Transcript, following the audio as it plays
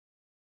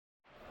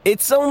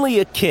It's only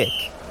a kick,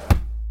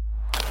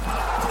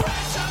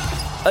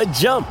 a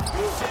jump,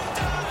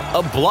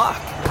 a block.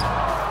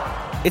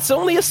 It's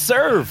only a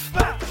serve.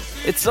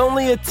 It's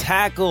only a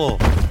tackle,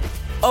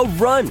 a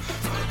run.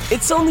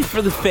 It's only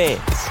for the fans.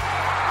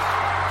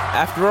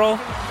 After all,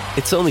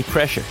 it's only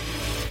pressure.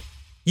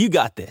 You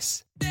got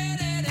this.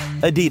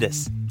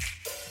 Adidas.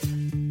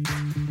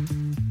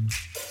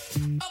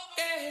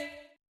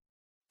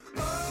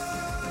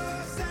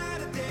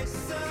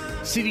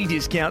 City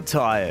Discount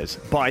Tyres.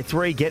 Buy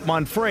 3, get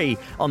 1 free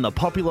on the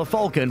popular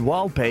Falcon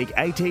Wild Peak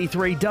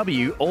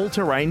AT3W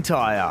all-terrain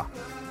tyre.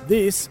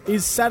 This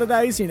is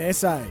Saturdays in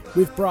SA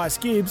with Bryce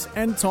Gibbs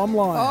and Tom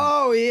Lyon.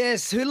 Oh,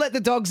 yes. Who let the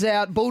dogs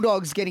out?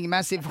 Bulldogs getting a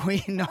massive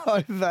win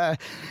over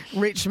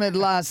Richmond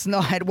last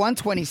night,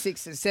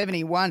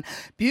 126-71.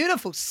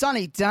 Beautiful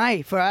sunny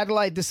day for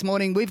Adelaide this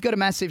morning. We've got a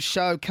massive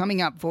show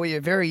coming up for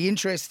you. Very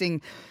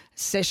interesting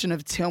session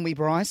of Tell Me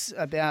Bryce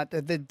about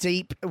the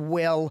deep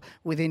well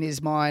within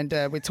his mind.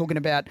 We're talking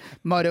about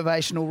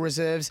motivational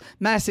reserves.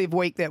 Massive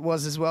week that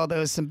was as well. There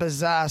was some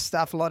bizarre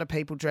stuff. A lot of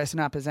people dressing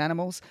up as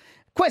animals.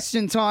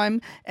 Question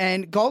time,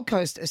 and Gold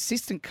Coast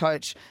assistant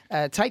coach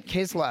Tate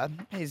Kessler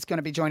is going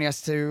to be joining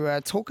us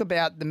to talk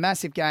about the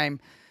massive game.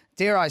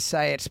 Dare I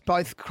say it?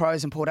 Both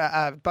Crows and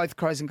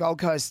Gold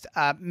Coast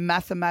are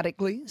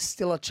mathematically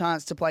still a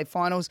chance to play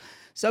finals.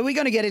 So we're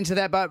going to get into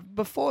that. But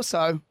before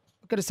so,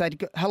 I've got to say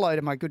hello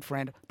to my good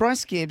friend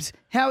Bryce Gibbs.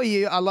 How are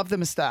you? I love the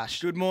moustache.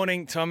 Good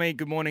morning, Tommy.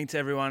 Good morning to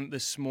everyone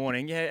this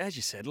morning. Yeah, as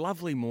you said,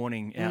 lovely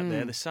morning out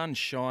there. The sun's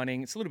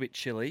shining. It's a little bit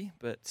chilly,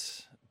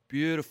 but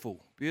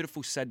beautiful,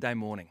 beautiful Saturday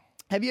morning.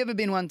 Have you ever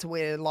been one to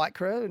wear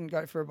Lycra and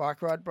go for a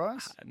bike ride,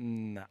 Bryce?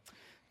 No,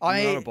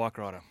 I'm not a bike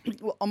rider.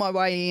 On my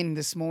way in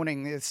this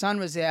morning, the sun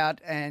was out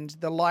and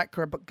the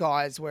Lycra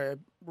guys were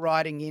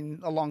riding in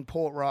along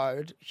Port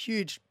Road,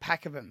 huge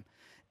pack of them.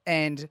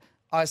 And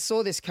I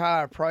saw this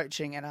car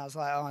approaching and I was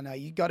like, oh no,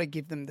 you got to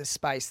give them the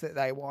space that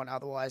they want.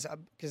 Otherwise,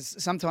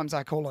 because sometimes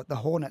I call it the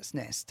hornet's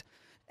nest.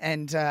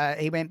 And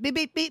he went beep,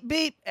 beep, beep,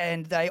 beep,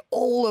 and they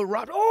all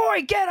erupted.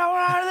 Oh, get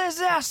out of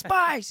this our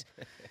space.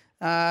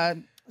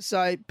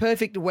 So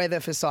perfect weather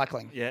for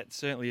cycling. Yeah, it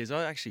certainly is.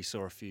 I actually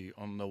saw a few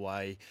on the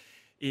way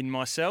in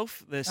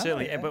myself. They're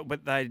certainly,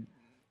 but they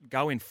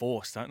go in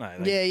force, don't they?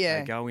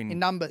 They go in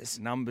numbers.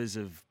 Numbers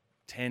of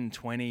 10,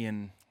 20,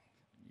 and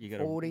you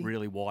got 40. A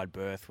really wide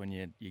berth when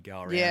you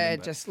go around. Yeah,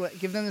 just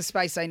give them the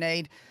space they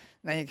need.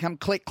 Then you come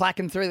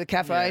clacking through the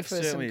cafe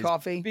for some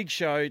coffee. Big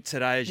show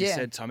today, as you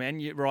said, Tom.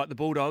 And you're right, the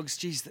Bulldogs,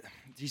 geez,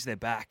 they're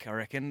back, I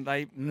reckon.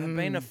 They've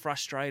been a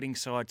frustrating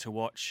side to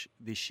watch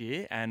this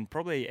year and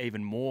probably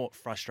even more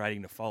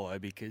frustrating to follow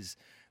because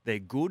they're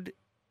good,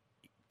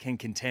 can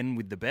contend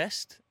with the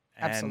best.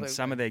 Absolutely. And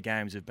some of their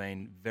games have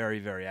been very,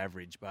 very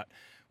average. But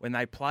when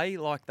they play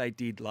like they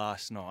did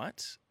last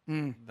night,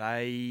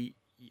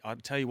 I'll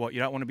tell you what, you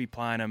don't want to be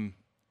playing them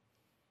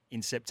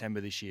in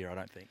September this year, I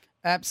don't think.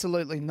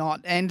 Absolutely not.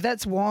 And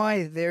that's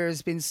why there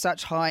has been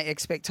such high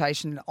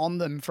expectation on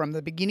them from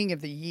the beginning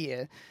of the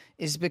year,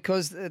 is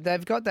because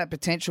they've got that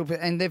potential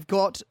and they've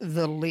got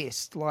the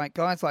list. Like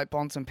guys like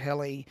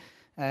Bontempelli,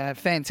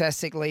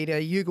 fantastic leader.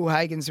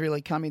 Ugle-Hagen's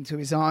really come into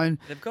his own.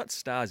 They've got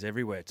stars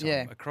everywhere,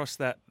 Tom, across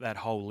that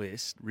whole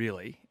list,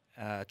 really.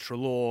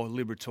 Treloar,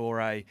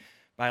 Liberatore,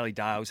 Bailey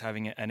Dale's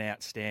having an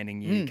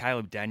outstanding year.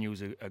 Caleb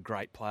Daniels, a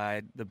great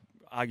player,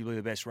 arguably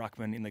the best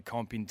ruckman in the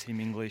comp in Tim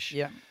English.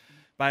 Yeah.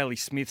 Bailey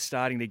Smith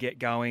starting to get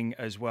going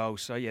as well.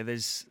 So,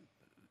 there's,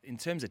 in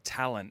terms of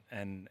talent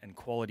and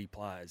quality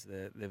players,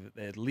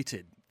 they're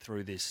littered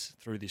through this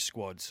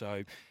squad.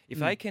 So, if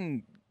they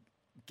can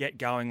get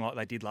going like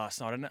they did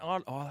last night, and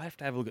I'll have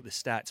to have a look at the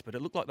stats, but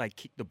it looked like they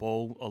kicked the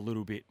ball a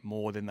little bit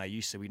more than they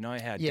used to. We know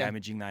how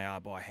damaging they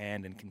are by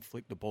hand and can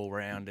flick the ball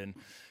around and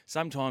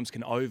sometimes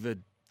can over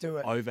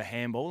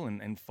handball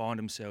and find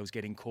themselves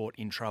getting caught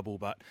in trouble.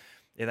 But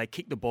they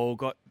kicked the ball,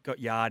 got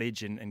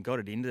yardage and got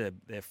it into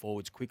their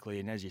forwards quickly.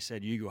 And as you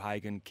said,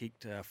 Ugle-Hagen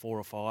kicked 4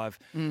 or 5.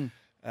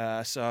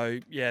 They're starting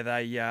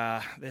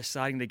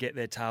to get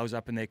their tails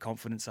up and their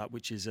confidence up,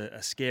 which is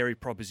a scary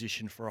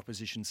proposition for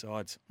opposition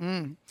sides.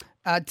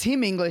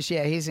 Tim English,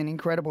 he's an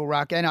incredible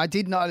ruck. And I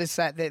did notice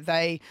that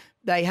they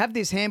have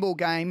this handball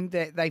game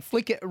that they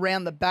flick it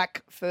around the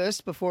back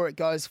first before it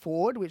goes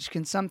forward, which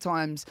can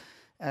sometimes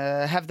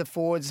have the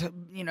forwards,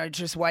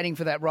 just waiting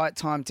for that right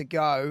time to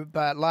go.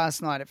 But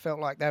last night it felt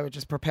like they were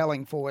just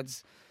propelling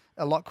forwards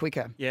a lot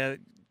quicker. Yeah,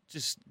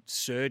 just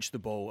surge the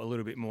ball a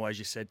little bit more, as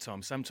you said,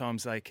 Tom.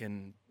 Sometimes they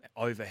can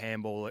over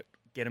handball it,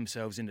 get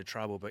themselves into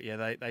trouble. But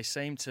they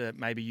seem to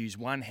maybe use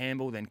one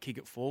handball, then kick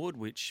it forward,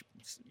 which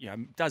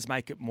does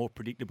make it more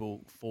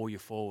predictable for your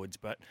forwards.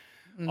 But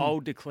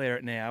I'll declare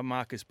it now,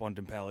 Marcus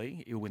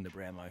Bontempelli, he'll win the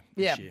Brownlow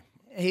this year.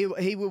 He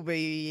will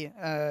be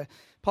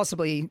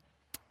possibly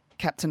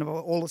captain of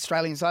All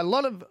Australian. So a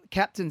lot of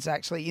captains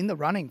actually in the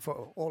running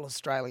for All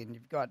Australian.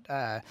 You've got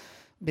a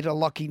bit of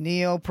Lockie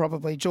Neal,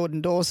 probably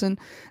Jordan Dawson.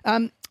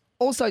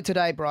 Also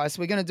today, Bryce,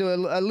 we're going to do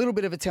a little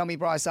bit of a Tell Me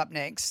Bryce up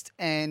next,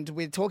 and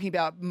we're talking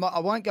about, I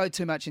won't go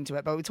too much into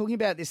it, but we're talking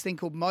about this thing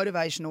called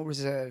motivational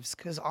reserves,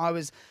 because I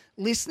was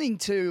listening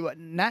to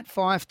Nat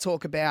Fyfe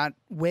talk about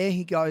where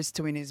he goes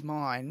to in his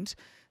mind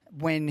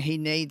when he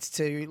needs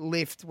to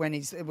lift, when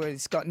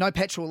he's got no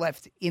petrol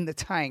left in the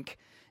tank.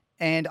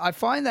 And I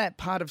find that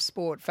part of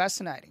sport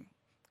fascinating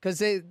because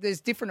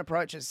there's different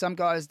approaches. Some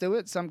guys do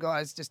it. Some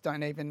guys just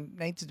don't even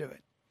need to do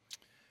it.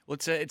 Well,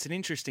 it's an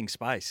interesting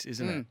space,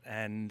 isn't it?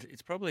 And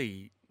it's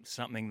probably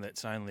something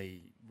that's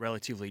only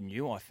relatively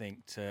new, I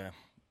think, to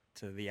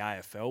the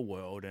AFL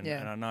world. And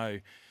I know,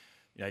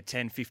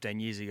 10, 15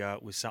 years ago,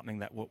 it was something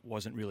that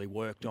wasn't really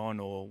worked on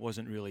or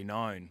wasn't really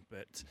known.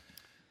 But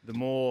the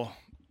more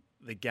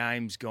the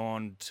game's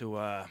gone to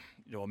a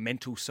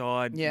mental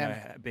side,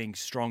 being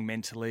strong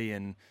mentally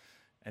and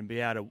be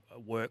able to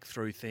work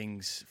through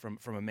things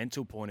from a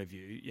mental point of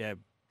view,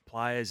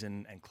 players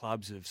and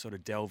clubs have sort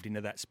of delved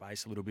into that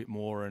space a little bit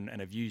more and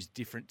have used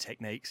different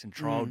techniques and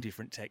trialled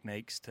different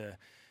techniques to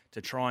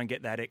try and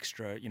get that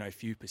extra,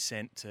 few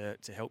percent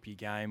to help your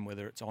game,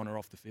 whether it's on or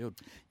off the field.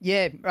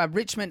 Yeah,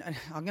 Richmond,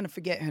 I'm going to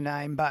forget her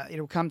name, but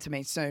it'll come to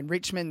me soon.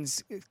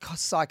 Richmond's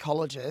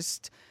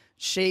psychologist,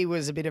 she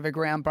was a bit of a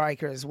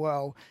groundbreaker as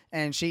well,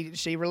 and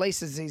she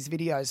releases these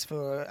videos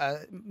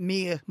for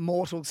mere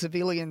mortal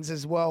civilians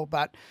as well,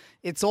 but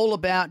it's all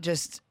about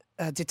just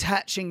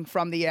detaching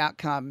from the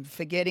outcome,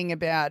 forgetting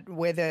about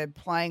whether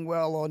playing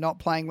well or not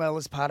playing well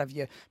is part of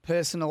your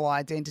personal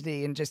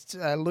identity, and just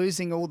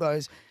losing all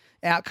those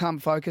outcome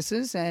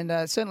focuses, and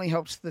certainly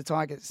helps the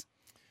Tigers.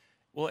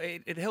 Well,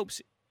 it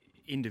helps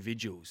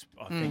individuals,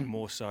 I think,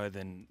 more so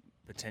than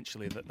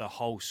potentially the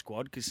whole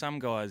squad, because some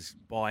guys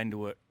buy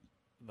into it,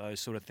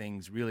 those sort of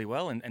things really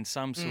well, and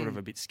some sort of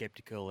a bit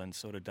sceptical and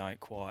sort of don't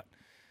quite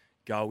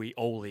go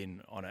all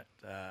in on it,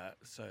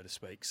 so to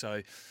speak.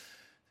 So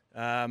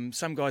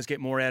some guys get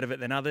more out of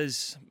it than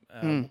others.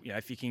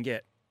 If you can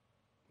get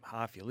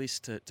half your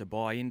list to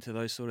buy into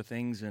those sort of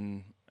things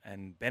and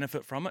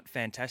benefit from it,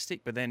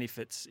 fantastic. But then if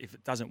it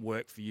doesn't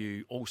work for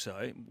you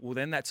also, well,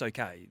 then that's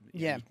okay.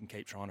 You can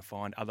keep trying to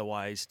find other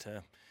ways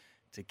to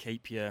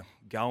keep you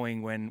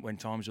going when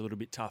times are a little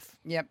bit tough.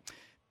 Yep.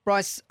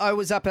 Bryce, I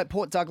was up at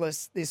Port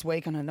Douglas this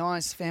week on a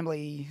nice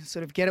family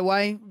sort of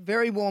getaway.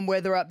 Very warm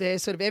weather up there.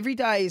 Sort of every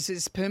day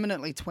is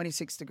permanently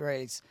 26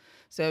 degrees.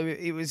 So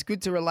it was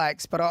good to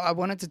relax. But I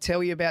wanted to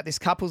tell you about this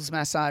couples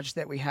massage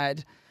that we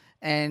had.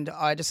 And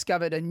I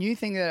discovered a new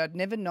thing that I'd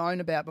never known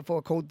about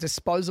before called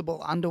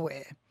disposable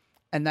underwear.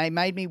 And they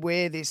made me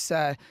wear this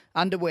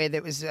underwear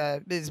that was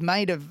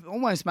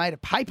almost made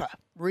of paper,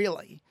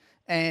 really.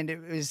 And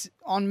it was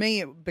on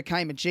me, it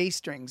became a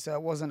G-string, so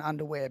it wasn't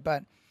underwear.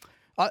 But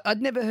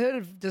I'd never heard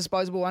of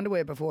disposable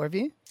underwear before. Have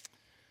you?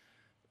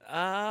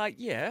 I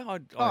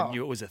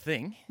knew it was a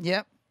thing.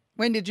 Yep.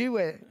 When did you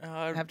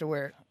have to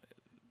wear it?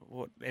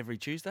 What, every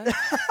Tuesday?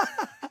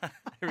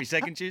 Every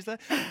second Tuesday?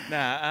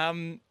 Nah.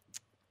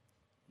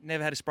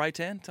 Never had a spray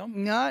tan,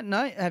 Tom?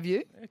 No. Have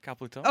you? A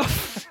couple of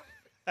times.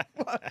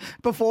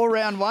 Before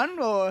round one,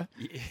 or?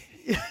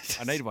 Yeah.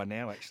 I need one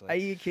now, actually. Are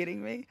you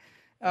kidding me?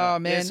 Oh,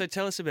 man. Yeah, so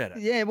tell us about it.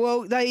 Yeah,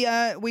 well,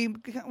 we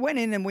went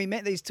in and we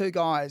met these two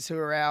guys who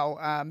are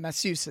our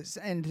masseuses,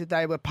 and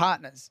they were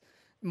partners.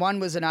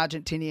 One was an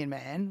Argentinian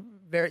man.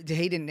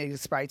 He didn't need a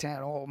spray tan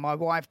at all. My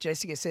wife,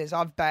 Jessica, says,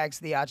 I've bags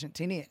the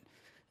Argentinian.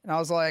 And I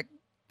was like,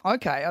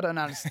 okay, I don't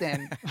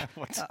understand.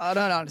 I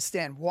don't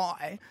understand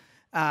why.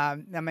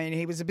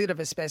 He was a bit of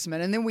a specimen.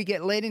 And then we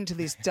get led into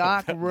this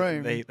dark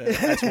room.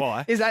 That's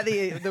why. Is that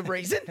the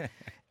reason?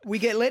 We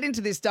get led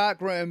into this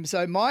dark room.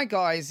 So my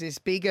guy is this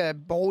bigger,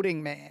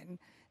 balding man,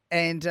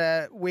 and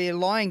we're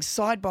lying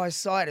side by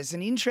side. It's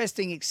an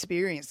interesting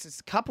experience.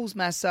 It's a couples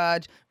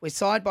massage. We're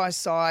side by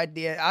side.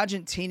 The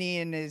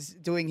Argentinian is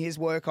doing his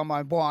work on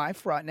my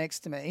wife right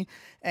next to me,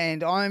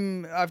 and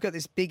I've got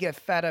this bigger,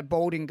 fatter,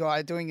 balding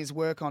guy doing his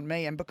work on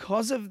me. And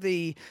because of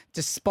the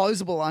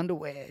disposable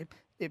underwear,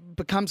 it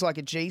becomes like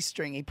a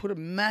G-string. He put a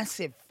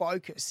massive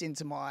focus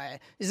into my...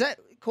 Is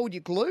that called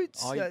your glutes?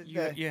 Oh,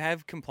 you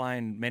have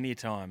complained many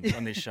times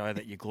on this show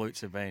that your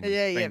glutes have been,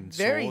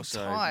 very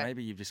sore, tight. So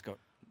maybe you've just got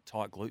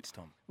tight glutes,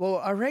 Tom. Well,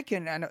 I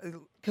reckon, and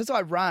because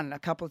I run a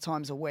couple of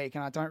times a week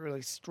and I don't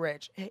really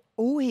stretch,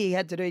 all he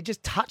had to do, he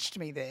just touched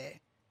me there.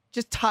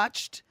 Just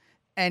touched,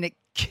 and it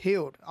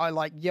killed.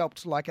 I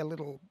yelped like a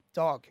little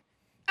dog.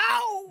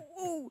 Ow!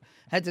 Ooh.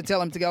 Had to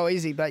tell him to go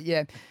easy, but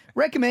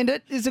recommend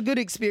it. It's a good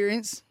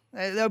experience.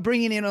 They were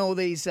bringing in all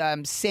these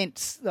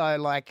scents,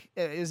 though,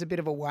 it was a bit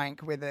of a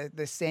wank with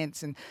the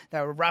scents, and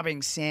they were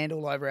rubbing sand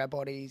all over our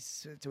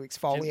bodies to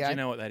exfoliate. Do you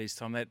know what that is,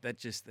 Tom?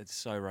 That's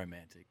so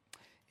romantic.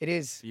 It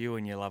is. For you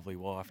and your lovely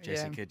wife,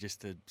 Jessica,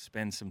 just to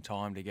spend some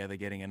time together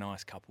getting a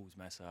nice couples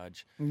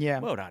massage. Yeah.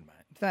 Well done,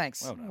 mate.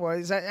 Thanks. Well done.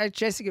 Well,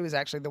 Jessica was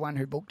actually the one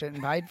who booked it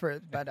and paid for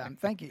it, but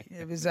thank you.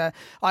 It was.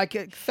 I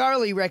could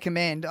thoroughly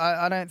recommend.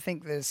 I don't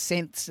think the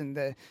scents and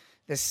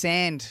the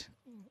sand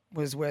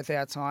was worth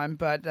our time,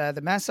 but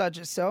the massage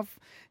itself,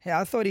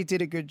 I thought he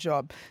did a good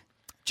job.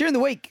 During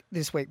the week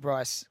this week,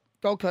 Bryce,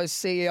 Gold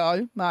Coast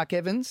CEO Mark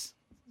Evans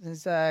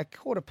has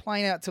caught a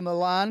plane out to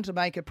Milan to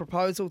make a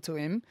proposal to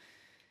him.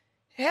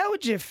 How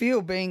would you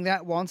feel being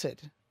that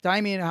wanted?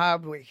 Damien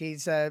Hardwick,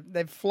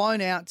 they've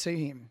flown out to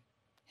him.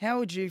 How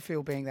would you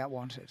feel being that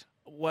wanted?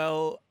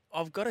 Well,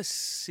 I've got a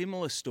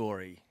similar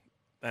story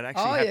that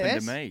actually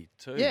happened to me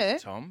too,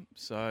 Tom.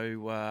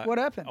 So what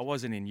happened? I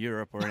wasn't in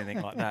Europe or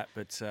anything like that,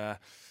 but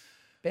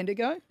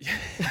Bendigo?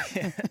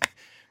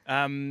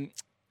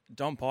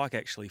 Don Pike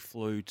actually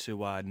flew to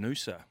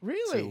Noosa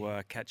Really?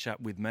 to catch up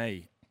with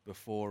me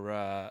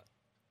before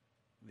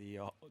the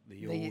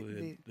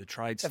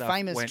trade the stuff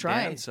famous went trade.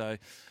 down. So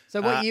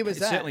what year was it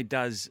that? It certainly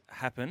does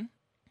happen.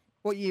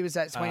 What year was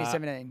that?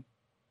 2017.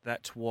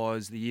 That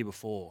was the year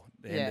before,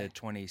 the end of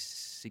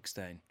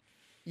 2016.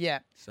 Yeah.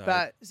 So,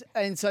 but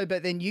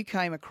then you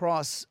came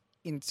across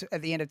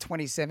at the end of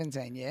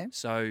 2017, yeah?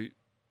 So,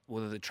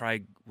 the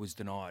trade was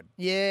denied.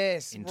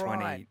 Yes, in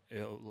right.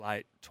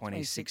 Late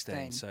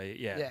 2016. So,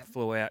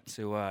 flew out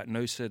to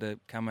Noosa to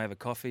come have a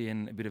coffee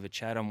and a bit of a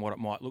chat on what it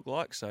might look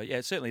like. So,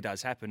 it certainly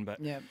does happen. But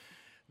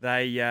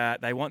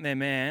they want their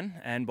man,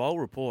 and by all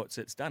reports,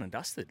 it's done and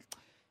dusted.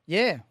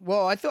 Yeah,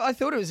 well, I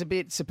thought it was a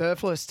bit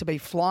superfluous to be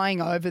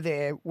flying over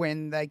there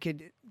when they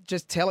could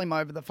just tell him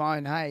over the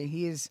phone, hey,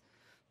 here's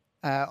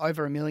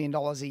over $1 million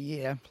a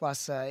year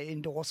plus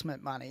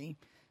endorsement money,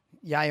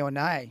 yay or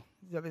nay.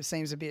 It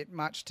seems a bit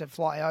much to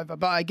fly over.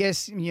 But I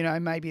guess,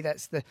 maybe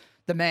that's the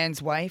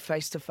man's way,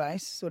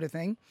 face-to-face sort of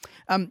thing.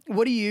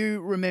 What do you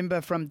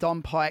remember from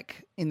Don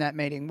Pike in that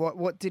meeting?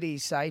 What did he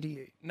say to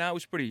you? No, it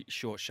was pretty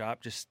short,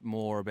 sharp, just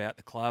more about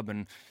the club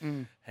and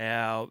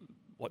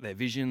what their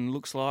vision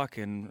looks like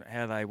and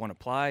how they want to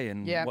play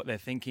and what they're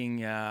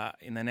thinking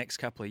in the next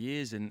couple of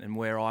years and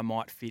where I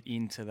might fit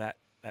into that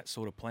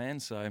sort of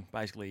plan. So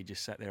basically he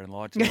just sat there and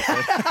lied to me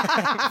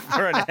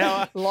for an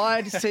hour.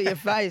 Lied to your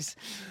face.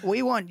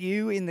 We want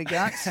you in the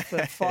guts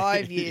for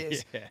 5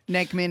 years.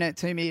 Neck minute,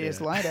 2 years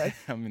later.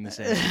 I'm in the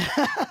sand.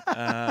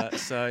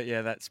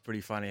 That's pretty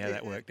funny how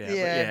that worked out.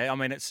 Yeah. But I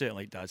mean, it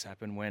certainly does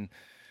happen when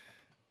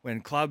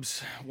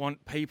clubs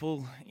want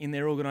people in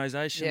their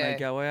organisation, they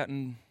go out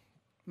and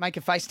make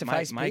a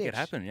face-to-face make it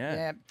happen,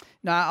 yeah.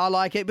 No, I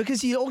like it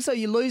because you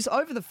lose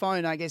over the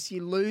phone, I guess,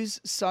 you lose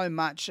so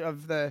much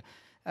of the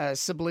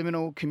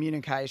subliminal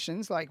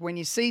communications. Like when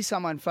you see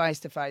someone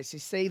face-to-face, you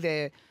see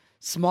their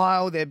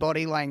smile, their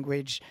body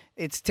language,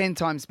 it's 10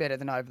 times better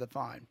than over the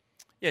phone.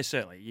 Yeah,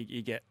 certainly.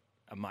 You get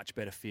a much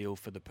better feel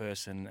for the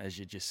person, as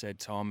you just said,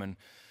 Tom.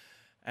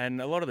 And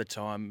a lot of the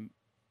time,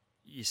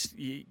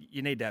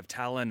 you need to have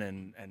talent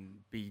and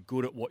be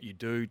good at what you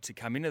do to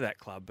come into that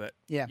club, but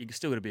you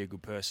still got to be a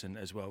good person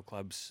as well.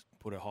 Clubs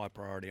put a high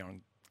priority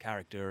on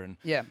character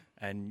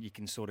and you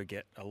can sort of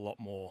get a lot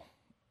more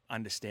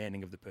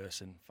understanding of the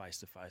person face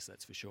to face,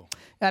 that's for sure.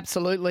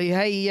 Absolutely.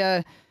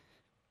 Hey,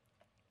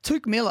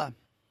 Touk Miller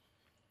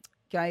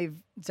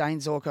gave Dane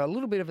Zorko a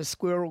little bit of a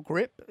squirrel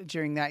grip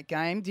during that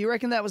game. Do you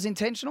reckon that was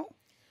intentional?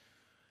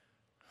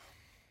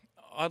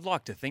 I'd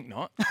like to think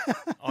not.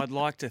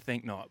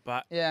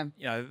 But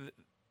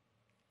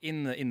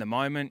in the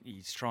moment,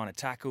 he's trying to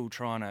tackle,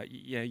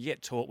 you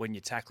get taught when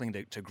you're tackling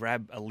to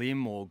grab a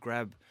limb or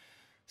grab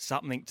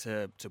something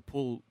to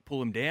pull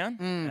him down.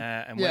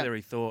 And whether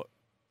he thought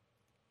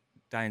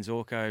Dane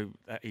Zorko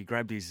he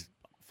grabbed his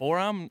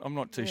forearm, I'm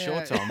not too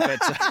sure, Tom.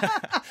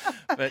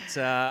 But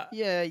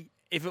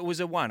if it was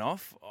a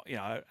one-off,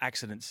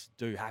 accidents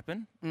do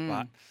happen.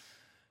 But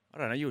I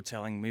don't know. You were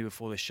telling me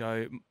before the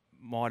show.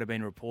 Might have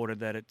been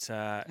reported that it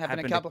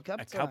happened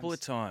a couple of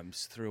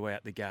times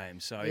throughout the game.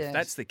 So if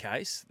that's the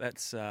case,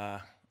 that's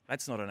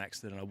not an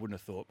accident, I wouldn't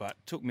have thought. But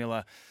Touk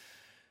Miller,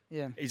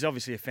 he's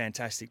obviously a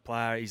fantastic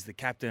player. He's the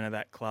captain of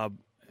that club.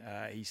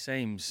 He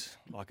seems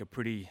like a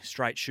pretty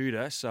straight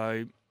shooter.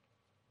 So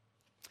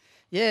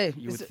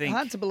it's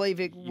hard to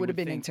believe it would have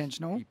been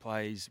intentional. He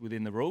plays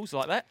within the rules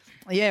like that.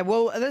 Yeah,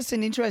 well, that's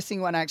an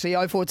interesting one actually.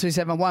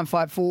 0427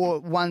 154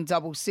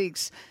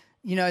 166.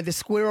 The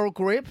squirrel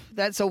grip,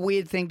 that's a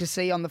weird thing to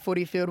see on the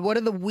footy field. What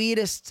are the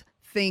weirdest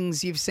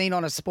things you've seen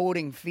on a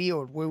sporting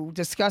field? We'll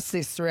discuss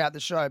this throughout the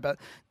show, but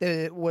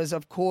there was,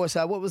 of course,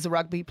 what was the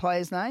rugby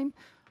player's name?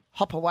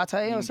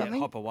 Hopawate or something?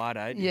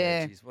 Hopawate.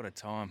 Yeah. Geez, what a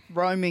time.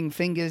 Roaming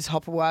fingers,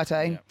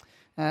 Hopawate.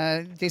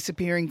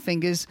 Disappearing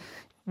fingers.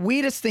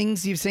 Weirdest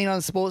things you've seen on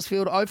the sports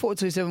field,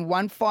 0427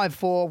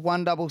 154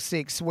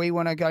 166. We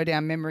want to go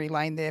down memory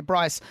lane there.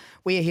 Bryce,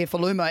 we are here for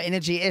Lumo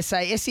Energy SA.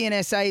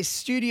 SENSA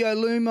Studio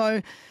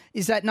Lumo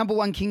is at number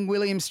 1 King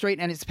William Street,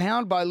 and it's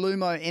powered by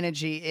Lumo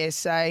Energy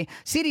SA.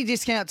 City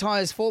Discount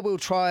Tyres 4-wheel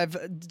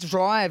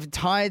drive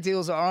tyre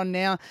deals are on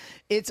now.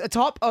 It's a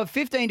top of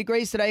 15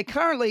 degrees today,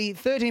 currently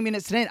 13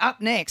 minutes to 10.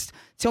 Up next,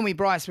 tell me,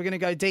 Bryce, we're going to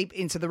go deep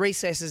into the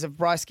recesses of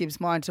Bryce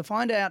Gibbs' mind to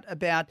find out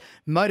about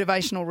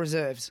motivational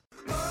reserves.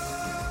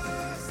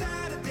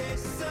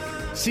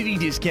 City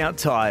Discount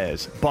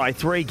Tyres. Buy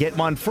 3, get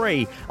 1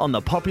 free on the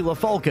popular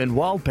Falcon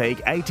Wild Peak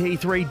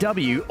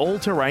AT3W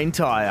all-terrain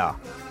tyre.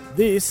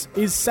 This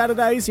is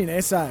Saturdays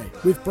in SA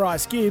with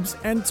Bryce Gibbs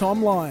and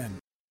Tom Lyon.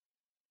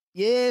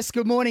 Yes,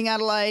 good morning,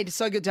 Adelaide.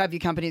 So good to have your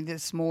company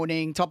this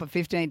morning. Top of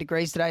 15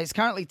 degrees today. It's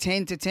currently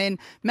 10 to 10.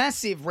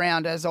 Massive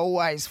round, as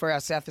always, for our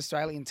South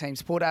Australian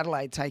teams. Port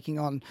Adelaide taking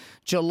on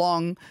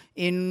Geelong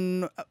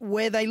in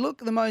where they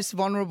look the most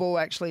vulnerable,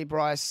 actually,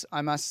 Bryce,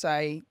 I must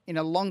say, in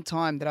a long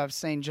time that I've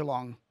seen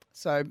Geelong.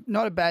 So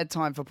not a bad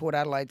time for Port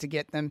Adelaide to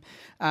get them.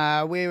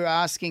 We were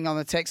asking on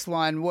the text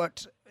line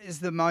what is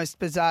the most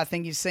bizarre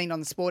thing you've seen on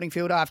the sporting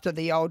field after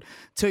the old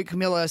Took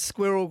Miller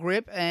squirrel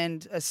grip.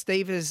 And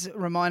Steve has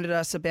reminded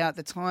us about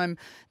the time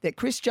that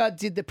Chris Judd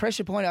did the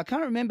pressure point. I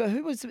can't remember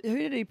who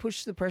did he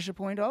push the pressure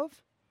point of?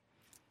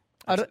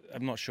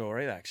 I'm not sure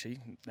either,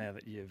 actually, now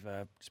that you've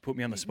just put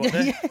me on the spot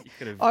there.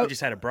 You just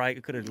had a break.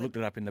 I could have looked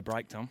it up in the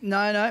break, Tom.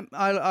 No,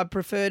 I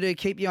prefer to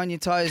keep you on your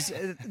toes.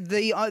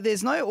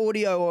 There's no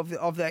audio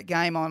of that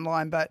game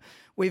online, but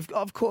we've,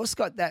 of course,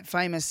 got that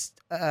famous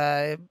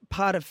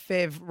part of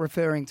Fev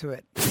referring to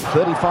it.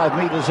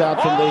 35 metres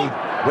out from the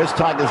West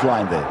Tigers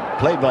line there.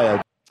 Played by a...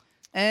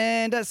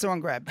 And that's the one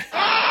grab. Pressure point!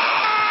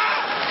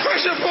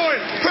 Pressure point!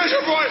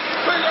 Pressure point!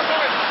 Pressure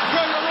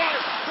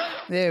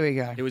point! There we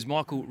go. It was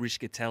Michael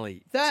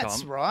Rischatelli,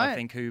 That's Tom, right. I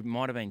think, who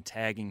might have been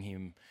tagging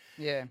him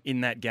Yeah.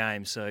 in that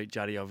game. So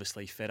Juddy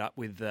obviously fed up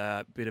with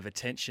a bit of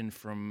attention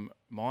from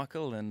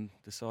Michael and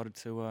decided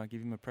to give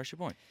him a pressure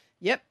point.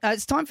 Yep,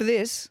 it's time for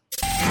this.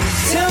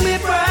 Tell me,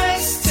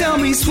 Bryce, tell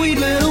me, sweet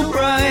little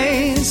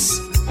Bryce.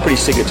 Pretty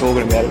sick of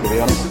talking about it, to be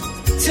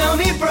honest. Tell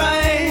me,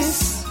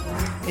 Bryce.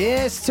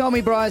 Yes, tell me,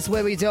 Bryce,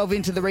 where we delve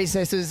into the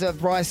recesses of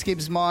Bryce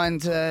Gibbs'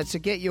 mind to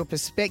get your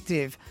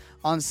perspective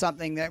on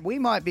something that we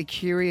might be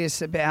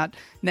curious about.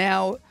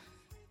 Now,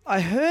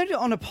 I heard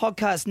on a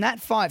podcast,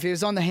 Nat Fife, he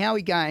was on the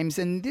Howie Games,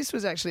 and this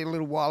was actually a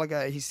little while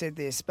ago he said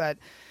this, but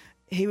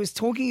he was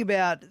talking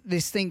about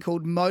this thing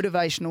called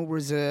motivational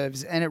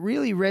reserves, and it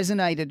really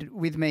resonated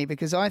with me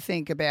because I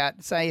think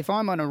about, say, if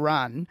I'm on a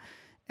run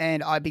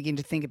and I begin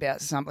to think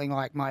about something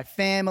like my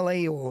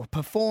family or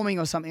performing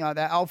or something like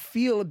that, I'll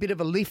feel a bit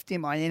of a lift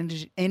in my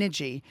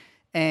energy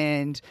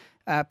and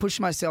push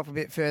myself a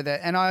bit further.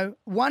 And I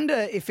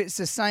wonder if it's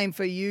the same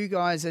for you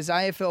guys as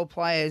AFL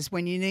players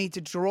when you need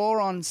to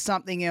draw on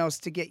something else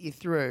to get you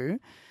through.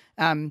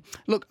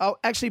 Look,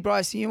 actually,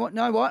 Bryce, you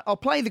know what? I'll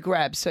play the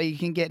grab so you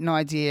can get an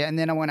idea, and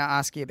then I want to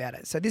ask you about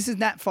it. So this is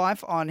Nat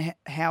Fife on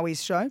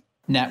Howie's show.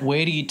 Nat,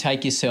 where do you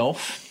take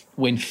yourself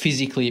when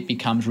physically it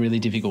becomes really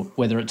difficult,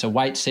 whether it's a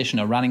weight session,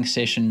 a running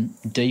session,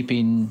 deep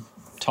in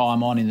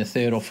time on in the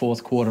third or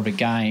fourth quarter of a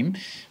game?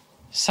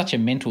 Such a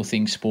mental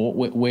thing, sport.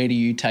 Where do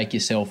you take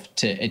yourself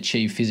to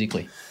achieve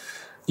physically?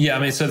 Yeah, I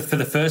mean, so for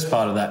the first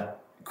part of that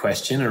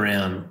question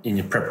around in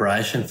your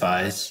preparation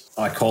phase,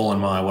 I call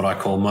on my what I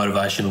call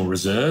motivational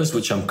reserves,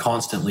 which I'm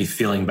constantly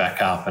filling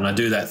back up. And I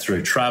do that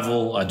through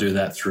travel. I do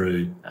that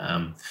through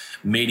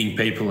meeting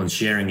people and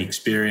sharing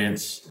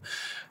experience.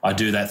 I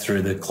do that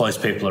through the close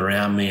people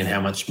around me and how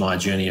much my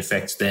journey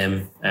affects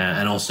them,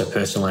 and also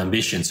personal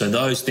ambition. So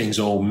those things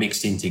all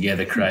mixed in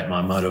together create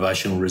my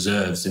motivational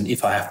reserves. And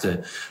if I have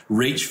to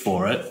reach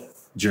for it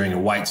during a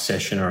weight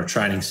session or a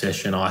training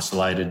session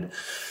isolated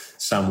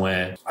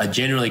somewhere, I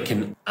generally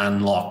can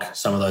unlock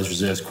some of those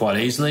reserves quite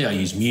easily. I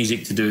use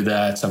music to do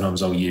that.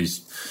 Sometimes I'll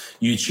use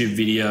YouTube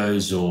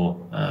videos or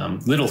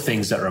little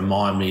things that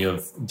remind me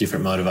of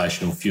different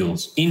motivational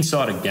fuels.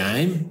 Inside a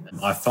game,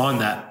 I find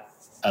that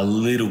a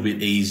little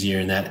bit easier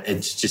in that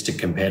it's just a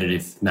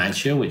competitive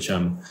nature, which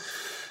I'm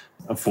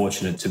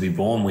fortunate to be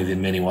born with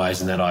in many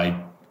ways, and that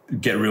I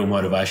get real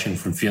motivation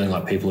from feeling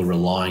like people are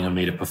relying on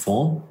me to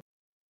perform.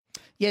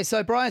 Yeah,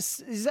 so Bryce,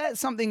 is that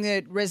something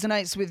that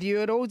resonates with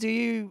you at all? Do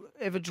you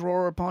ever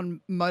draw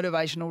upon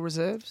motivational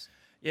reserves?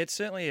 Yeah, it's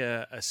certainly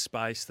a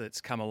space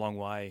that's come a long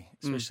way,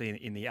 especially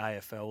in the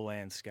AFL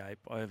landscape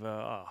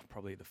over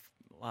probably the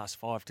last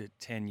 5 to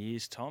 10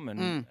 years, Tom.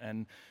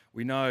 And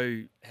we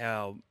know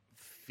how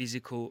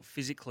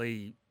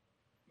physically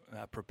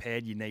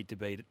prepared you need to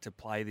be to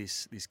play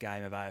this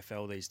game of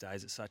AFL these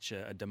days. It's such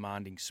a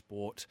demanding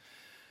sport.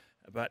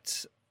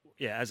 But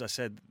yeah, as I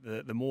said,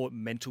 the more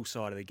mental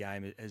side of the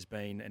game has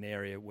been an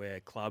area where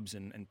clubs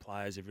and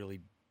players have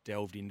really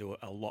delved into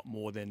a lot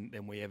more than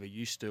we ever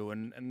used to.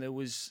 And there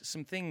was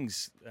some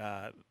things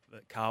that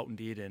Carlton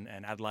did and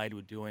Adelaide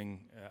were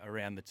doing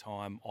around the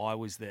time I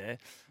was there.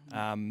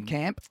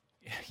 Camp?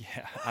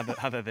 Yeah,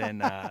 other than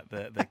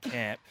the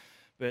camp.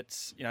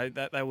 But, you know,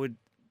 they would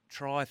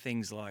try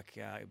things like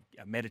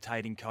a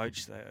meditating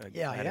coach. They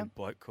had a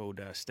bloke called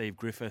Steve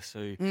Griffiths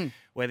who,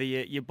 whether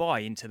you buy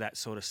into that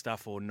sort of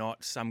stuff or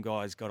not, some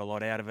guys got a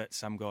lot out of it.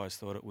 Some guys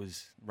thought it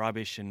was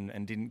rubbish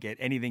and didn't get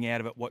anything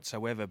out of it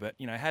whatsoever. But,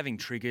 you know, having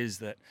triggers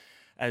that,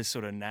 as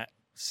sort of Nat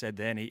said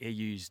then, he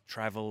used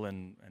travel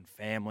and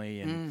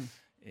family and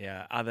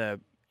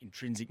other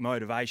intrinsic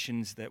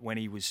motivations that when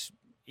he was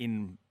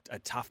in a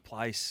tough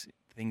place,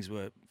 things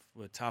were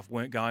tough,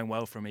 weren't going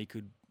well for him, he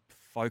could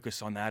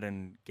focus on that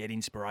and get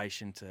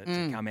inspiration to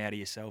come out of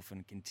yourself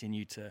and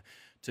continue to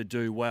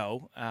do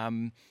well.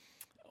 I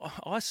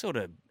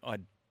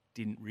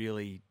didn't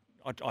really.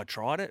 I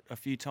tried it a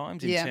few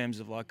times in terms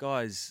of like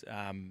guys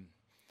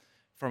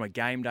from a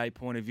game day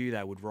point of view,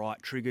 they would write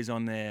triggers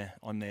on their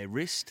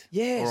wrist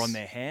or on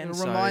their hand.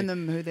 It'll remind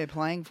them who they're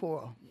playing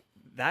for.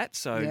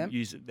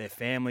 Use their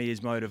family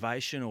as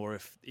motivation, or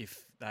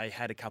if they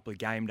had a couple of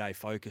game day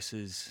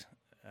focuses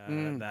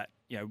that,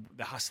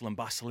 the hustle and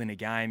bustle in a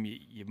game,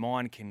 your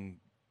mind can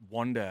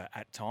wander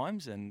at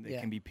times, and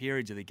there can be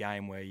periods of the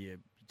game where you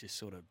just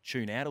sort of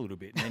tune out a little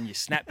bit, and then you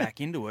snap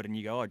back into it and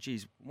you go, oh,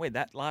 geez, where'd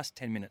that last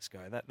 10 minutes go?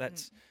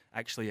 That's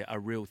actually a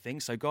real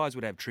thing. So guys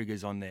would have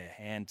triggers on their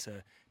hand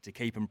to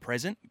keep them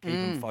present, keep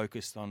them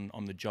focused on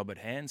the job at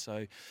hand.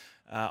 So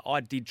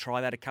I did try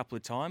that a couple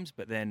of times,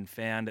 but then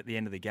found at the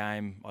end of the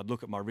game, I'd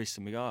look at my wrist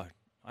and go, oh,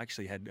 I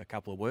actually had a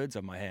couple of words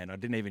on my hand. I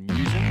didn't even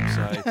use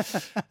them.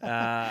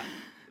 So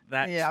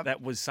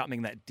that was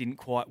something that didn't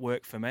quite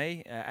work for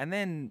me. And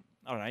then,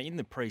 I don't know, in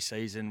the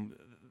pre-season,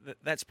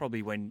 that's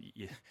probably when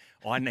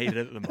I needed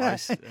it the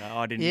most.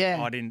 I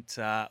didn't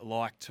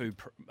like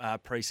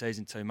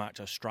pre-season too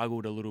much. I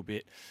struggled a little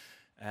bit,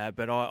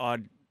 but I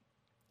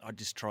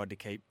just tried to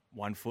keep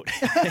one foot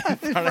in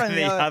front of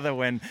the other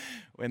when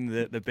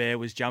the bear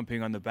was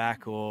jumping on the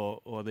back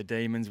or the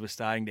demons were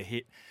starting to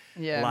hit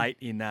late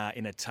in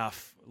a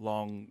tough,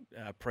 long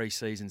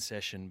pre-season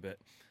session. But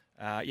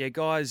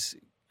guys,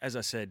 as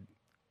I said,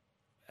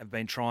 have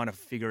been trying to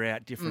figure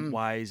out different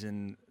ways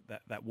and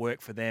that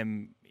work for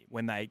them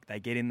when they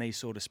get in these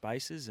sort of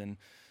spaces, and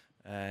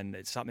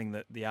it's something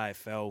that the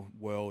AFL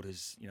world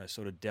has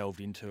sort of delved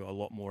into a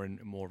lot more in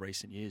more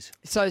recent years.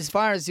 So as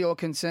far as you're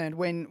concerned,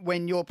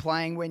 when you were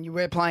playing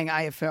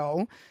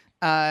AFL,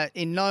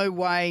 in no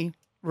way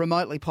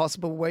remotely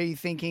possible were you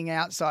thinking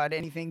outside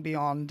anything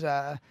beyond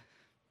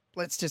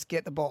let's just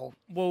get the ball?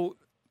 Well,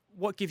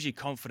 what gives you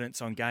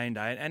confidence on game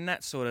day, and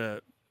that sort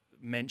of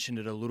mentioned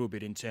it a little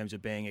bit in terms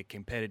of being a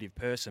competitive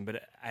person,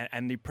 but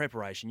and the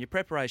preparation. Your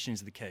preparation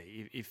is the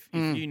key. If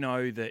you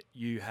know that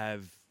you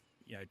have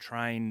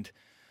trained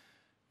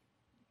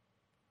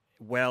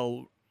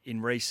well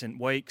in recent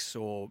weeks,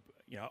 or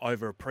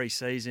over a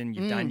pre-season,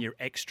 you've done your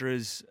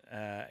extras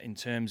in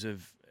terms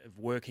of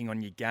working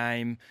on your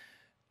game,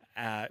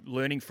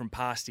 learning from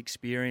past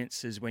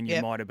experiences when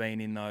you might have been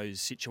in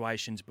those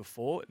situations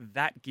before.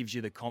 That gives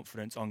you the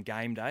confidence on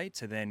game day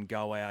to then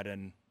go out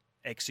and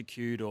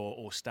execute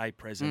or stay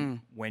present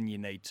when you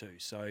need to.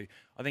 So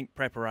I think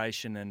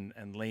preparation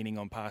and leaning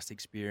on past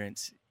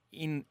experience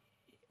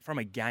from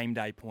a game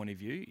day point of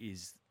view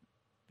is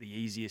the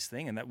easiest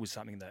thing, and that was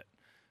something that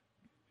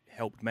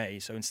helped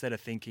me. So instead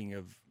of thinking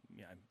of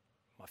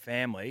my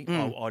family,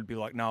 I'd be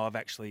like, no, I've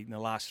actually in the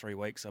last 3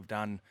 weeks I've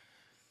done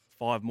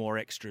 5 more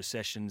extra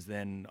sessions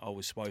than I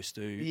was supposed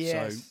to.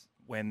 Yes. So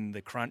when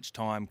the crunch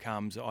time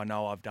comes, I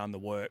know I've done the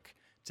work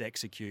to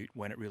execute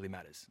when it really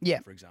matters. Yeah,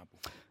 for example.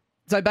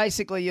 So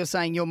basically, you're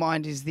saying your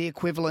mind is the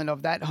equivalent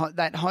of that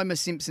Homer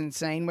Simpson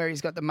scene where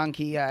he's got the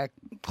monkey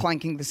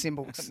clanking the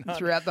cymbals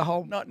throughout the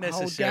whole not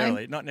necessarily, whole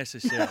game? Not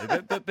necessarily,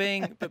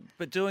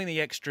 but doing the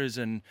extras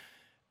and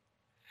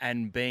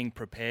being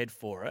prepared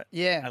for it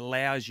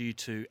allows you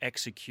to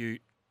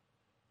execute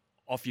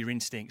off your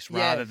instincts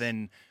rather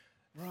than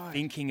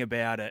thinking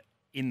about it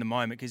in the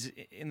moment. Because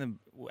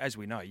as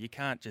we know, you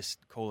can't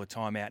just call a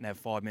timeout and have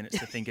 5 minutes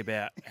to think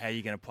about how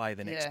you're going to play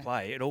the next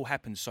play. It all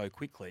happens so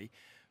quickly,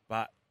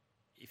 but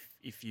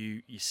if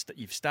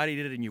you've studied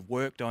it and you've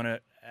worked on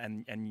it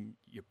and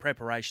your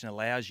preparation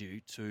allows you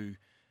to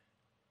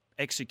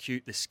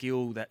execute the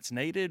skill that's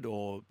needed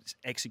or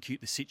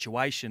execute the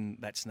situation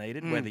that's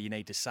needed, whether you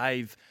need to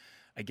save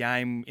a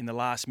game in the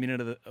last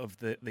minute of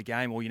the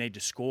game or you need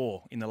to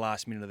score in the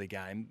last minute of the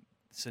game,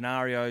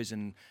 scenarios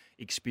and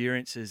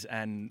experiences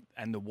and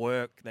the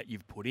work that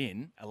you've put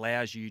in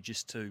allows you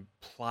just to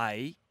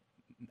play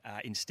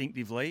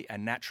instinctively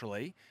and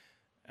naturally.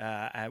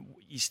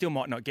 You still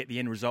might not get the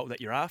end result that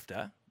you're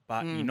after,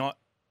 but you're not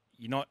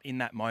in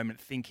that moment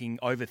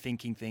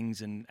overthinking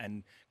things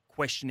and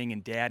questioning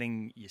and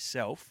doubting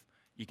yourself.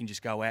 You can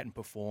just go out and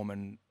perform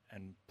and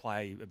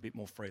play a bit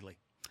more freely.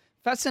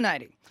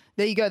 Fascinating.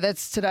 There you go.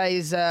 That's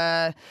today's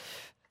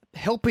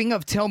helping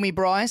of Tell Me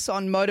Bryce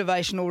on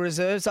motivational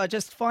reserves. I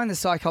just find the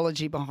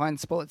psychology behind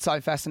sport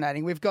so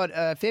fascinating. We've got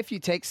a fair few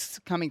texts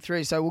coming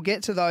through, so we'll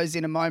get to those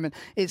in a moment.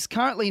 It's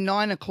currently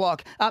 9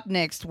 o'clock. Up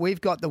next,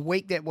 we've got the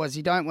week that was.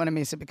 You don't want to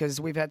miss it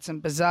because we've had some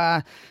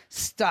bizarre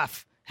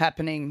stuff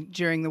happening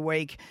during the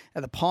week.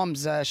 The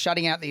Poms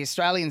shutting out the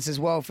Australians as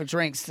well for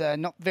drinks.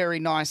 Not very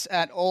nice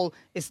at all.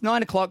 It's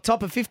 9 o'clock,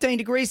 top of 15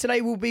 degrees today.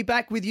 We'll be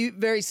back with you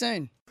very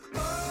soon.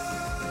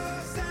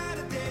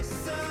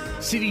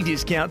 City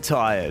Discount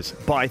Tyres.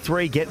 Buy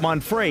 3, get 1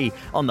 free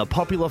on the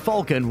popular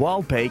Falcon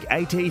Wild Peak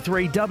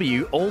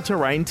AT3W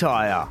all-terrain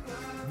tyre.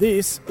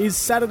 This is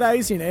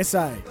Saturdays in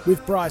SA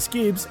with Bryce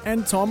Gibbs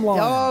and Tom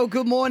Lyon. Oh,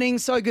 good morning.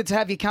 So good to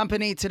have your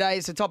company today.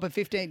 It's a top of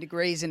 15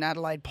 degrees in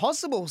Adelaide.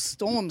 Possible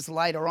storms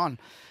later on.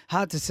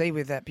 Hard to see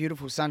with that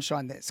beautiful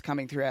sunshine that's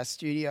coming through our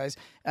studios.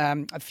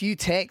 A few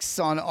texts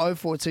on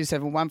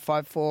 0427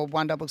 154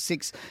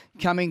 166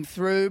 coming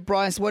through.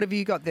 Bryce, what have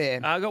you got there?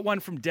 I got one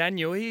from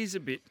Daniel. He's a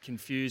bit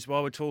confused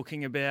while we're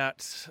talking about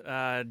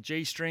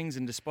G-strings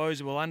and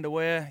disposable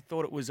underwear. He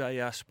thought it was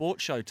a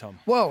sports show, Tom.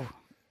 Well,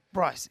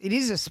 Bryce, it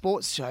is a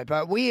sports show,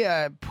 but we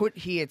are put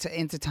here to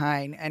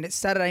entertain, and it's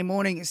Saturday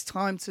morning. It's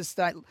time to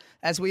start,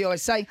 as we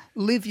always say,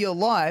 live your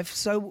life.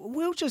 So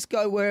we'll just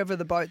go wherever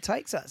the boat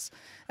takes us.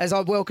 As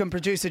I welcome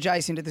producer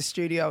Jason to the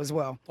studio as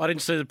well. I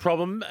didn't see the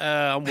problem.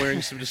 I'm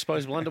wearing some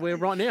disposable underwear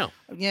right now.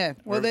 Yeah,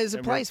 well, there's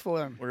a place for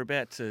them. We're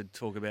about to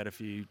talk about a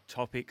few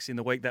topics in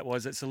the week that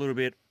was. It's a little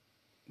bit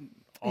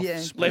off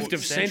left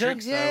of centre.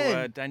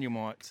 So Daniel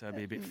might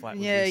be a bit flat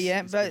with this.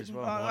 Yeah, but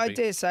well. I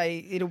dare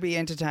say it'll be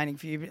entertaining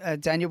for you,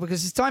 Daniel,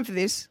 because it's time for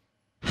this.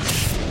 I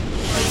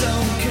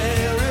don't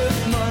care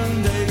if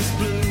Monday's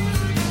blue,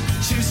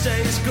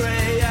 Tuesday's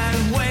grey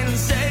and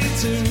Wednesday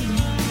too.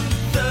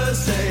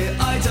 Thursday,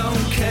 I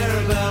don't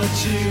care about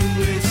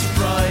you. It's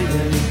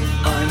Friday,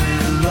 I'm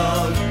in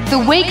love.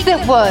 The week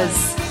that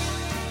was.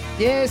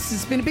 Yes,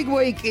 it's been a big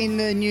week in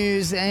the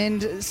news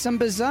and some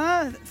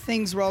bizarre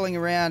things rolling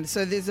around.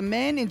 So there's a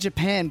man in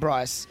Japan,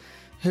 Bryce,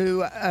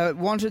 who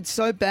wanted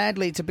so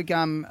badly to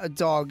become a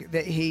dog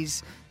that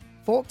he's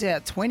forked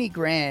out 20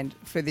 grand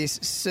for this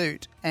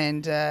suit,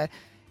 and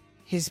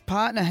his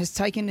partner has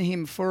taken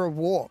him for a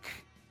walk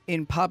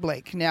in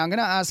public. Now, I'm going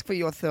to ask for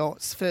your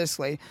thoughts.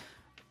 Firstly,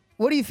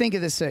 what do you think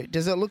of the suit?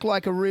 Does it look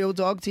like a real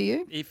dog to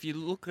you? If you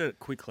look at it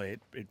quickly,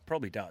 it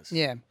probably does.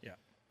 Yeah. Yeah.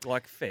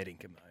 Like fair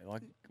income, though.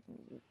 Like,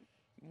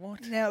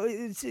 what? Now,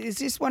 is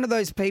this one of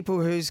those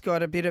people who's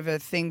got a bit of a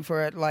thing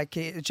for it? Like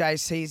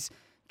Jace, he's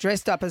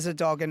dressed up as a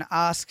dog and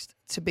asked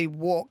to be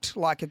walked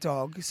like a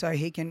dog so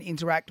he can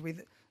interact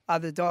with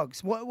other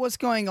dogs. What's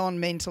going on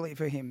mentally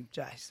for him,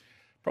 Jace?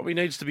 Probably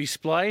needs to be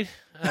splayed,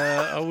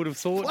 I would have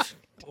thought. What?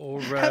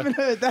 Or haven't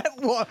heard that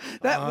word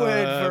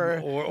for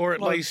or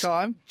at long least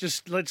time.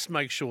 Just let's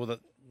make sure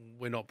that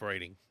we're not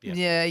breeding.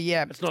 Yeah.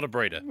 It's not a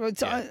breeder. Well,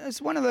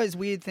 it's one of those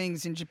weird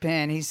things in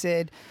Japan. He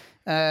said,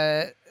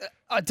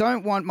 I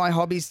don't want my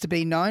hobbies to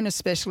be known,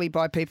 especially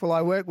by people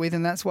I work with,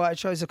 and that's why I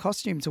chose a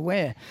costume to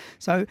wear.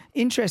 So,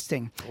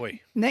 interesting. Oy.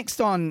 Next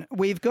on,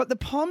 we've got the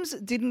Poms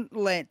didn't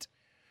let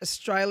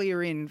Australia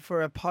in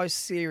for a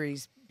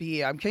post-series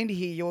beer. I'm keen to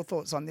hear your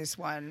thoughts on this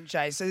one,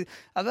 Jay. So,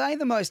 are they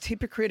the most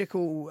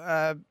hypocritical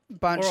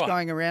bunch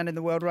going around in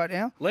the world right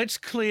now? Let's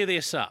clear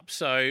this up.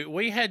 So,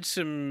 we had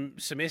some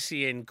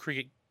SEN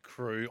cricket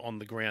crew on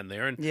the ground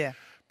there, and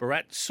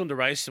Bharat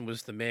Sundaresan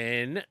was the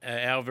man,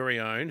 our very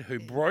own, who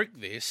broke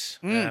this.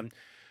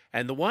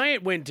 And the way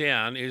it went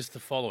down is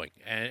the following.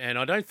 And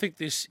I don't think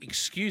this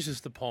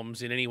excuses the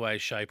Poms in any way,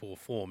 shape or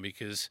form,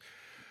 because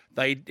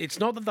it's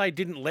not that they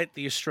didn't let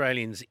the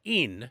Australians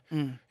in.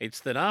 It's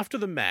that after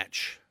the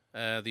match,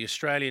 the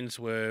Australians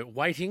were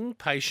waiting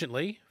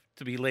patiently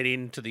to be let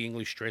into the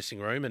English dressing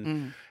room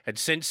and had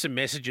sent some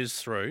messages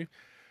through,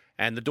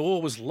 and the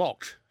door was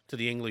locked to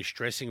the English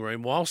dressing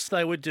room whilst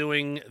they were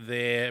doing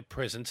their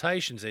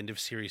presentations,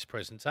 end-of-series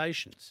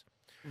presentations.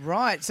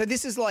 Right. So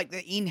this is like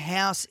the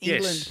in-house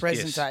England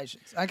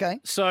presentations. Yes. Okay.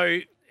 So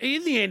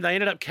in the end, they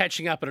ended up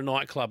catching up at a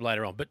nightclub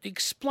later on. But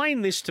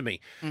explain this to me.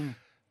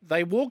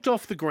 They walked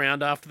off the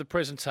ground after the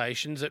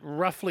presentations at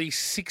roughly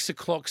 6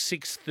 o'clock,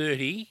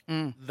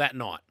 6:30 that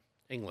night,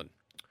 England.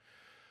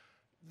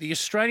 The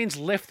Australians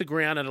left the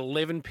ground at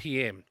 11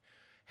 p.m.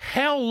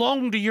 How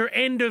long do your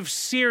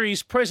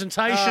end-of-series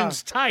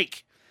presentations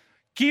take?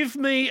 Give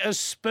me a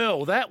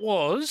spell. That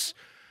was,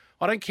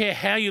 I don't care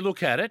how you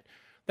look at it,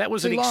 that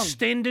was an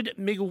extended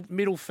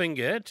middle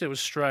finger to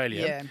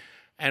Australia. Yeah.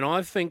 And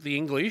I think the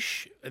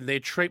English and their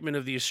treatment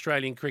of the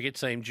Australian cricket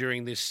team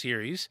during this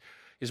series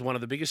is one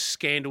of the biggest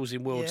scandals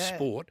in world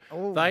sport.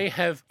 They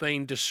have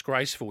been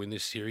disgraceful in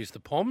this series, the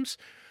Poms.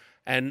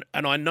 And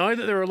I know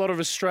that there are a lot of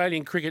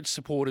Australian cricket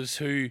supporters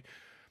who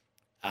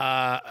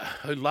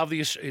love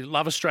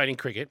Australian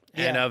cricket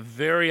and are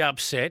very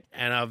upset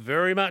and are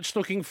very much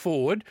looking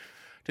forward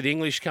to the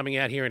English coming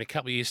out here in a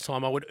couple of years'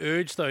 time. I would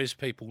urge those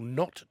people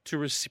not to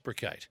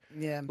reciprocate.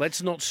 Yeah.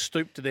 Let's not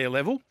stoop to their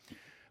level,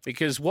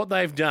 because what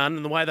they've done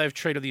and the way they've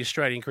treated the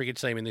Australian cricket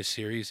team in this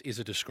series is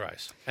a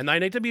disgrace. And they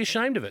need to be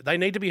ashamed of it. They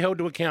need to be held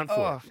to account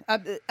for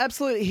it.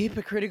 Absolutely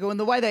hypocritical. And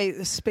the way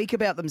they speak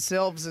about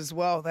themselves as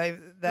well. They're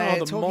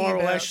the talking moral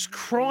about ashes.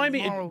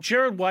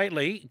 Gerard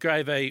Whateley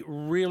gave a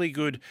really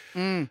good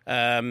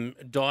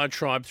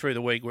diatribe through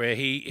the week where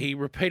he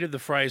repeated the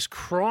phrase,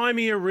 "Cry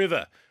me a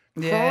river."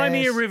 Cry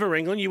me a river,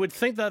 England. You would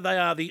think that they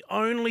are the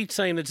only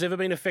team that's ever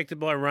been affected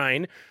by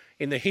rain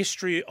in the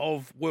history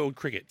of world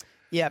cricket.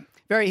 Yeah,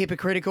 very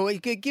hypocritical.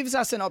 It gives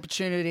us an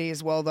opportunity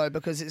as well, though,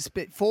 because it's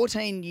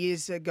 14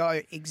 years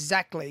ago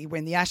exactly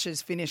when the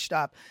Ashes finished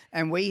up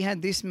and we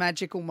had this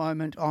magical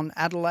moment on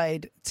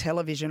Adelaide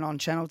television on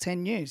Channel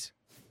 10 News.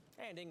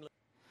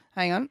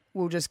 Hang on,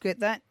 we'll just get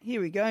that. Here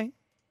we go.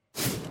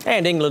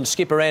 And England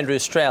skipper Andrew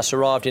Strauss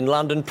arrived in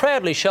London,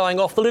 proudly showing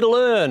off the little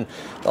urn.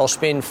 They'll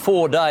spend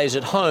 4 days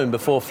at home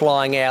before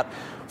flying out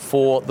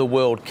for the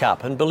World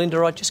Cup. And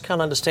Belinda, I just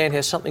can't understand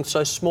how something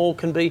so small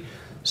can be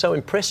so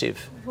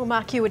impressive. Well,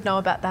 Mark, you would know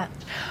about that.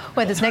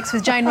 Weather's next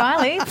with Jane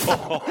Riley.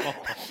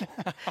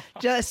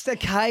 Just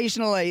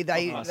occasionally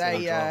they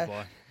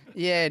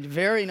Yeah,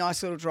 very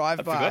nice little drive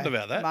I'd by. forgotten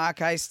about that.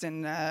 Mark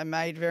Aston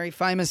made very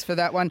famous for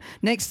that one.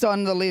 Next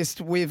on the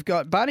list, we've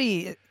got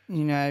Buddy,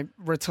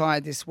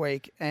 retired this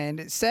week. And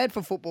it's sad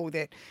for football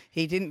that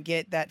he didn't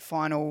get that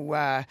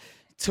final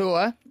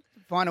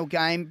final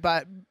game.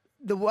 But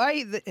the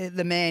way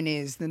the man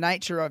is, the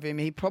nature of him,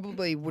 he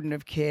probably wouldn't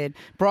have cared.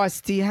 Bryce,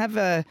 do you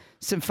have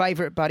some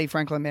favourite Buddy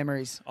Franklin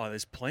memories? Oh,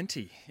 there's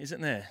plenty,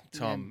 isn't there,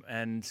 Tom?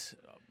 Yeah. And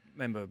I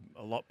remember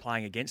a lot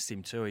playing against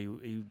him too.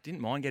 He didn't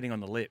mind getting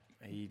on the lip.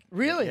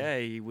 Really? Yeah,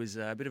 he was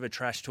a bit of a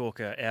trash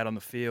talker out on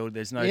the field.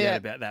 There's no doubt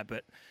about that.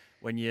 But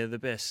when you're the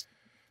best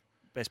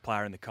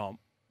player in the comp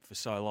for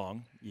so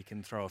long, you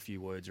can throw a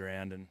few words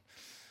around and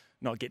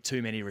not get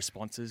too many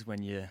responses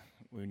when you're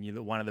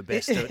one of the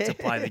best to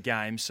play the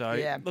game.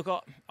 So, look,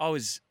 I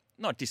was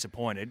not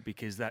disappointed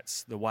because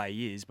that's the way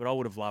he is, but I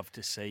would have loved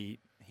to see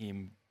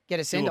him get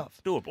a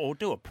send-off.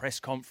 Do a press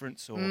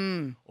conference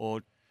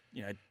or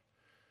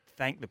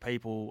thank the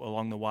people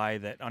along the way.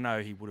 That I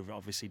know he would have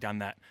obviously done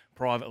that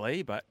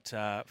privately, but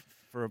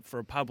for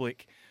a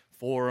public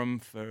forum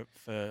for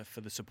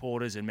the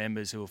supporters and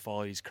members who have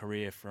followed his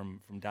career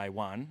from day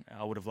one,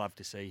 I would have loved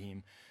to see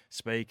him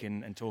speak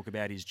and talk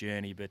about his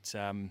journey. But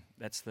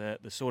that's the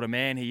sort of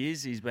man he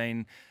is. He's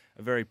been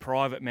a very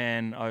private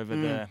man over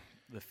the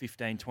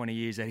 15, 20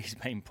 years that he's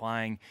been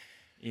playing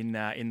in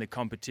the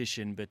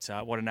competition. But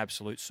what an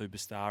absolute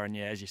superstar. And,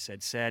 as you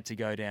said, sad to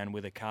go down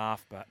with a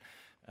calf, but,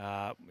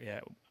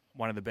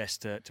 one of the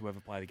best to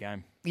ever play the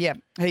game. Yeah,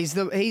 he's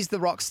the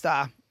rock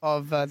star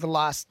of the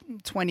last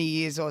 20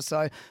 years or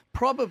so.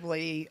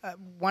 Probably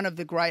one of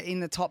the great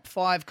in the top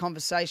 5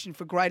 conversation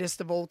for greatest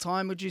of all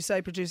time. Would you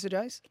say, Producer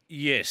Jace?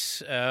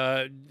 Yes,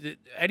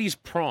 at his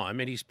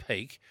prime, at his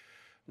peak,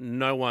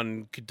 no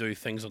one could do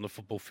things on the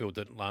football field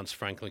that Lance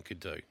Franklin could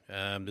do.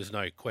 There's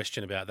no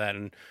question about that,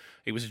 and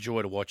it was a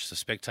joy to watch as a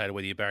spectator,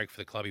 whether you barrack for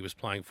the club he was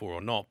playing for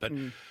or not. But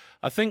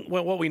I think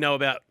what we know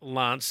about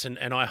Lance,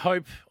 and I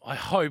hope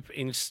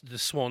in the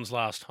Swans'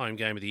 last home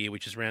game of the year,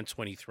 which is round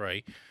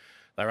 23,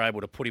 they were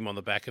able to put him on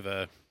the back of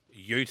a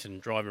ute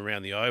and drive him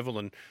around the oval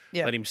and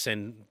let him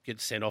get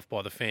sent off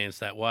by the fans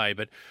that way.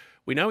 But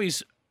we know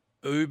he's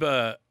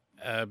uber.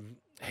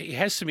 He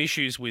has some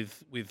issues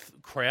with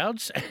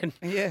crowds, and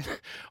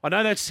I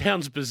know that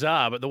sounds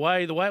bizarre, but the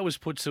way it was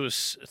put to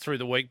us through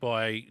the week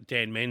by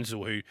Dan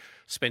Menzel, who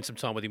spent some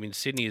time with him in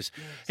Sydney, is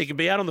he can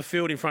be out on the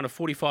field in front of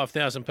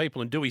 45,000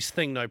 people and do his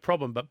thing, no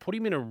problem, but put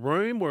him in a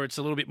room where it's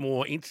a little bit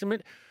more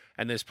intimate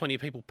and there's plenty of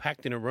people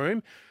packed in a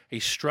room, he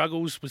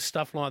struggles with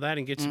stuff like that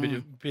and gets a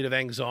bit of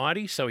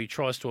anxiety, so he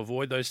tries to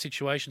avoid those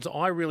situations.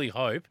 I really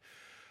hope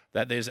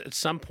that there's at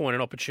some point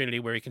an opportunity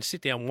where he can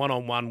sit down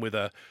one-on-one with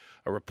a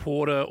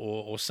reporter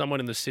or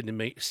someone in the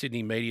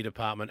Sydney media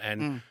department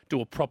and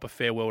do a proper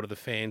farewell to the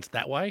fans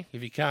that way.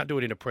 If he can't do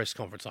it in a press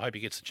conference, I hope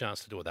he gets a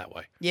chance to do it that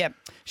way. Yeah,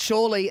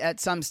 surely at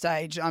some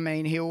stage, I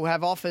mean, he'll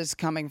have offers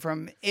coming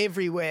from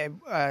everywhere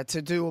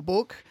to do a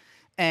book,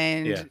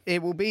 and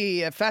it will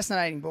be a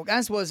fascinating book,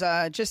 as was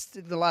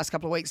just the last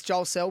couple of weeks,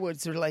 Joel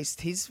Selwood's released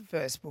his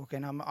first book,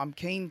 and I'm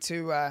keen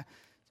to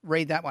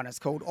read that one. It's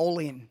called All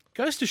In.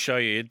 Goes to show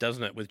you,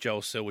 doesn't it, with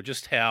Joel Selwood,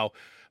 just how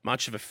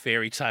much of a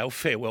fairy tale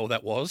farewell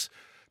that was.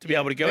 To be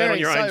able to go out on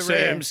your own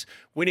terms,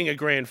 winning a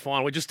grand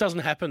final. It just doesn't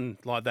happen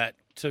like that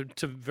to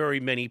very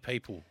many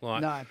people.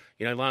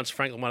 Lance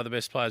Franklin, one of the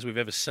best players we've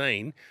ever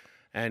seen,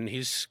 and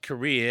his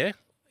career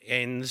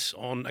ends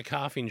on a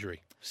calf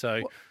injury.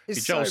 So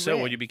if Joel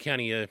Selwood, you'd be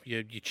counting your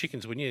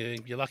chickens, wouldn't you?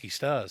 Your lucky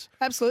stars.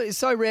 Absolutely. It's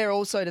so rare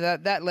also to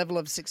that level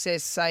of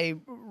success. Say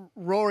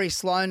Rory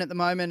Sloane at the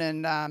moment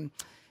and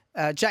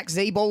Jack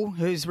Zeeble,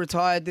 who's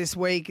retired this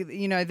week,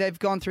 they've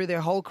gone through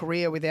their whole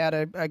career without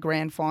a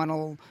grand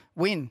final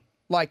win,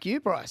 like you,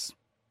 Bryce.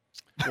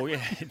 Well,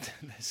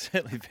 it's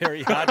certainly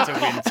very hard to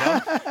win,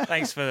 Tom.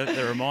 Thanks for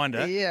the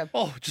reminder. Yeah.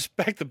 Oh, just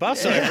back the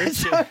bus over it.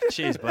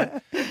 Cheers,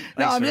 bud.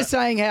 No, I'm just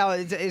saying how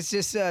it's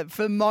just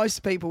for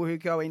most people who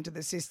go into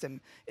the system,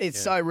 it's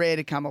so rare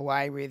to come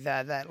away with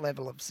that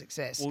level of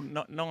success. Well,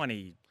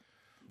 99%.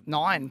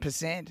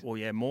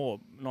 Well, more,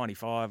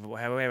 95, or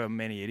however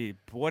many it is.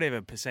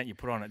 Whatever percent you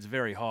put on it's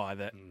very high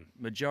that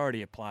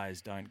majority of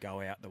players don't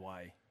go out the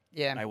way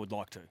they would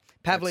like to.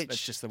 Pavlich,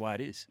 that's just the way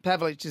it is.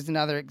 Pavlich is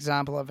another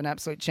example of an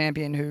absolute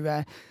champion who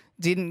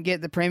didn't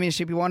get the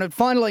premiership he wanted.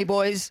 Finally,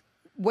 boys,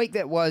 week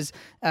that was,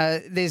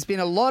 there's been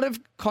a lot of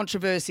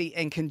controversy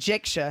and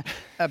conjecture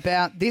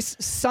about this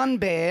sun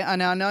bear,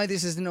 and I know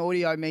this is an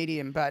audio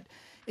medium, but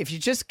if you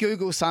just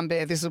Google sun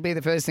bear, this will be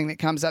the first thing that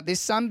comes up. This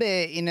sun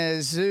bear in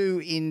a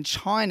zoo in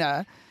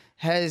China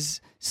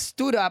has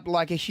stood up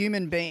like a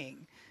human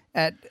being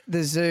at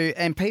the zoo,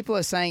 and people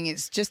are saying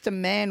it's just a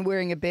man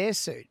wearing a bear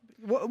suit.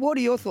 What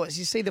are your thoughts?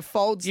 You see the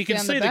folds down the back? You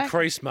can see the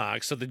crease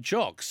marks of the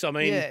jocks. I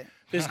mean,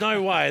 there's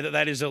no way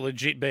that is a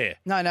legit bear.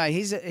 No,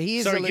 he is a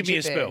legit bear. Give me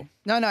a spell.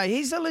 No,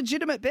 he's a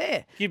legitimate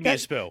bear. Give me a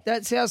spell.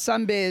 That's how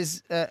sun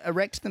bears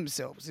erect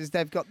themselves, is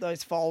they've got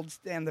those folds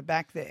down the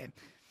back there.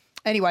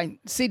 Anyway,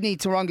 Sydney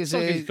Taronga Zoo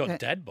he's got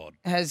dad bod.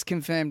 Has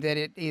confirmed that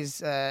it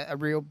is a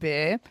real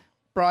bear.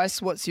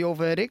 Bryce, what's your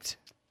verdict?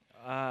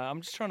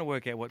 I'm just trying to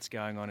work out what's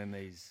going on in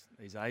these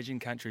Asian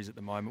countries at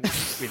the moment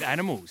with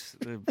animals.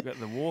 They've got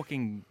the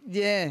walking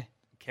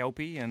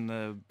kelpie and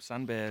the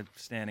sun bear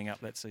standing up.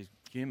 That's a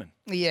human.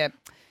 Yeah.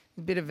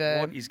 A bit of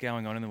a... What is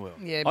going on in the world?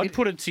 Yeah, I'd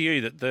put it to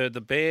you that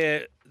the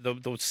bear,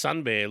 the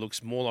sun bear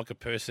looks more like a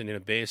person in a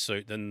bear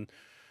suit than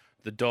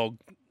the dog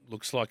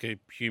looks like a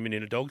human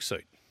in a dog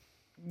suit.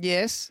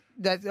 Yes,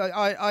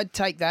 I'd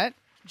take that,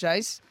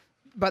 Jace.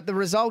 But the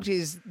result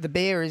is the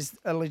bear is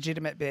a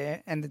legitimate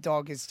bear and the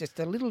dog is just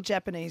a little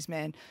Japanese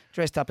man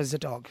dressed up as a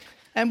dog.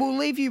 And we'll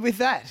leave you with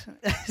that.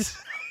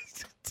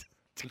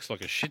 Looks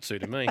like a Shih Tzu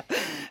to me.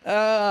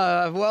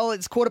 Well,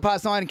 it's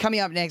 9:15. And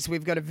coming up next,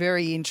 we've got a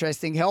very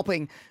interesting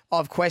helping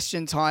of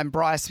Question Time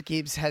Bryce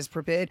Gibbs has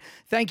prepared.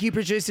 Thank you,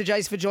 producer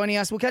Jace, for joining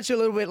us. We'll catch you a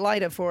little bit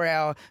later for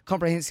our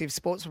comprehensive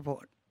sports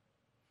report.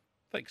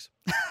 Thanks.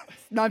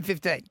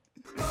 9:15.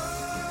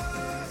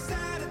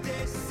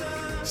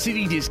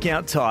 City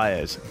Discount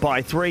Tyres.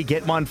 Buy 3,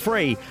 get 1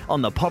 free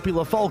on the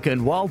popular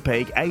Falcon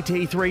Wildpeak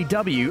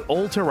AT3W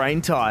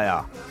all-terrain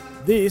tyre.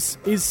 This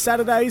is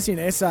Saturdays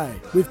in SA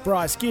with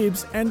Bryce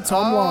Gibbs and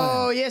Tom Lyon.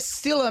 Oh, yes,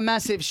 still a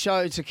massive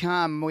show to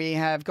come. We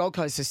have Gold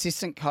Coast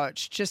assistant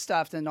coach just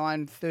after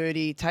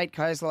 9:30, Tate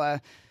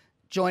Kozler,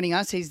 joining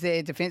us. He's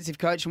their defensive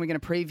coach, and we're going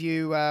to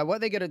preview what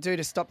they're going to do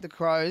to stop the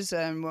Crows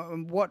and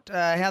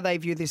how they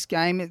view this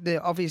game.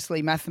 They're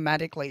obviously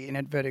mathematically, in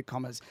inverted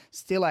commas,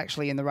 still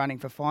actually in the running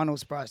for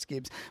finals, Bryce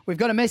Gibbs. We've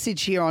got a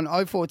message here on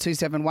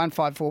 0427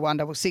 154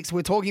 166.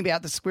 We're talking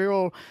about the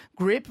squirrel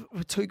grip,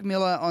 Took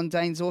Miller on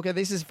Dane Zorko.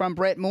 This is from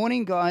Brett.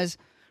 Morning, guys.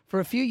 For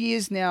a few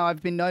years now,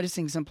 I've been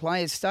noticing some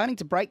players starting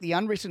to break the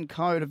unwritten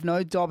code of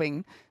no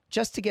dobbing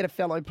just to get a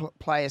fellow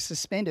player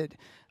suspended.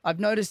 I've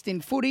noticed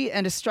in footy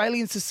and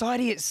Australian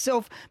society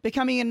itself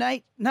becoming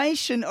a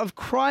nation of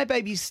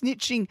crybaby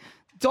snitching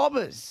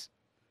dobbers.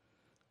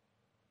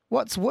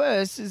 What's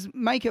worse is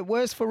make it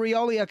worse for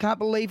Rioli. I can't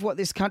believe what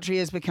this country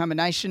has become, a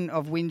nation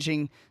of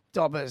whinging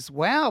dobbers.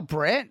 Wow,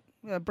 Brett.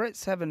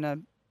 Brett's having a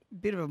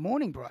bit of a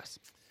morning, Bryce.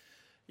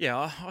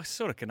 Yeah, I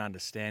sort of can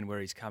understand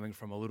where he's coming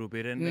from a little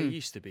bit. And there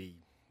used to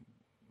be,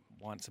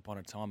 once upon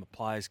a time, a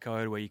players'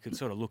 code where you could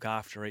sort of look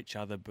after each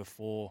other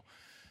before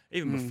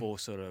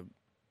sort of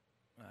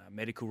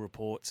medical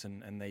reports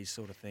and these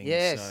sort of things.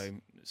 Yes. So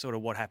sort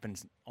of what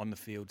happens on the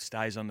field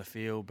stays on the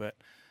field. But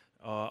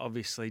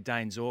obviously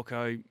Dane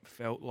Zorko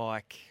felt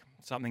like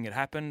something had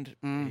happened.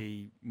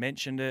 He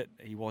mentioned it.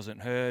 He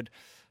wasn't heard.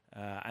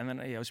 And then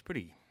it was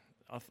pretty...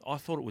 I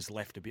thought it was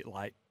left a bit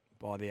late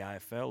by the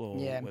AFL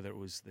or whether it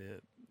was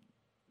the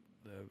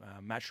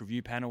match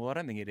review panel. I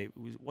don't think it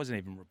wasn't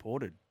even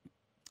reported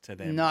to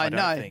them. I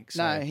don't think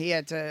so. No, he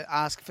had to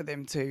ask for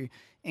them to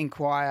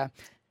inquire.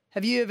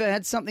 Have you ever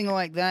had something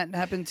like that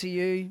happen to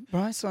you,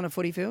 Bryce, on a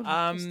footy field?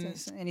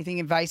 Just anything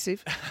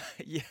invasive?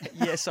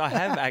 Yes, I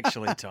have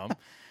actually, Tom.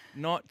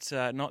 Not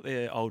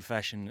the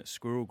old-fashioned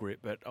squirrel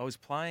grip, but I was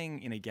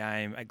playing in a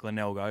game at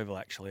Glenelg Oval,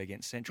 actually,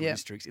 against Central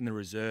Districts in the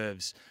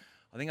reserves.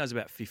 I think I was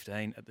about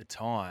 15 at the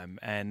time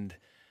and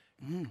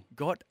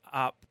got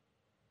up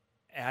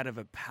out of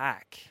a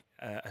pack,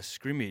 a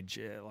scrimmage,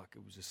 like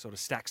it was a sort of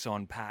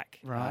stacks-on pack.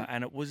 Right.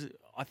 And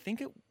I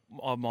think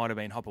I might have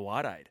been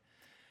Hopawade.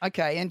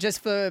 Okay, and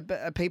just for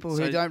people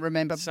who don't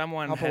remember,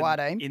 someone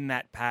in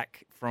that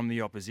pack from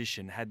the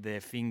opposition had their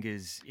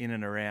fingers in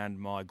and around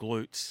my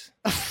glutes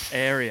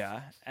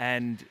area,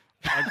 and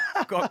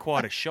I got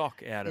quite a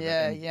shock out of it.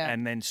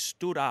 And then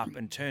stood up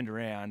and turned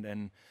around,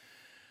 and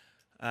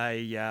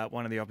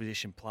one of the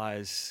opposition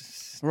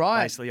players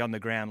basically on the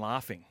ground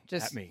laughing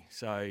at me.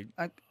 So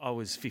I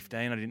was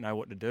 15. I didn't know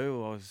what to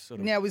do. I was sort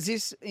of was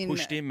this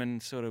pushed him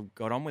and sort of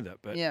got on with it.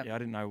 But I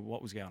didn't know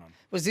what was going on.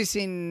 Was this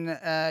in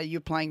you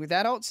playing with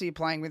adults? Or you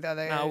playing with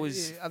other? No, I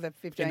was other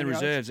 15-year-olds? in the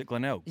reserves at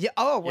Glenelg. Yeah.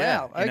 Oh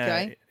wow.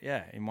 Okay.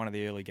 In one of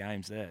the early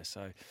games there.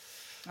 So.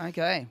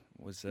 Okay.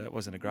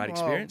 Wasn't a great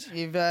experience.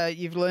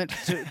 You've learnt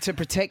to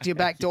protect your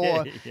back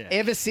door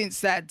ever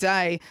since that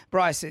day,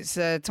 Bryce. It's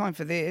time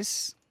for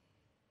this.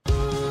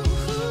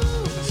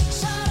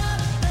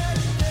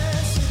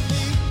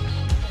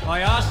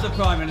 I asked the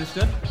Prime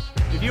Minister,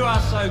 if you are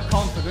so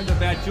confident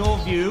about your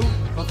view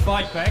of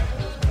fight back,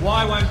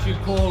 why won't you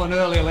call an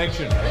early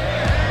election?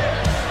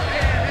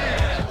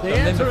 The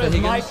answer is,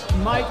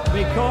 mate,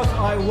 because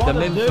I want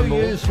to do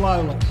you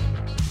slowly.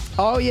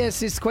 Oh,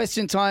 yes, it's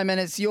question time, and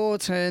it's your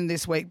turn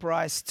this week,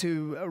 Bryce,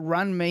 to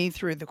run me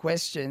through the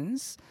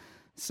questions.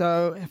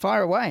 So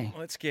fire away.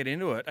 Let's get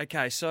into it.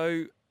 Okay,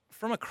 so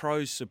from a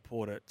Crows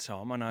supporter,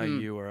 Tom, I know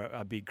you are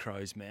a big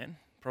Crows man.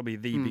 Probably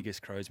the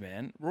biggest Crows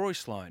man. Rory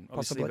Sloane,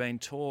 obviously been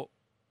talk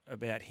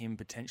about him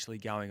potentially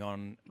going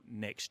on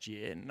next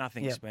year.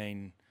 Nothing's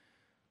pen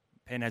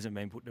hasn't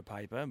been put to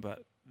paper,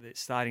 but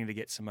it's starting to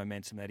get some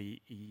momentum that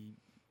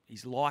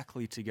he's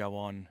likely to go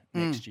on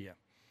next year.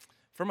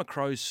 From a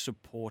Crows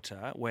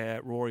supporter,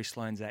 where Rory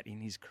Sloane's at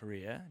in his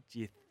career, do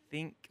you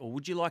think, or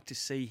would you like to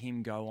see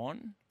him go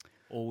on,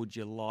 or would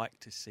you like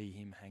to see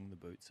him hang the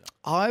boots up?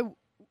 I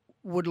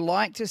would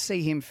like to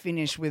see him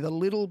finish with a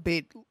little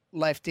bit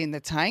left in the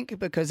tank,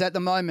 because at the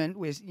moment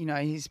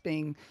he's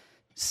being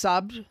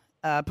subbed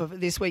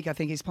This week, I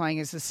think he's playing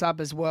as a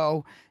sub as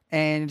well,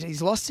 and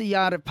he's lost a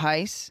yard of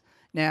pace.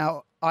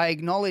 Now, I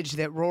acknowledge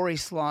that Rory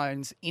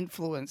Sloane's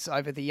influence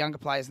over the younger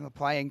players in the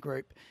playing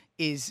group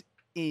is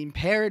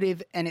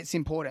imperative and it's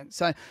important.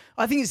 So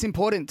I think it's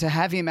important to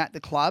have him at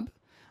the club.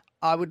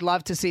 I would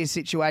love to see a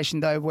situation,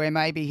 though, where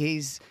maybe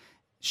he's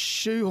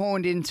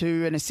shoehorned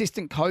into an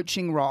assistant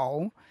coaching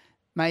role.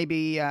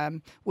 Maybe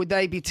would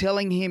they be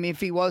telling him if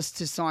he was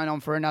to sign on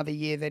for another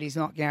year that he's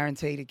not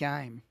guaranteed a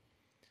game?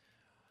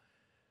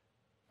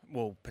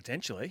 Well,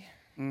 potentially.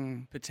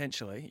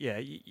 Potentially. Yeah,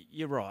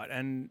 you're right.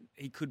 And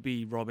he could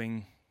be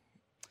robbing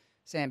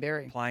Sam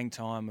Berry playing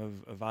time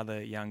of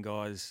other young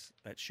guys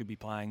that should be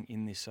playing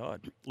in this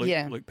side.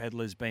 Luke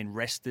Pedlar's been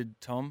rested,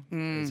 Tom,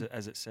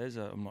 as it says.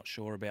 I'm not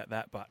sure about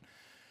that, but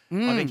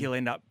I think he'll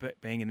end up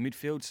being in the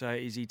midfield. So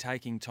is he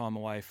taking time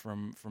away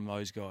from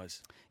those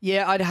guys?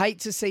 Yeah, I'd hate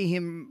to see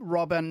him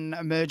rob an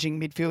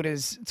emerging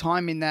midfielder's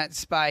time in that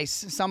space.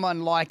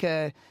 Someone like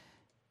a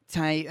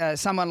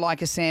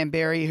Sam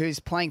Berry, who's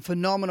playing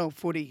phenomenal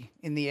footy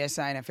in the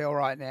SANFL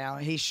right now.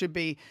 He should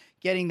be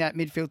getting that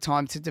midfield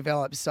time to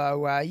develop.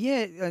 So,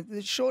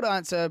 the short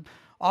answer,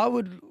 I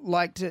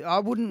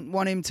wouldn't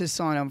want him to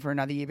sign on for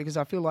another year because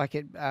I feel like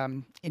it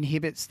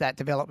inhibits that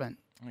development.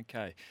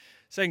 Okay.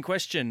 Second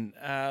question.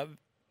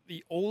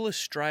 The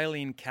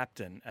All-Australian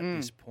captain at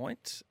this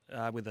point,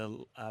 with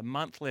a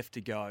month left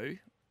to go,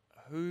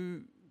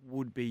 who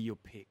would be your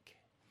pick?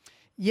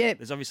 Yeah,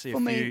 there's obviously a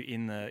few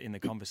in the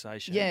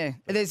conversation. Yeah,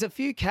 there's a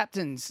few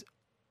captains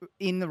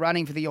in the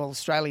running for the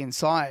All-Australian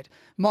side.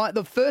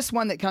 The first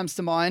one that comes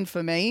to mind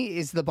for me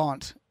is the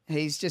Bont.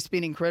 He's just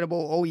been incredible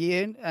all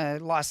year,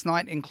 last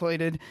night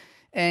included,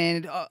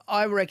 and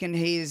I reckon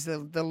he is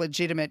the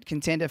legitimate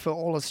contender for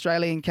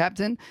All-Australian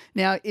captain.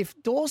 Now, if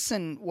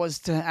Dawson was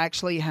to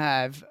actually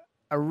have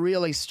a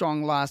really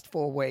strong last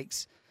 4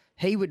 weeks,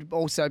 he would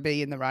also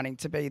be in the running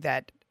to be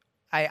that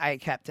AA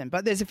captain.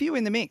 But there's a few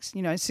in the mix.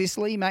 You know,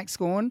 Sicily, Max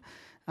Gawn.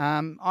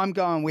 I'm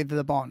going with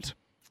the Bont.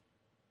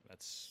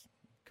 That's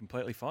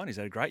completely fine. He's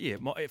had a great year.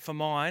 For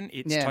mine,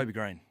 it's Toby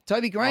Green.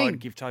 Toby Green. I'd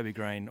give Toby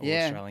Green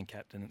All-Australian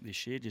captain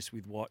this year, just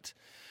with what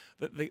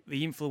the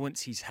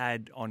influence he's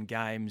had on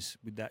games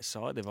with that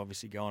side. They've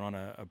obviously gone on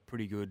a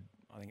pretty good,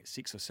 I think it's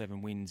 6 or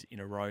 7 wins in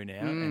a row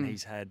now, and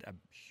he's had a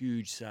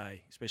huge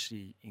say,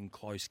 especially in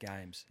close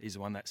games. He's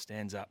the one that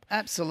stands up.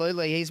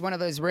 Absolutely. He's one of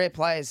those rare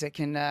players that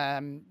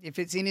can, if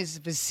it's in his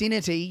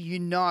vicinity, you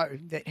know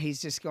that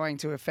he's just going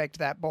to affect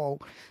that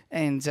ball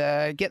and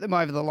get them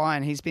over the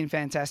line. He's been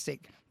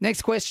fantastic.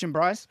 Next question,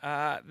 Bryce.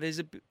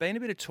 There's been a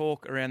bit of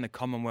talk around the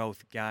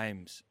Commonwealth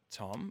Games,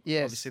 Tom.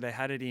 Yes. Obviously, they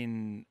had it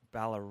in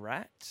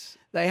Ballarat.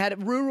 They had it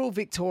rural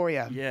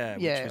Victoria. Yeah,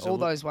 which was all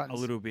those ones. A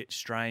little bit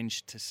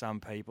strange to some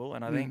people.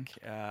 And I think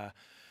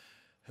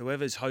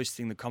whoever's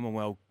hosting the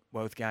Commonwealth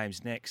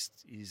Games next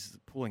is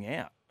pulling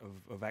out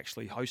of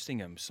actually hosting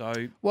them. So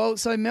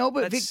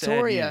Melbourne,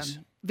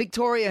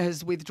 Victoria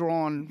has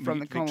withdrawn from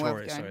the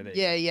Commonwealth Games.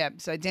 Yeah.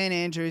 So Dan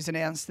Andrews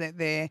announced that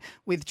they're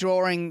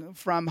withdrawing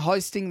from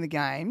hosting the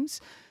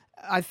games.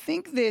 I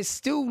think they're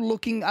still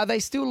looking. Are they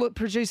still,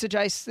 producer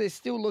Jace? They're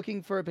still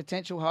looking for a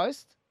potential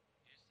host.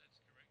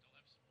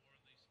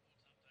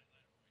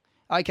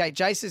 Okay,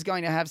 Jace is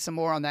going to have some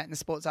more on that in the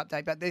sports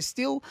update, but they're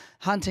still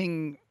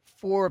hunting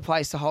for a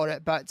place to hold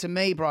it. But to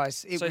me,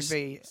 Bryce, it would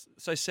be...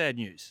 So sad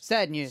news.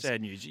 Sad news.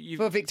 Sad news.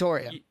 For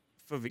Victoria.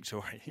 For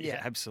Victoria,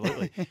 yeah,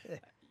 absolutely.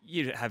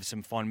 You'd have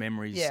some fond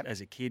memories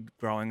as a kid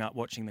growing up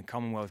watching the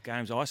Commonwealth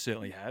Games. I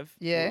certainly have.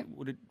 Yeah.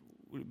 Would it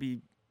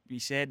be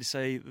sad to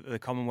see the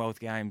Commonwealth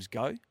Games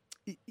go?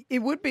 It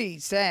would be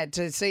sad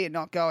to see it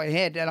not go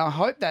ahead, and I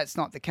hope that's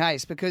not the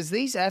case because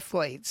these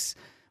athletes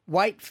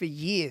wait for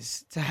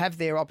years to have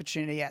their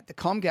opportunity at the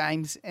Com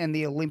Games and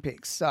the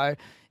Olympics. So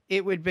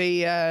it would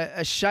be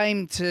a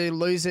shame to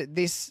lose it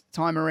this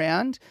time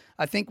around.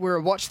 I think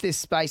we'll watch this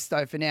space,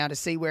 though, for now to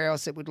see where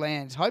else it would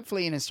land.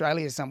 Hopefully in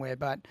Australia somewhere,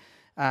 but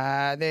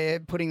they're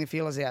putting the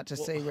feelers out to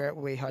see where it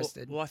will be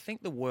hosted. Well, I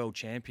think the World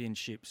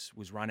Championships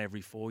was run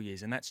every 4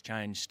 years, and that's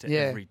changed to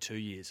every 2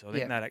 years. So I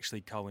think that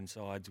actually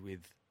coincides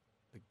with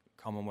the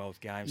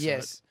Commonwealth Games.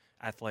 Yes. So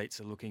athletes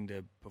are looking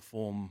to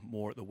perform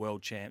more at the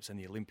World Champs and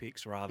the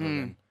Olympics rather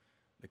than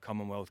the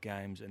Commonwealth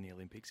Games and the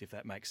Olympics, if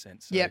that makes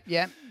sense. So,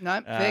 yep.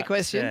 No, fair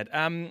question.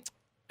 Sad.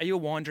 Are you a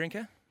wine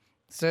drinker?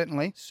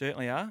 Certainly.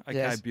 Certainly are? Okay,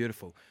 yes.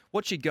 Beautiful.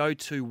 What's your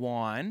go-to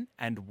wine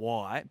and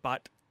why?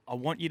 But I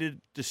want you to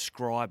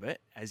describe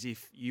it as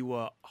if you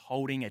were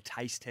holding a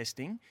taste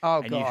testing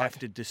and you have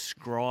to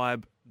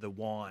describe the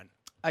wine.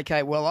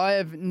 Okay, well, I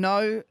have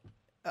no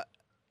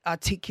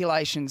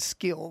articulation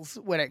skills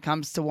when it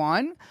comes to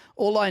wine.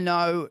 All I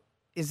know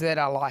is that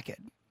I like it.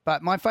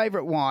 But my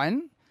favourite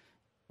wine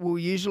will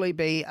usually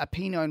be a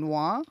Pinot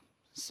Noir,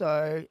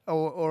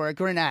 or a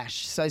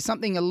Grenache. So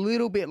something a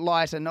little bit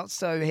lighter, not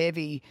so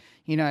heavy,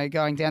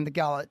 going down the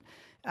gullet.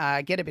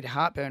 Get a bit of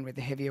heartburn with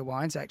the heavier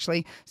wines,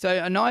 actually.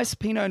 So a nice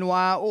Pinot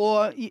Noir,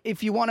 or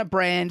if you want a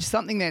brand,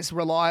 something that's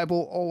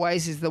reliable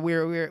always is the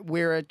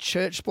We're a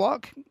Church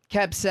Block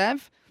Cab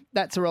Sav.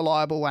 That's a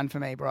reliable one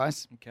for me,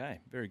 Bryce. Okay,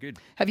 very good.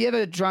 Have you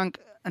ever drunk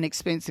an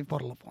expensive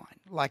bottle of wine,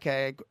 like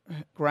a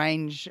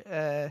Grange,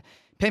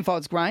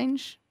 Penfolds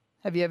Grange.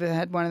 Have you ever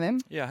had one of them?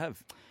 Yeah, I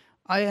have.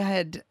 I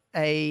had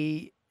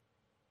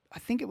I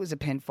think it was a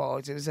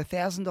Penfolds. It was a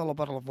 $1,000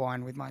 bottle of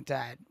wine with my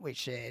dad we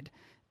shared.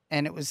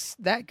 And it was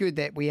that good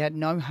that we had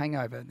no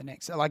hangover the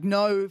next, like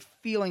no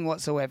feeling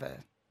whatsoever.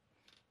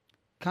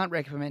 Can't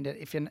recommend it.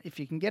 If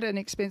you can get an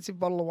expensive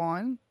bottle of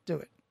wine, do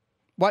it.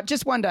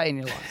 Just one day in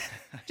your life.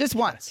 Just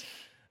once.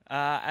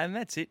 And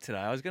that's it today.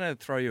 I was going to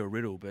throw you a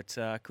riddle, but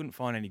I couldn't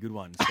find any good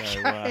ones.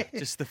 So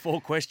just the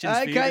 4 questions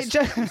for you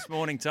this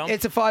morning, Tom.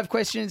 It's a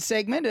 5-question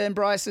segment, and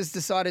Bryce has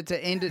decided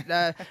to end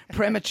it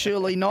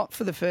prematurely, not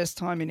for the first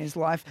time in his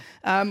life.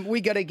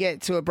 We got to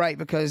get to a break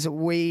because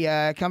we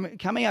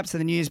coming up to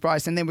the news,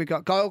 Bryce, and then we've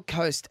got Gold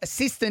Coast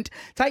assistant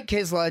Tate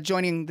Kessler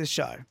joining the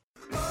show.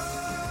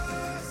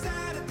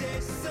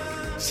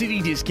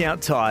 City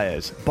Discount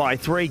Tyres. Buy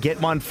 3, get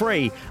 1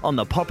 free on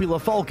the popular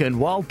Falcon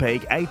Wild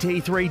Peak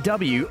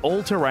AT3W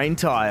all-terrain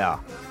tyre.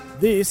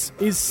 This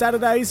is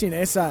Saturdays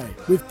in SA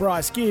with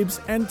Bryce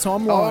Gibbs and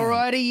Tom Lyon.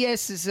 Alrighty,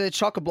 yes, it's a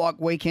chock-a-block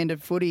weekend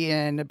of footy,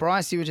 and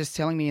Bryce, you were just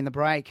telling me in the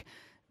break,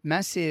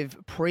 massive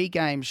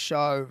pre-game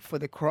show for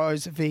the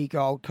Crows v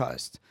Gold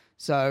Coast.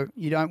 So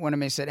you don't want to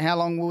miss it. How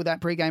long will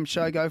that pre-game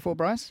show go for,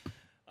 Bryce?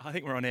 I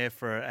think we're on air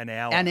for an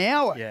hour. An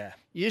hour? Yeah.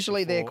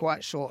 Usually they're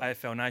quite short.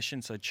 AFL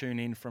Nation, so tune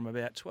in from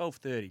about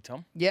 12:30,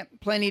 Tom. Yep,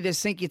 plenty to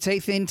sink your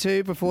teeth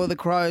into before the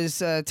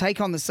Crows take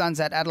on the Suns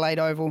at Adelaide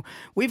Oval.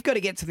 We've got to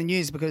get to the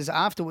news because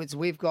afterwards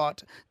we've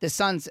got the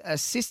Suns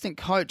assistant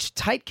coach,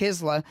 Tate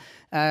Kessler,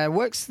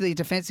 works the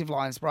defensive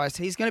lines, Bryce.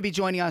 He's going to be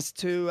joining us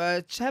to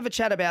have a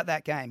chat about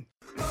that game.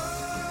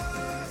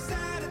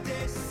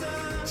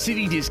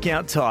 City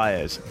Discount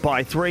Tyres.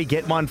 Buy 3,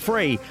 get 1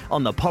 free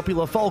on the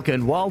popular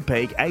Falcon Wild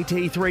Peak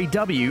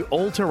AT3W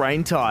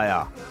all-terrain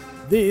tyre.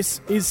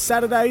 This is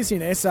Saturdays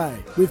in SA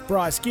with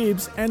Bryce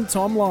Gibbs and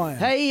Tom Lyon.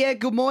 Hey,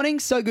 good morning.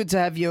 So good to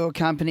have your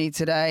company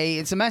today.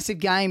 It's a massive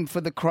game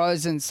for the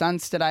Crows and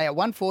Suns today at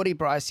 1:40,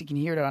 Bryce. You can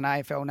hear it on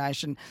AFL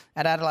Nation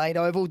at Adelaide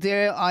Oval.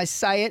 Dare I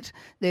say it,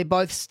 they're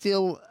both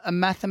still a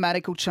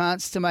mathematical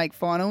chance to make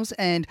finals.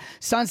 And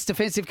Suns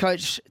defensive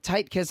coach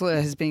Tate Kessler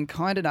has been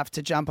kind enough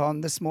to jump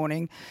on this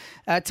morning.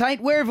 Tate,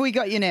 where have we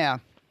got you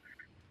now?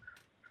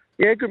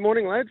 Yeah, good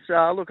morning, lads.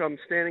 Look, I'm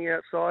standing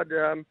outside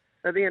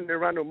at the end of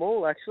Rundle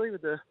Mall, actually,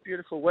 with the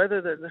beautiful weather.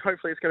 That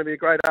hopefully it's going to be a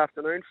great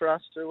afternoon for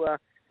us to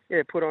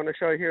put on a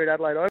show here at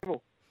Adelaide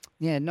Oval.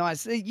 Yeah,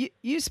 nice.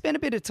 You spent a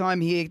bit of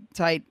time here,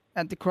 Tate,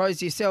 at the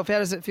Crows yourself. How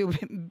does it feel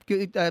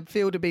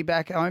to be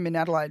back home in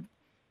Adelaide?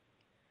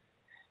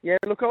 Yeah,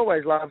 look, I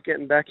always love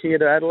getting back here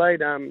to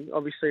Adelaide.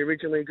 Obviously,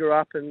 originally grew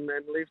up and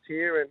lived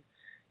here,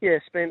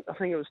 and spent, I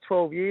think it was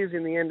 12 years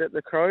in the end at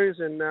the Crows.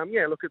 And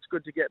look, it's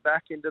good to get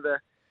back into the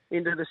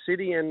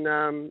city and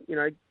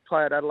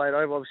play at Adelaide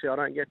Oval. Obviously, I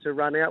don't get to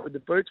run out with the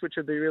boots, which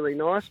would be really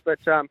nice. But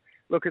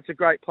look, it's a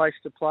great place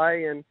to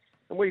play, and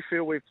we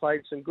feel we've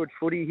played some good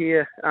footy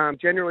here.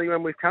 Generally,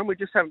 when we've come, we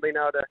just haven't been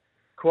able to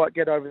quite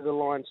get over the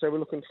line. So we're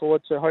looking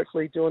forward to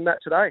hopefully doing that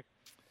today.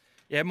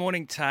 Yeah,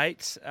 morning,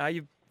 Tate.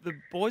 The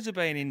boys have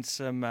been in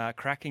some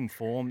cracking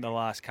form the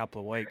last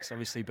couple of weeks,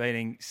 obviously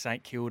beating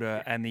St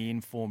Kilda and the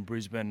informed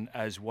Brisbane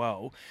as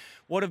well.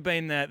 What have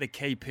been the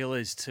key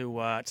pillars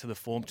to the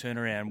form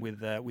turnaround with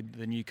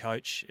the new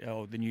coach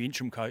or the new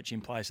interim coach in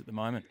place at the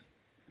moment?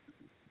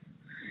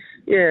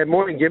 Yeah,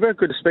 morning, Gibba.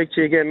 Good to speak to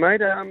you again,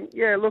 mate.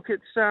 Look,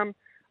 it's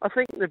I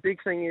think the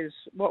big thing is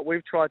what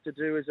we've tried to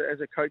do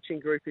as a coaching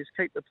group is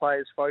keep the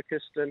players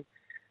focused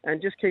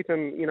and just keep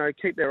them,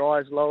 keep their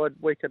eyes lowered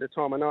week at a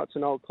time. I know it's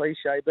an old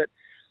cliche, but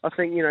I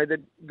think,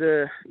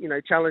 the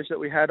challenge that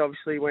we had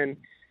obviously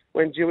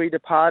when Dewey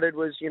departed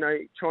was,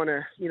 trying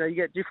to, you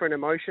get different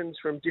emotions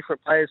from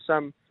different players.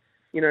 Some,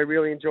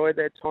 really enjoyed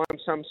their time.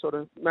 Some sort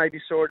of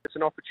maybe saw it as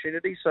an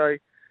opportunity. So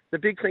the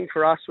big thing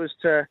for us was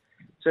to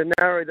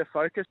narrow the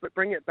focus, but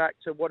bring it back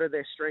to what are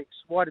their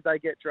strengths? Why did they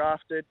get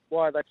drafted?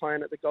 Why are they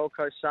playing at the Gold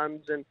Coast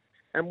Suns?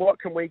 And what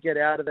can we get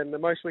out of them? The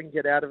most we can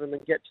get out of them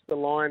and get to the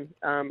line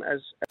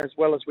as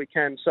well as we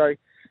can. So,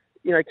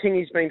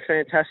 Kingy's been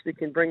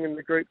fantastic in bringing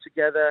the group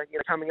together,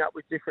 coming up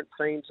with different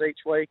themes each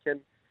week and,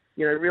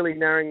 really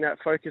narrowing that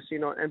focus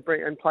in on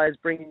and players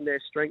bringing their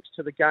strengths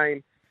to the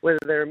game, whether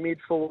they're a mid,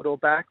 forward or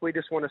back. We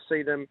just want to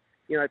see them,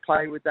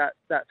 play with that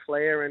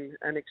flair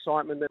and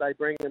excitement that they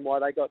bring and why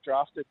they got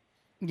drafted.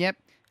 Yep.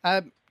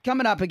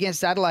 Coming up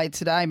against Adelaide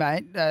today,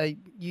 mate,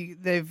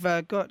 they've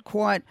got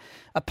quite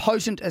a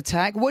potent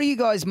attack. What are you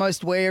guys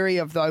most wary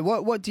of, though?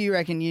 What do you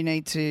reckon you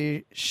need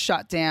to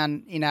shut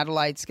down in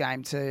Adelaide's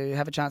game to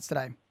have a chance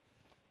today?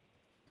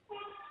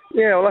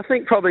 Yeah, well, I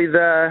think probably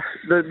their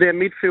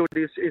midfield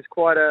is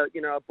quite a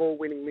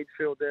ball-winning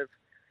midfield. They've,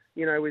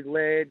 with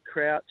Laird,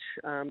 Crouch,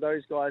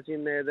 those guys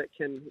in there that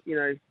can,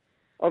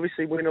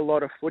 obviously win a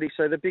lot of footy.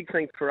 So the big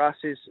thing for us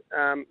is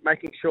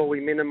making sure we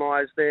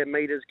minimise their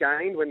metres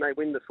gained when they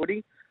win the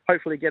footy.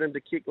 Hopefully get them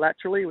to kick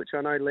laterally, which I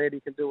know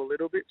Lairdy can do a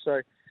little bit.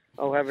 So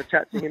I'll have a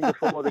chat to him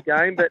before the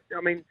game. But,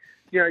 I mean,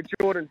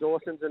 Jordan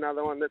Dawson's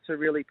another one that's a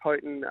really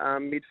potent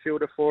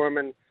midfielder for them.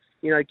 And,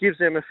 gives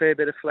them a fair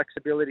bit of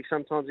flexibility.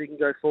 Sometimes he can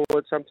go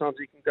forward, sometimes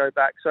he can go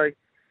back. So,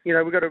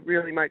 we've got to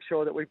really make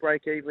sure that we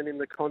break even in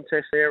the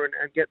contest there and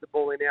get the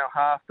ball in our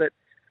half. But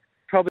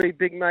probably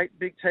big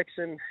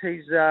Texan,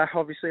 he's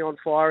obviously on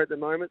fire at the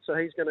moment, so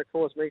he's going to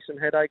cause me some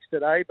headaches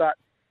today. But,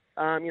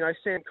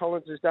 Sam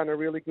Collins has done a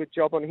really good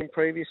job on him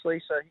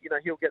previously, so,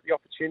 he'll get the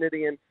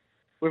opportunity. And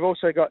we've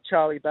also got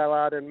Charlie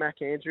Ballard and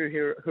Mac Andrew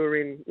who are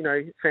in,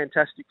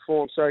 fantastic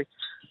form. So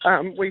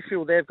we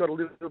feel they've got a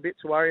little bit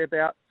to worry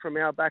about from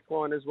our back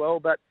line as well.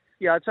 But,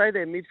 yeah, I'd say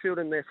their midfield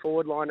and their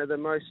forward line are the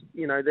most,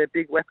 they're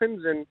big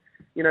weapons. And,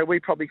 we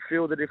probably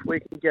feel that if we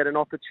can get an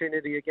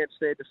opportunity against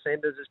their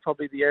defenders is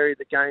probably the area of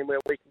the game where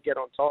we can get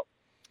on top.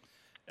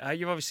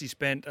 You've obviously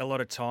spent a lot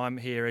of time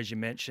here, as you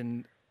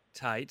mentioned,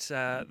 Tate.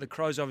 The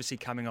Crows obviously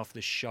coming off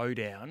the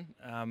showdown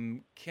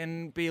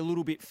can be a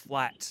little bit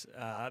flat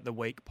the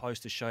week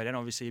post the showdown.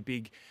 Obviously a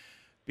big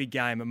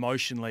game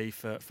emotionally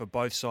for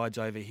both sides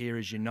over here,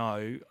 as you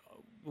know.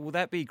 Will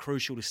that be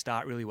crucial to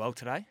start really well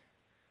today?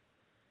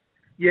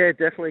 Yeah,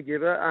 definitely,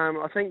 Gibba.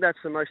 I think that's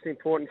the most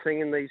important thing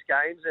in these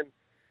games. And,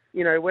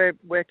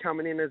 we're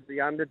coming in as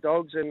the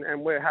underdogs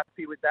and we're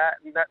happy with that.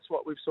 And that's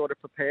what we've sort of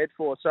prepared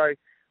for. So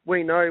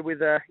we know with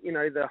the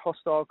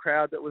hostile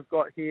crowd that we've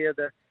got here,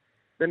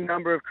 the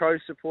number of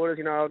Crows supporters,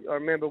 I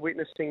remember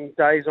witnessing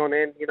days on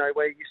end,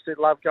 where you used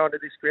to love going to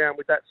this ground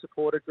with that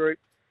supporter group.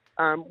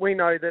 We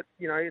know that,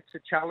 it's a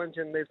challenge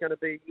and there's going to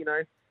be,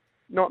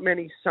 not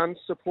many Suns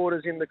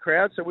supporters in the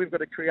crowd, so we've got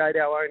to create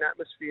our own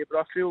atmosphere. But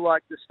I feel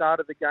like the start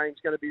of the game is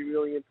going to be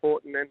really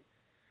important. And,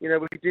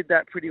 we did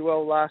that pretty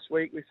well last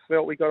week. We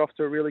felt we got off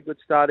to a really good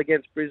start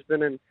against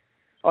Brisbane. And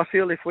I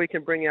feel if we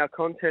can bring our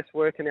contest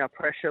work and our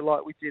pressure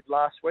like we did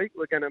last week,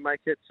 we're going to make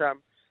it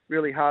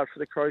really hard for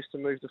the Crows to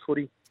move the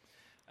footy.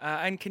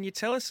 And can you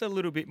tell us a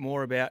little bit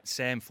more about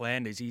Sam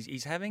Flanders?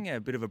 He's having a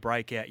bit of a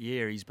breakout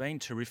year. He's been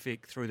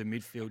terrific through the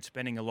midfield,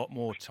 spending a lot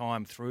more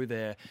time through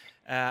there.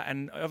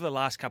 And over the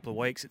last couple of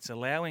weeks, it's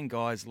allowing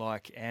guys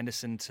like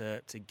Anderson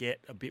to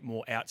get a bit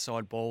more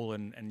outside ball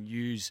and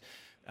use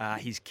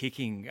his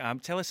kicking.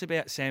 Tell us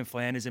about Sam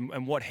Flanders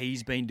and what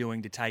he's been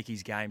doing to take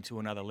his game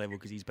to another level,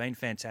 because he's been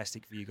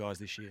fantastic for you guys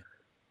this year.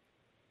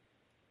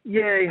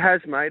 Yeah, he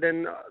has, mate.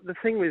 And the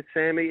thing with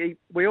Sam,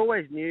 we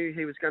always knew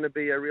he was going to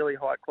be a really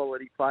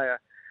high-quality player.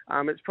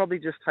 It's probably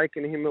just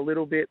taken him a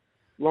little bit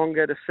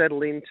longer to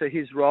settle into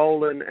his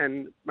role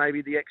and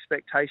maybe the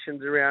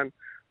expectations around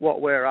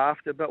what we're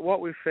after. But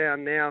what we've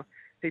found now,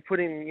 he put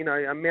in,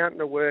 a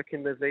mountain of work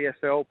in the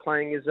VFL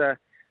playing as a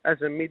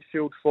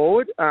midfield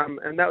forward.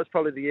 And that was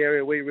probably the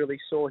area we really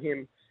saw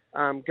him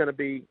going to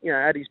be,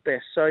 at his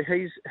best. So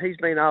he's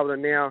been able to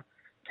now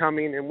come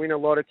in and win a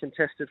lot of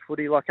contested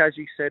footy, like as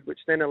you said, which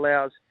then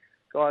allows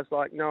guys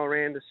like Noah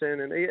Anderson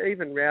and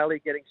even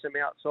Rowley getting some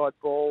outside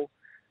ball,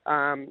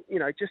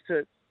 just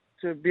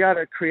to be able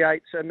to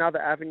create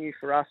another avenue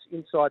for us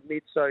inside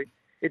mid. So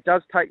it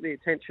does take the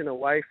attention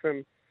away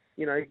from,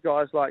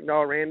 guys like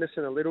Noah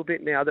Anderson a little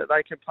bit now, that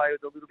they can play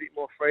with a little bit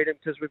more freedom,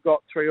 because we've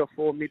got 3 or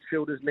 4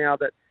 midfielders now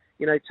that,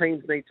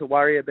 teams need to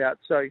worry about.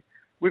 So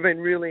we've been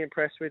really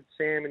impressed with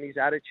Sam and his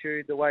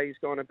attitude, the way he's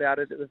gone about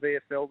it at the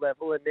VFL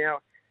level, and now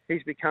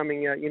he's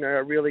becoming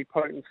a really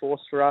potent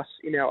force for us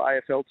in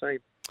our AFL team.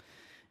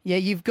 Yeah,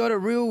 you've got a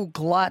real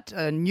glut,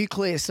 a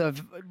nucleus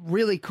of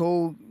really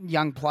cool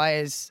young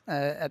players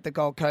at the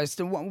Gold Coast.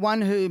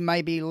 One who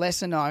may be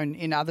lesser known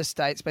in other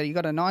states, but you've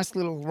got a nice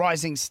little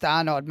rising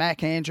star nod,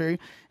 Mac Andrew.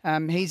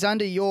 He's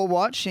under your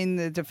watch in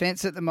the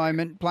defence at the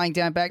moment, playing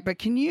down back. But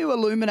can you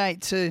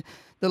illuminate to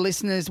the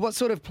listeners what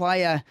sort of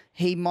player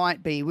he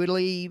might be? Will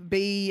he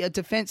be a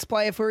defence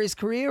player for his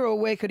career, or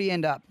where could he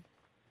end up?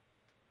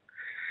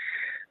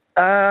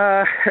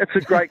 It's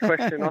a great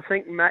question. I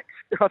think Mac's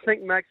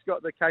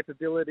got the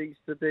capabilities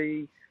to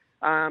be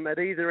at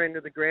either end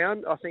of the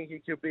ground. I think he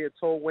could be a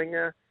tall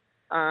winger.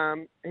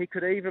 He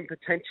could even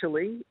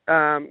potentially,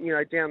 down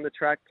the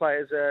track, play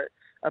as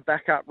a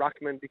backup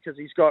ruckman, because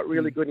he's got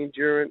really good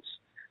endurance.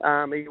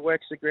 He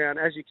works the ground.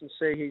 As you can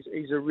see,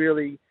 he's a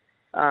really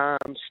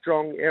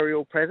strong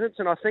aerial presence,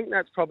 and I think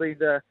that's probably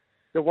the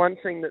one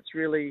thing that's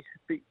really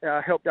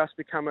helped us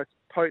become a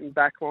potent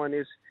backline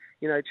is,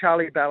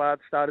 Charlie Ballard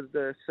started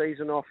the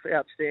season off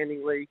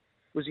outstandingly,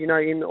 was,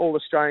 in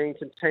All-Australian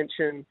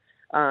contention.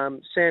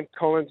 Sam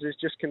Collins has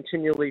just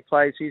continually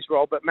plays his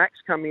role, but Mac's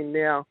come in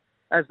now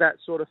as that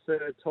sort of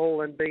third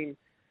tall and been,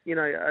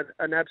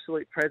 an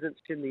absolute presence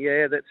in the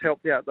air that's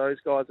helped out those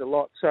guys a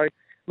lot. So,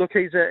 look,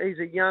 he's a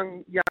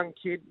young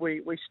kid.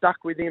 We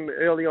stuck with him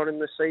early on in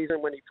the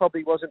season when he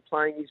probably wasn't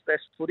playing his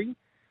best footy,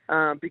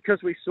 because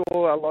we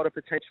saw a lot of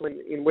potential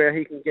in where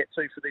he can get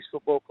to for this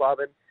football club.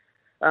 And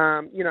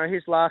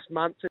his last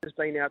month has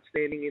been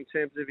outstanding in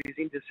terms of his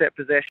intercept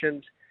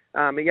possessions.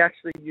 He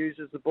actually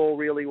uses the ball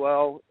really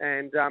well,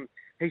 and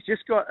he's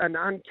just got an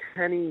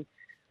uncanny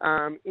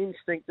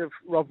instinct of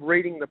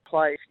reading the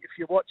play. If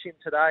you watch him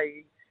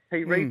today,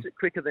 he reads it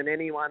quicker than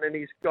anyone, and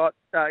he's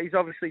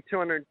obviously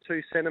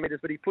 202 centimetres,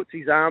 but he puts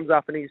his arms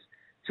up and he's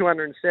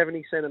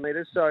 270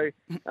 centimetres, so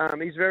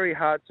he's very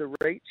hard to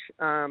reach,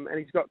 and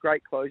he's got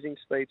great closing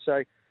speed.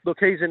 So look,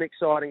 he's an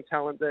exciting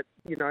talent that,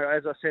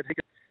 as I said, he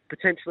could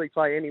potentially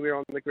play anywhere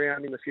on the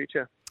ground in the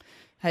future.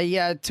 Hey,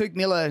 Tuke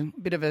Miller,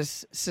 bit of a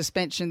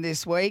suspension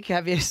this week.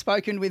 Have you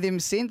spoken with him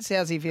since?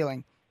 How's he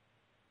feeling?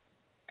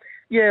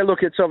 Yeah, look,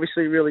 it's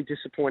obviously really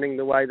disappointing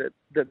the way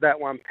that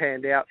one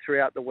panned out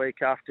throughout the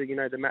week after,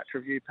 the match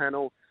review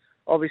panel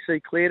obviously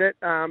cleared it.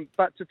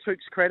 But to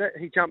Tuke's credit,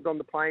 he jumped on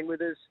the plane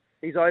with us.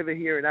 He's over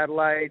here in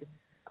Adelaide.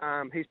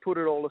 He's put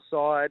it all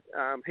aside.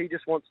 He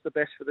just wants the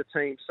best for the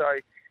team. So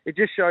it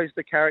just shows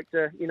the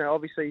character.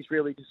 Obviously he's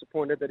really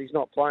disappointed that he's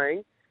not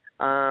playing.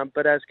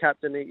 But as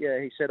captain,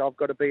 he said, I've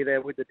got to be there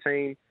with the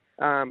team.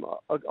 I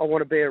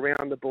want to be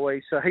around the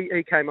boys. So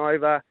he came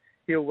over.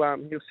 He'll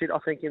sit, I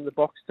think, in the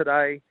box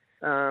today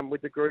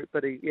with the group.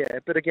 But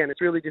again,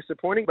 it's really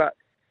disappointing. But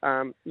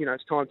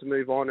it's time to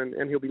move on,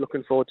 and he'll be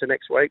looking forward to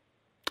next week.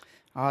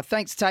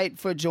 Thanks, Tate,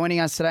 for joining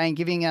us today and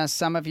giving us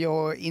some of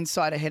your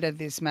insight ahead of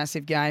this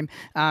massive game.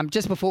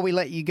 Just before we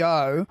let you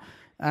go,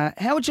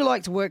 how would you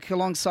like to work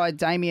alongside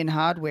Damien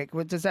Hardwick?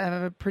 Does that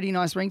have a pretty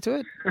nice ring to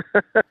it?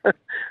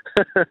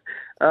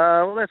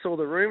 Well, that's all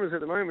the rumours at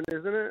the moment,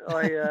 isn't it?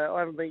 I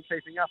haven't been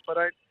keeping up.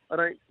 I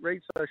don't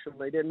read social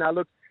media. Now,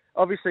 look,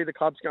 obviously the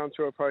club's going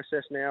through a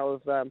process now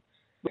of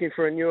looking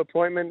for a new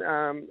appointment.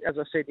 As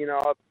I said,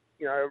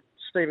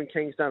 Stephen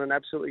King's done an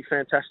absolutely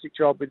fantastic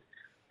job with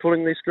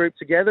pulling this group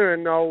together,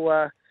 and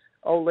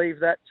I'll leave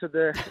that to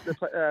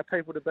the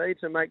people to be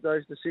to make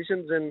those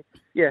decisions. And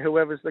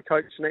whoever's the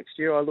coach next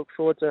year, I look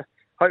forward to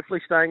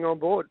hopefully staying on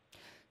board.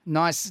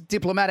 Nice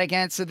diplomatic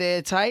answer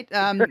there, Tate.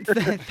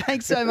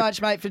 Thanks so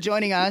much, mate, for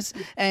joining us,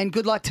 and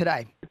good luck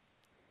today.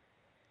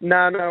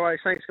 No worries.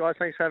 Thanks, guys.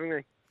 Thanks for having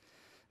me.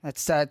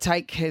 That's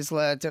Tate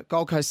Kessler,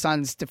 Gold Coast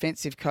Suns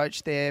defensive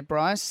coach there,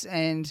 Bryce,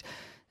 and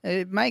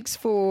it makes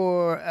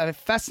for a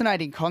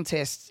fascinating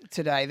contest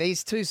today.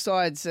 These two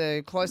sides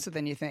are closer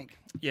than you think.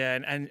 Yeah,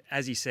 and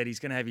as he said, he's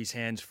going to have his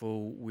hands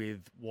full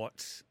with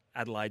what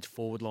Adelaide's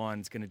forward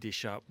line's going to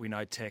dish up. We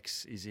know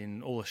Tex is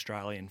in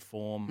all-Australian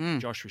form.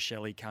 Josh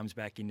Rochelle comes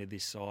back into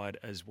this side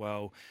as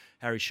well.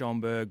 Harry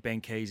Schomburg,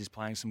 Ben Keys is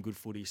playing some good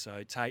footy.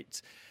 So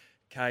Tate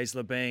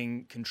Kessler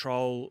being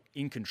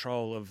in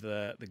control of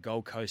the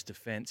Gold Coast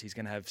defence, he's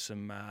going to have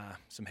some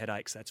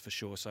headaches, that's for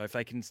sure. So if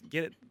they can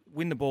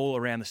win the ball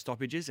around the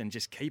stoppages and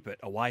just keep it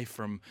away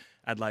from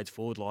Adelaide's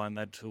forward line,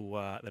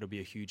 that'll be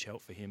a huge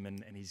help for him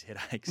and his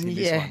headaches in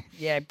this one.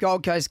 Yeah,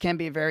 Gold Coast can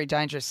be a very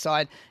dangerous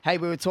side. Hey,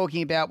 we were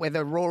talking about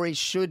whether Rory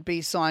should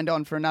be signed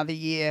on for another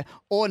year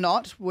or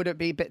not. Would it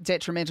be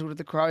detrimental to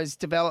the Crows'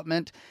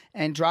 development?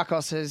 And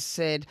Drakos has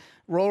said,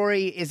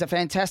 Rory is a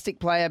fantastic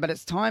player, but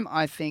it's time,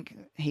 I think,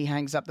 he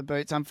hangs up the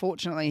boots.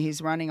 Unfortunately,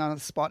 he's running on the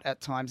spot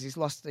at times. He's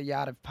lost a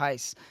yard of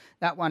pace.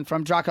 That one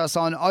from Drakos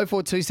on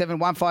 0427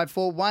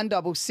 154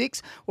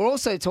 166. We're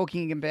also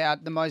talking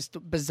about the most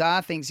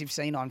bizarre things you've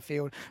seen on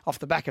field off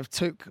the back of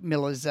Tuke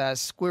Miller's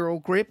squirrel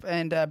grip.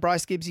 And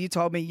Bryce Gibbs, you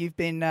told me you've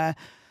been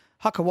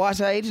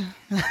Huckawata'd.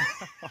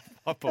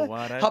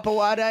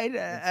 Huckawata'd,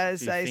 as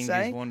they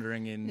say. Fingers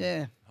wandering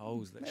in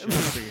holes that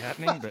shouldn't be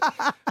happening.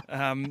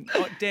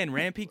 But Dan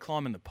Rampy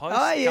climbing the post a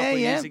couple of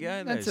years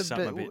ago. That's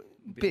something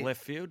a bit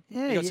left field.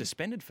 Yeah, he got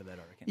suspended for that,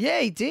 I reckon. Yeah,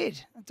 he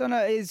did. I don't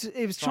know.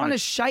 He was trying to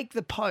shake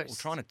the post.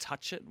 Or trying to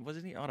touch it,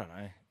 wasn't he? I don't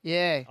know.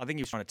 Yeah. I think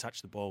he was trying to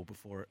touch the ball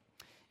before it.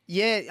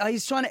 Yeah,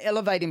 he's trying to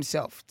elevate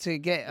himself to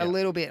get a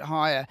little bit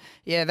higher.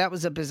 Yeah, that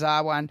was a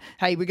bizarre one.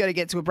 Hey, we've got to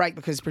get to a break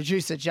because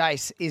producer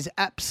Jace is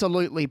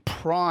absolutely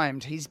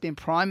primed. He's been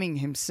priming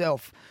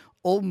himself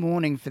all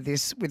morning for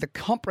this with a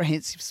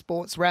comprehensive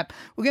sports wrap.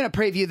 We're going to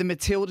preview the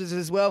Matildas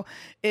as well.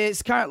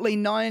 It's currently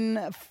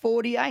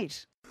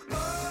 9:48.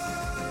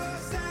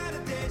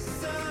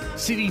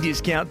 City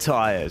Discount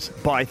Tyres.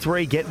 Buy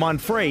 3, get 1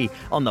 free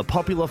on the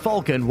popular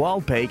Falcon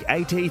Wildpeak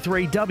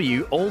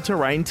AT3W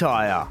all-terrain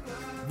tyre.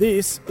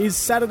 This is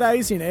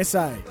Saturdays in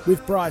SA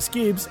with Bryce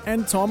Gibbs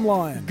and Tom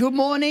Lyon. Good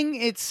morning.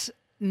 It's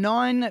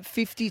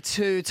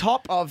 9:52,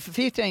 top of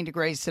 15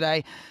 degrees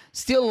today.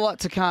 Still a lot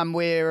to come.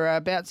 We're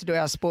about to do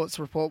our sports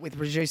report with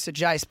producer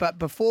Jace. But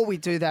before we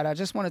do that, I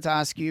just wanted to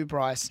ask you,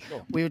 Bryce.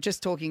 Sure. We were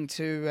just talking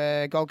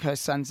to Gold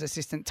Coast Suns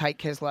assistant Tate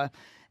Kessler,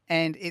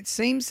 and it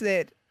seems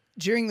that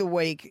during the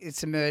week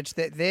it's emerged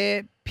that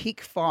their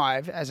pick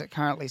 5, as it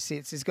currently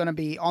sits, is going to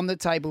be on the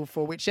table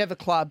for whichever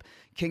club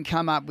can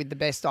come up with the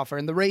best offer.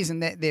 And the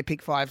reason that their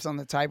pick 5's on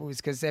the table is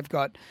because they've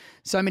got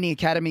so many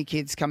academy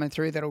kids coming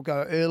through that'll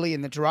go early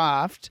in the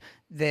draft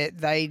that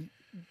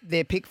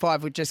their pick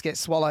 5 would just get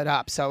swallowed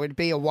up. So it'd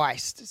be a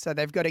waste. So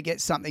they've got to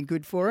get something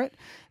good for it.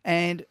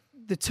 And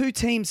the two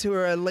teams who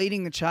are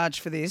leading the charge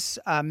for this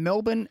are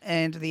Melbourne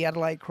and the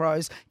Adelaide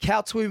Crows.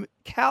 Cal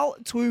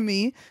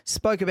Twomey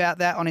spoke about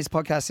that on his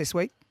podcast this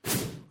week.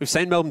 We've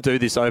seen Melbourne do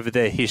this over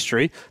their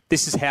history.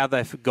 This is how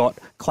they've got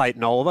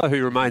Clayton Oliver,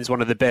 who remains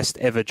one of the best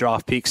ever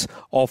draft picks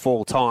of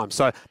all time.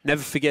 So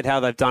never forget how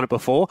they've done it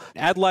before.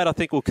 Adelaide, I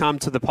think, will come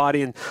to the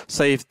party and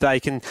see if they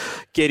can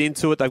get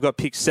into it. They've got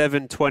picks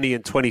 7, 20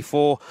 and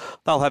 24.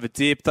 They'll have a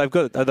dip. They've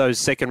got those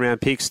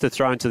second-round picks to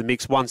throw into the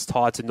mix. One's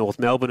tied to North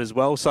Melbourne as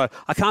well. So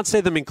I can't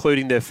see them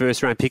including their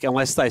first-round pick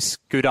unless they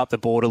scoot up the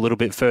board a little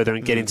bit further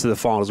and get into the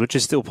finals, which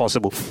is still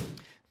possible.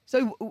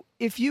 So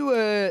if you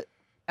were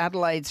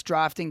Adelaide's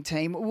drafting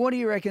team, what do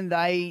you reckon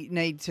they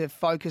need to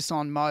focus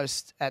on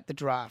most at the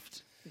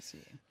draft this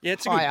year?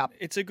 Yeah,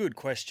 it's a good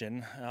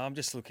question. I'm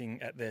just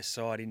looking at their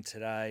side in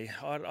today.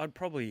 I'd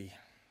probably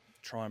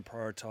try and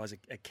prioritise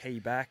a key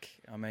back.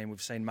 I mean,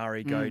 we've seen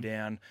Murray go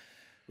down.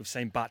 We've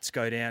seen Butts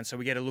go down. So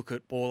we get a look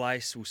at Ball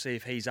Ace. We'll see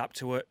if he's up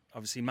to it.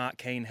 Obviously, Mark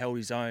Keane held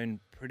his own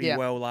pretty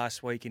well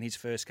last week in his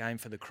first game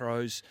for the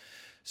Crows.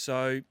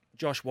 So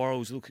Josh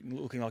Worrell's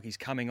looking like he's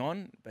coming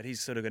on, but he's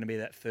sort of going to be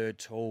that third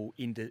tall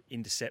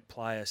intercept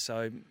player.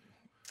 So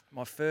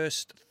my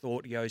first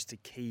thought goes to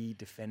key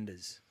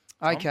defenders.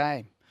 Tom?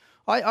 Okay.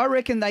 I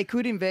reckon they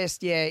could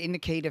invest, in the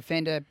key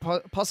defender,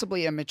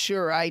 possibly a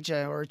mature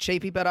ager or a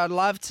cheapie, but I'd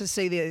love to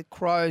see the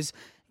Crows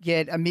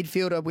get a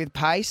midfielder with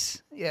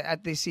pace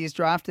at this year's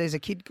draft. There's a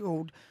kid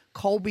called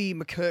Colby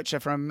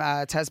McKercher from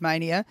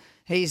Tasmania.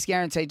 He's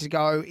guaranteed to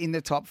go in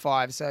the top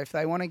 5. So if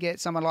they want to get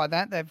someone like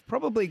that, they've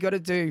probably got to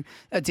do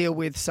a deal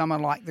with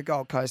someone like the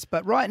Gold Coast.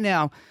 But right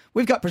now,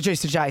 we've got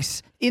producer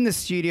Jace in the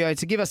studio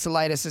to give us the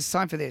latest. It's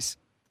time for this.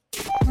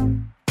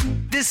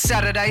 This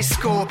Saturday's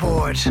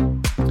scoreboard.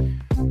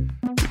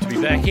 Good to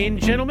be back in,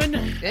 gentlemen,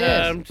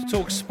 to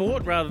talk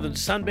sport rather than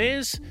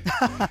Sunbears.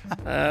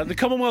 The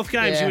Commonwealth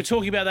Games, you were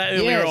talking about that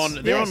earlier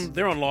on.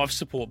 They're on life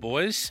support,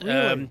 boys.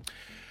 Really?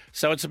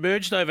 So it's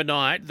emerged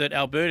overnight that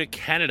Alberta,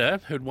 Canada,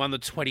 who'd won the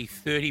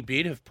 2030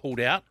 bid, have pulled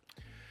out.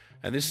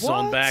 And this is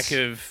on back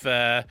of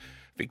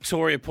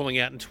Victoria pulling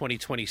out in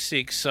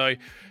 2026. So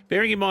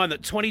bearing in mind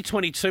that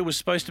 2022 was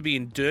supposed to be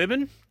in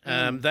Durban,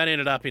 that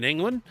ended up in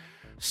England.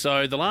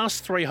 So the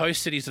last 3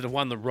 host cities that have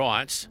won the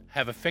rights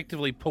have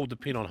effectively pulled the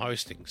pin on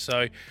hosting.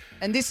 So,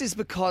 and this is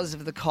because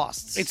of the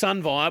costs. It's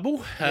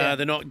unviable.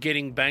 They're not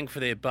getting bang for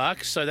their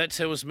buck. So that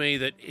tells me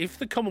that if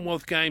the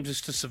Commonwealth Games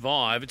is to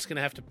survive, it's going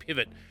to have to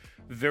pivot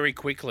very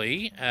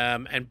quickly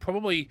and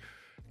probably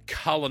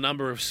cull a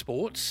number of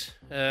sports.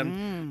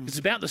 It's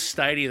about the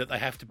stadia that they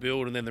have to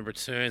build and then the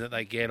return that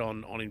they get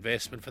on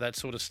investment for that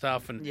sort of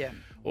stuff and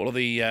all of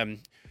the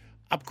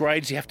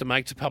upgrades you have to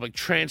make to public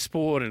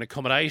transport and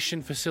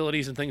accommodation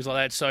facilities and things like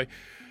that. So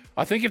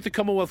I think if the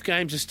Commonwealth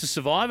Games is to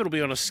survive, it'll be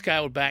on a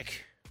scaled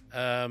back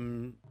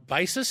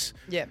basis.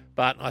 Yeah.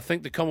 But I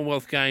think the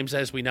Commonwealth Games,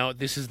 as we know it,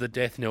 this is the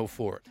death knell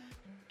for it.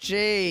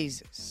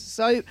 Jesus.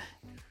 So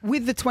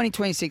with the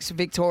 2026,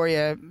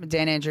 Victoria,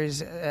 Dan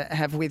Andrews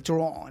have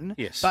withdrawn.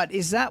 Yes. But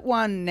is that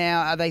one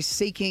now, are they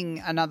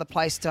seeking another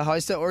place to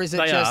host it or is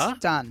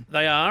it done?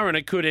 They are, and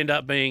it could end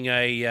up being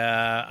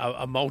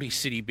a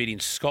multi-city bid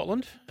in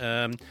Scotland.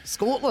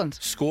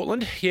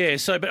 Scotland, yeah.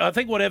 So, but I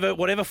think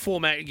whatever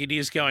format it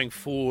is going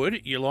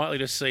forward, you're likely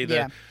to see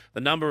the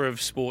number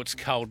of sports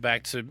culled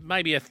back to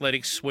maybe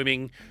athletics,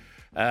 swimming,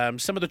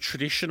 some of the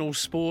traditional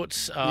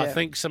sports. I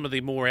think some of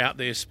the more out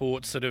there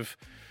sports that have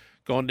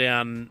gone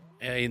down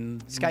in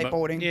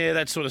skateboarding,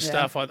 that sort of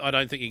stuff. I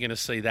don't think you're going to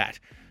see that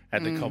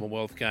at the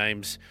Commonwealth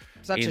Games.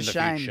 Such in a the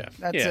shame. Future.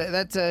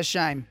 That's a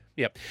shame.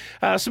 Yep.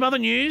 Some other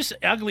news: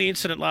 ugly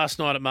incident last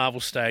night at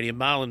Marvel Stadium.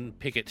 Marlon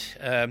Pickett.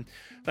 Don't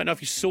know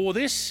if you saw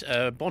this.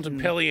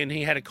 Bontempelli and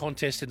he had a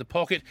contest in the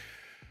pocket.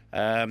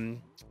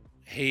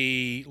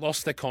 He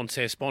lost the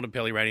contest.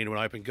 Bontempelli ran into an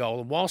open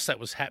goal, and whilst that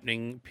was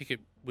happening,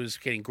 Pickett was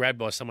getting grabbed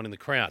by someone in the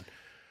crowd.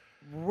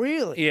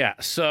 Really? Yeah.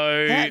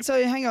 So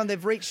hang on,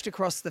 they've reached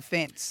across the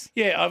fence.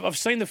 Yeah, I've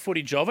seen the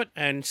footage of it,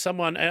 and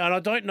someone, and I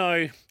don't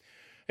know,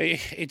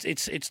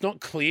 it's not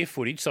clear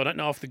footage, so I don't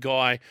know if the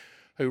guy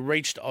who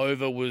reached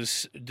over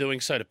was doing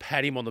so to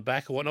pat him on the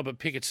back or whatnot, but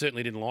Pickett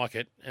certainly didn't like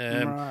it.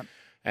 Right.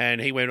 And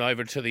he went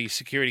over to the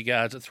security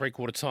guards at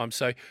 3/4 time,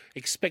 so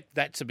expect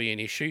that to be an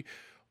issue.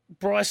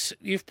 Bryce,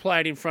 you've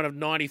played in front of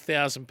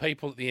 90,000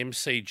 people at the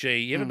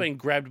MCG. You ever been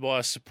grabbed by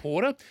a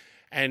supporter?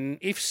 And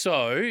if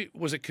so,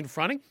 was it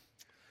confronting?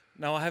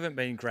 No, I haven't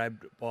been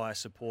grabbed by a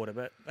supporter,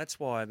 but that's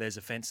why there's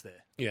a fence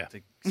there. Yeah.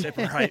 To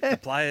separate the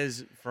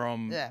players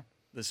from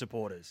the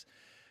supporters.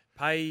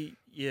 Pay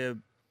your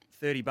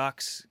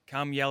 $30,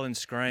 come yell and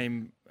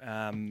scream.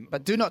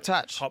 But do not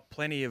touch. Hop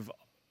plenty of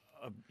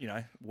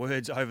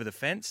words over the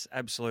fence.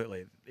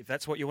 Absolutely. If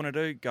that's what you want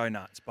to do, go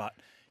nuts. But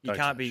you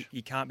can't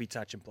be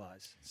touching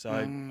players. So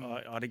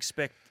I'd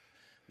expect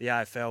the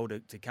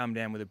AFL to come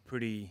down with a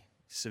pretty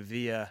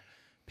severe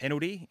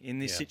penalty in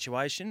this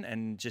situation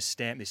and just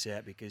stamp this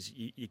out because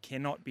you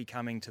cannot be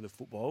coming to the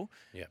football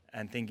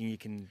and thinking you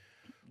can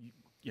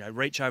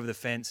reach over the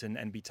fence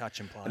and be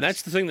touching players. And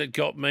that's the thing that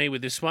got me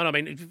with this one. I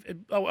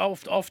mean,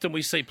 often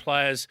we see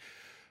players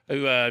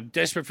who are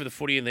desperate for the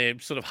footy and they're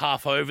sort of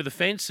half over the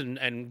fence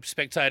and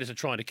spectators are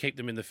trying to keep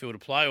them in the field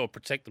of play or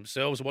protect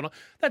themselves or whatnot.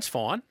 That's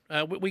fine.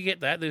 We get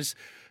that. There's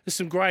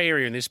some grey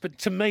area in this. But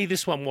to me,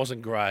 this one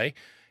wasn't grey.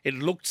 It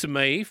looked to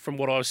me, from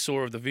what I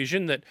saw of the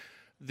vision, that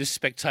this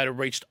spectator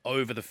reached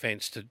over the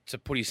fence to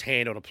put his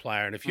hand on a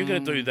player. And if you're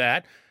going to do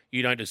that,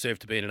 you don't deserve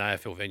to be in an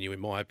AFL venue, in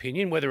my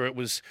opinion, whether it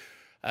was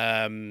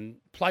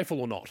playful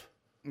or not.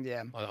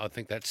 Yeah. I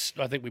think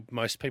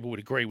most people would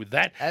agree with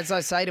that. As I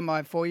say to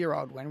my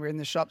 4-year-old when we're in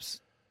the shops,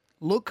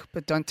 look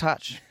but don't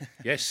touch.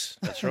 Yes,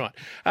 that's right.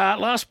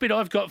 Last bit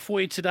I've got for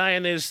you today,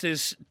 and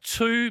there's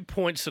 2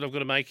 points that I've got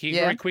to make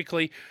here very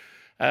quickly.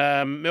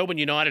 Melbourne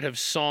United have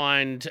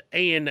signed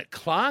Ian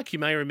Clark. You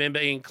may remember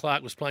Ian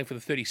Clark was playing for the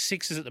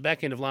 36ers at the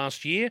back end of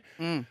last year.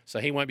 So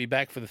he won't be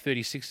back for the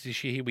 36ers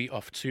this year. He'll be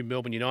off to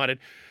Melbourne United.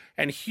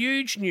 And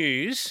huge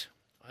news,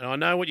 and I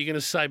know what you're going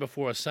to say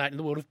before I say it, in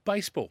the world of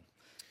baseball.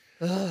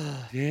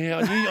 Yeah,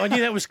 I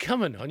knew that was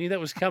coming.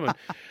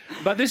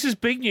 But this is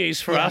big news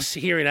for us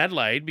here in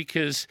Adelaide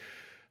because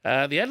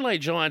the Adelaide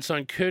Giants'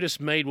 own Curtis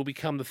Mead will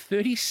become the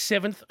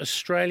 37th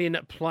Australian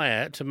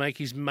player to make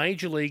his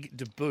Major League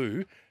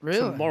debut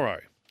tomorrow.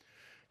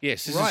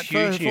 Yes, this is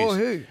huge news. For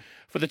who?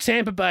 For the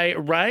Tampa Bay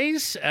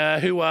Rays,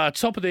 who are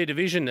top of their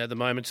division at the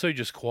moment too,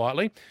 just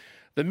quietly.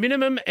 The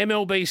minimum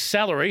MLB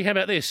salary, how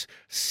about this?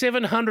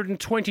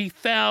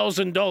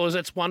 $720,000.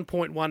 That's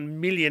 1.1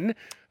 million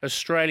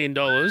Australian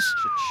dollars.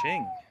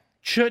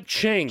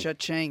 Cha-ching.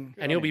 Cha-ching.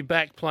 And he'll be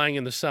back playing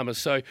in the summer.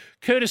 So,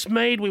 Curtis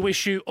Mead, we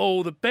wish you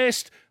all the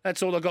best.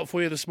 That's all I got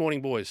for you this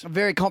morning, boys.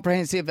 Very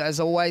comprehensive,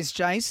 as always,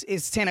 Jace.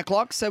 It's 10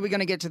 o'clock, so we're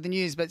going to get to the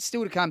news. But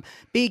still to come,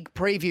 big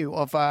preview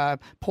of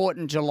Port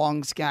and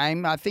Geelong's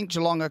game. I think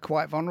Geelong are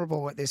quite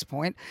vulnerable at this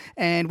point.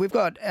 And we've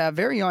got our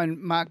very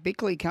own Mark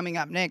Bickley coming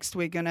up next.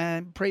 We're going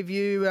to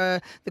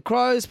preview the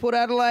Crows, Port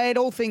Adelaide,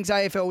 all things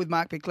AFL with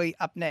Mark Bickley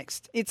up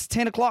next. It's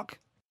 10 o'clock.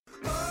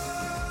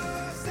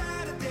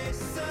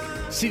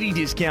 City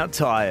Discount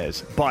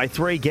Tyres. Buy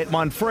 3, get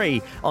 1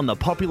 free on the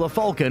popular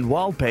Falcon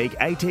Wild Peak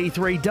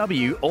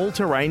AT3W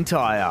all-terrain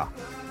tyre.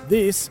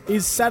 This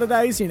is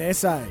Saturdays in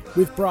SA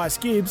with Bryce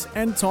Gibbs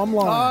and Tom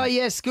Lyon. Oh,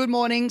 yes. Good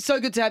morning. So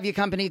good to have your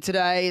company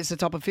today. It's a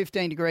top of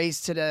 15 degrees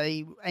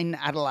today in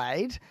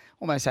Adelaide.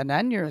 Almost had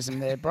an aneurysm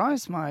there,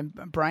 Bryce. My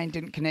brain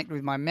didn't connect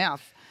with my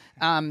mouth.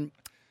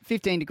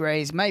 15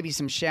 degrees, maybe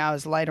some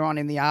showers later on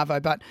in the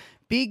Arvo, but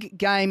big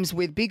games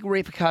with big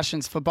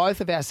repercussions for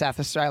both of our South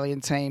Australian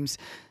teams.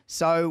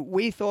 So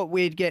we thought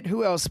we'd get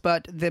who else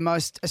but the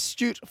most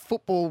astute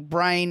football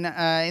brain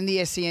in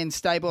the SEN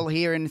stable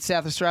here in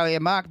South Australia.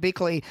 Mark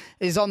Bickley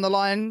is on the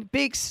line.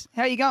 Bix,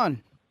 how you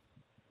going?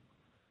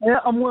 Yeah,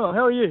 I'm well.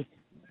 How are you?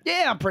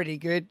 Yeah, I'm pretty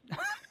good.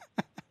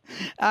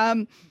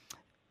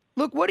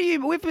 Look,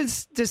 we've been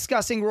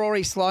discussing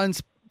Rory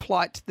Sloane's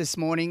plight this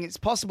morning. It's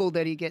possible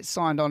that he gets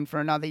signed on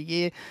for another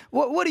year.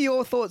 What are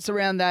your thoughts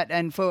around that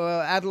and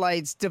for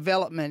Adelaide's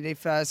development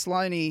if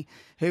Sloaney,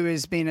 who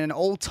has been an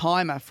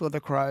all-timer for the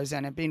Crows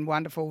and have been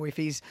wonderful, if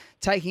he's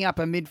taking up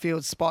a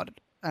midfield spot,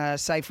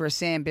 say for a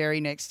Sam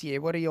Berry next year?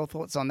 What are your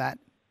thoughts on that?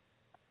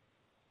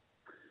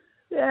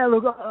 Yeah,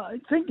 look, I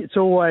think it's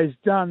always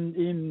done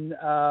in,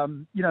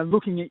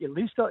 looking at your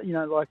list. So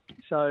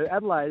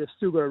Adelaide have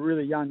still got a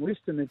really young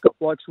list and they've got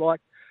blokes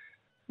like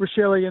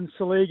Rochelle and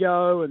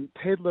Saligo and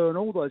Pedler and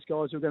all those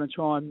guys who are going to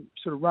try and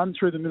sort of run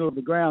through the middle of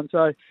the ground.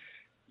 So,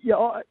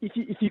 yeah,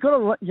 if you've got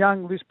a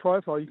young list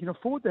profile, you can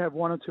afford to have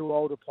 1 or 2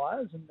 older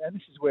players, and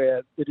this is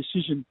where the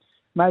decision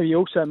maybe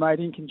also made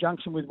in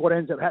conjunction with what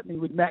ends up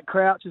happening with Matt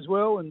Crouch as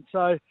well. And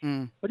so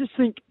I just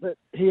think that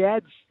he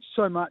adds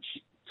so much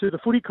to the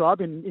footy club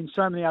in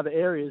so many other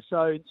areas.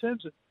 So in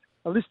terms of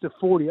a list of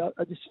 40, I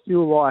just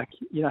feel like,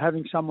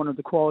 having someone of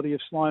the quality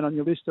of Sloane on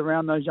your list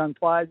around those young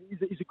players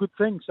is a good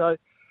thing. So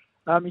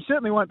he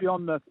certainly won't be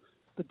on the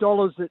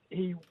dollars that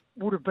he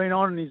would have been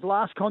on in his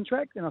last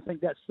contract, and I think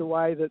that's the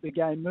way that the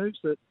game moves,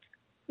 that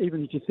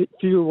even if you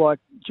feel like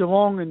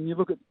Geelong and you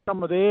look at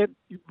some of their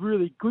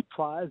really good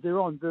players,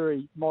 they're on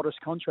very modest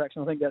contracts,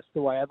 and I think that's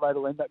the way Adelaide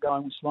will end up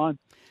going with Sloane.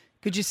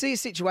 Could you see a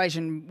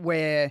situation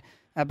where,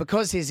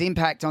 because his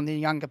impact on the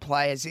younger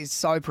players is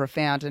so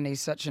profound and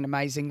he's such an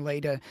amazing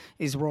leader,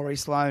 is Rory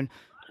Sloane,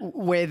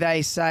 where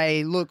they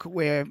say, look,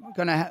 we're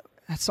going to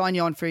sign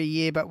you on for a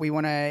year, but we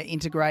want to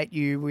integrate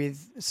you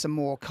with some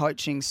more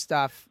coaching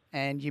stuff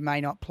and you may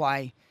not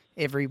play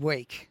every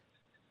week?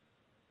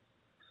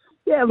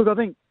 Yeah, look, I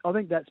think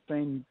that's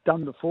been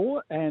done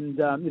before. And,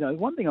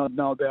 one thing I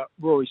know about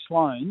Rory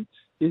Sloane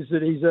is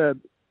that he's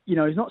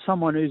he's not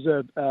someone who's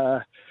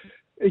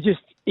he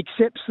just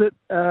accepts that,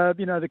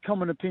 the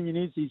common opinion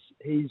is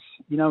his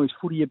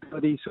footy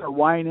ability is sort of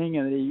waning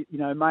and he,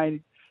 may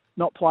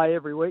not play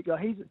every week.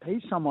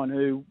 He's someone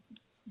who,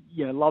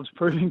 loves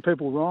proving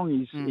people wrong.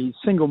 He's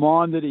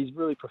single-minded. He's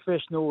really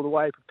professional the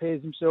way he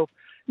prepares himself.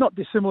 Not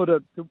dissimilar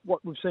to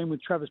what we've seen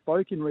with Travis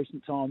Boak in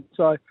recent times.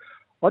 So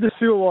I just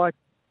feel like,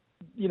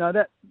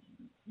 the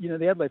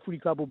Adelaide Footy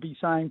Club will be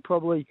saying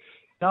probably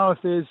know,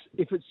 if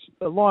it's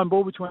a line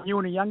ball between you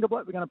and a younger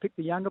bloke, we're going to pick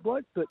the younger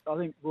bloke. But I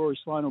think Rory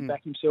Sloane will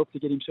back himself to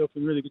get himself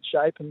in really good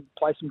shape and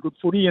play some good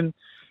footy. And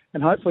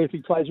hopefully, if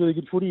he plays really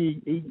good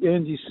footy, he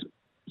earns his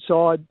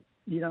side,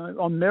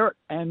 on merit,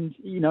 and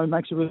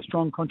makes a really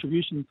strong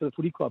contribution for the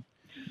footy club.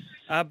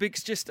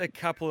 Bix, just a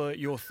couple of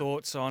your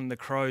thoughts on the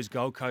Crows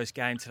Gold Coast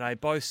game today.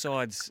 Both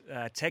sides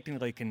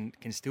technically can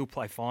still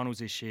play finals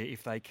this year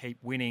if they keep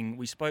winning.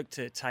 We spoke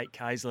to Tate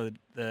Kaysler,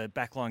 the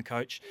backline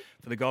coach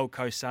for the Gold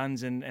Coast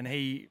Suns, and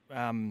he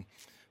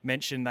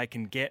mentioned they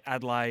can get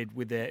Adelaide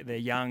with their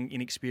young,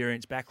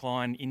 inexperienced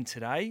backline in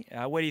today.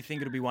 Where do you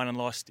think it'll be won and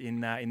lost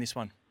in this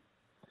one?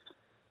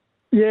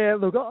 Yeah,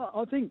 look,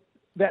 I think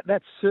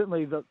that's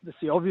certainly that's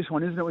the obvious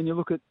one, isn't it? When you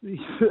look at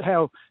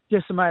how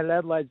decimated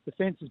Adelaide's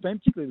defence has been,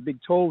 particularly the big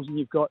talls, and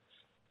you've got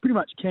pretty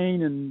much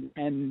Keane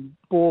and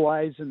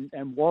Borlays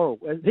and Worrell.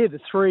 They're the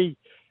three,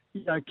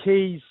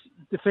 keys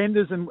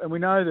defenders, and we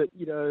know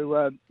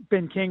that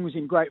Ben King was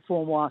in great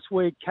form last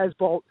week.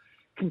 Casbolt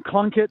can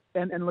clunk it,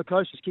 and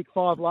Lukosius kicked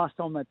 5 last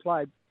time they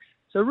played.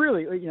 So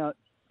really,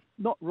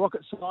 not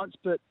rocket science,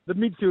 but the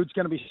midfield's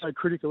going to be so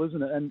critical,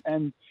 isn't it?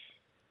 And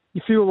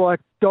you feel like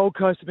Gold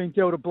Coast have been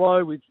dealt a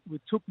blow with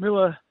Took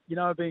Miller,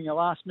 being a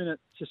last-minute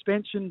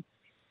suspension.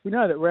 We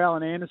know that Rowell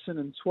and Anderson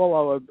and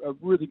Swallow are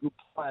really good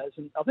players,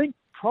 and I think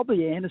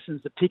probably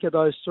Anderson's the pick of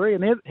those three,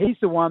 and he's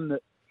the one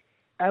that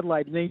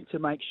Adelaide need to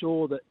make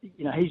sure that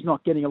he's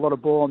not getting a lot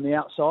of ball on the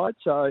outside.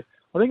 So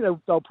I think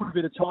they'll put a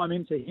bit of time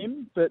into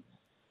him, but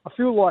I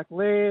feel like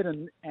Laird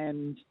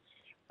and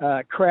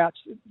Crouch,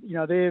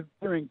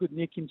 they're in good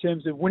nick in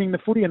terms of winning the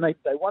footy, and they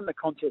won the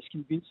contest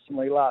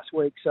convincingly last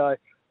week. So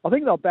I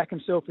think they'll back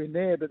themselves in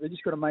there, but they've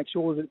just got to make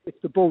sure that if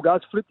the ball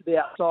does flip to the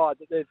outside,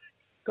 that they've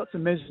got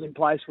some measures in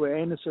place where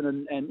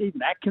Anderson and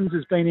even Atkins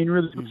has been in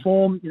really good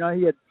form. He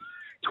had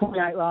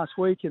 28 last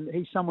week, and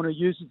he's someone who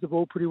uses the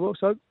ball pretty well.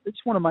 So they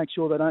just want to make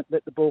sure they don't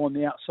let the ball on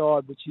the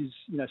outside, which is,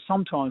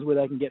 sometimes where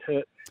they can get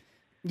hurt.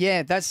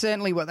 Yeah, that's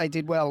certainly what they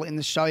did well in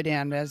the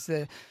showdown. As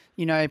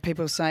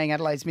people saying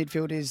Adelaide's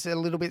midfield is a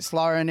little bit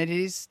slower, and it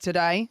is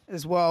today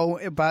as well.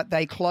 But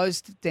they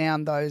closed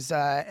down those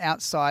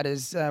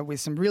outsiders with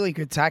some really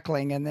good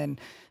tackling, and then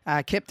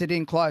kept it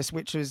in close,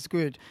 which was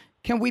good.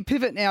 Can we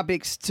pivot now,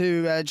 Bix,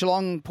 to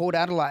Geelong Port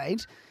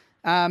Adelaide?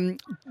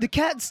 The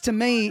Cats, to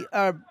me,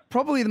 are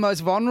probably the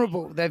most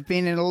vulnerable they've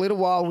been in a little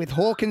while. With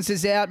Hawkins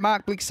is out,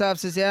 Mark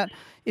Blickstaffs is out.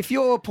 If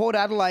you're Port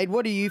Adelaide,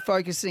 what are you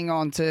focusing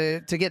on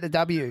to get the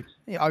W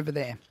over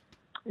there?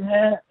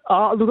 Yeah,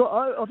 look,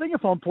 I think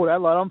if I'm Port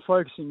Adelaide, I'm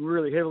focusing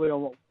really heavily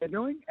on what they're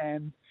doing.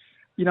 And,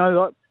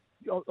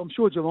 I'm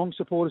sure Geelong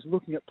supporters are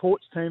looking at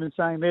Port's team and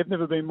saying they've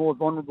never been more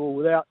vulnerable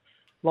without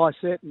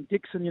Lysette and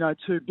Dixon,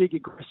 two big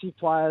aggressive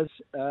players.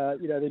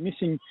 They're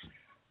missing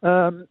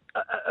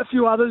a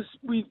few others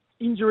with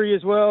injury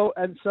as well.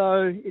 And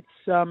so it's,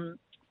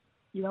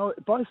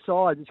 both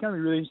sides, it's going to be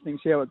really interesting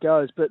to see how it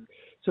goes. But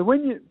so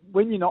when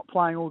you're not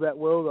playing all that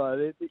well,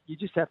 though, you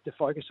just have to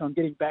focus on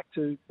getting back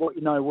to what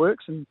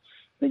works. And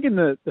I think in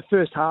the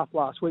first half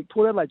last week,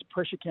 Port Adelaide's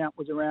pressure count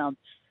was around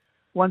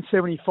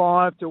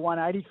 175 to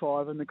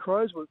 185, and the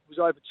Crows was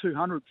over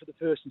 200 for the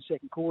first and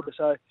second quarter.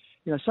 So,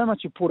 so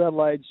much of Port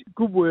Adelaide's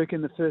good work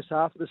in the first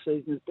half of the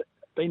season has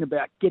been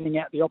about getting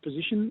out the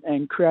opposition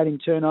and creating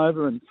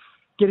turnover and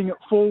getting it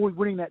forward,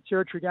 winning that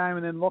territory game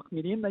and then locking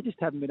it in. They just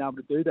haven't been able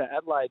to do that.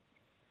 Adelaide,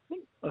 I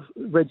think I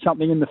read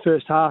something in the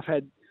first half,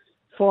 had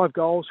 5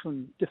 goals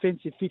from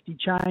defensive 50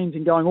 chains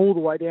and going all the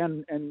way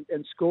down and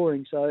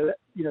scoring. So,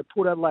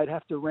 Port Adelaide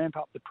have to ramp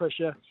up the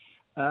pressure.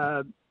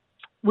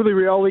 Willie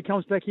Rioli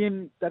comes back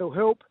in, that'll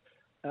help.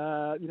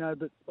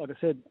 But like I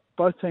said,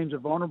 both teams are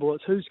vulnerable.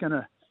 It's who's going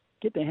to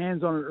get their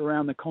hands on it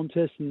around the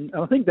contest. And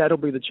I think that'll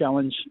be the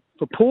challenge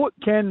for Port.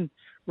 Can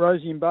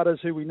Rosie and Butters,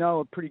 who we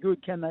know are pretty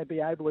good, can they be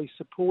ably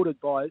supported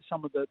by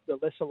some of the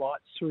lesser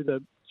lights through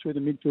the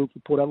midfield for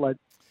Port Adelaide?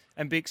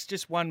 And Bix,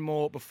 just one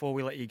more before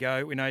we let you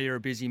go. We know you're a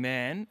busy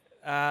man.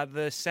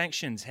 The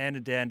sanctions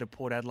handed down to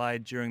Port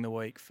Adelaide during the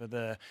week for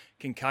the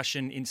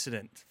concussion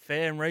incident,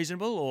 fair and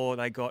reasonable, or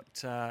they got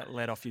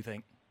let off, you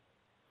think?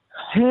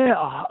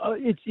 Yeah,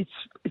 it's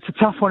a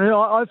tough one.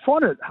 I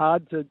find it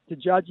hard to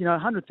judge.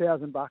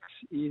 $100,000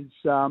 is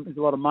a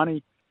lot of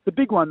money. The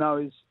big one though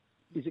is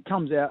it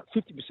comes out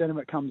 50% of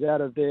it comes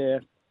out of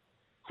their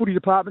footy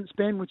department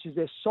spend, which is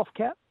their soft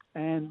cap,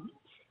 and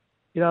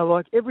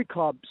like every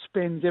club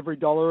spends every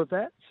dollar of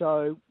that.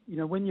 So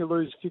when you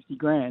lose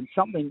 $50,000,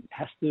 something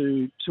has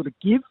to sort of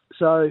give.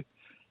 So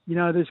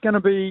there's going to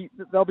be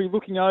they'll be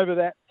looking over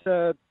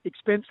that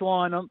expense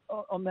line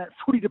on that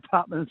footy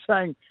department and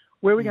saying,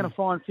 where are we going to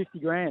find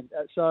 $50,000?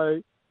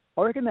 So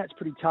I reckon that's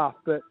pretty tough.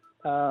 But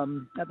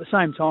at the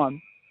same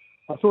time,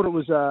 I thought it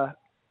was a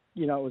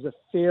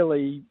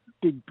fairly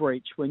big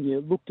breach when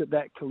you looked at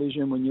that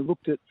collision, when you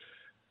looked at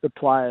the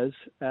players.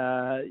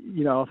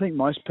 I think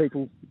most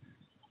people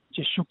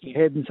just shook their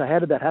head and say, how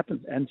did that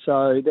happen? And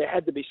so there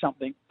had to be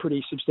something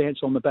pretty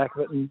substantial on the back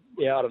of it. And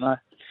I don't know,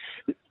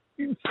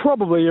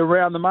 probably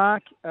around the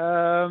mark.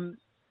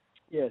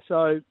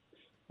 So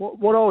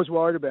what I was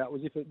worried about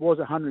was if it was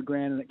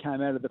 $100,000 and it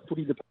came out of the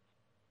footy department.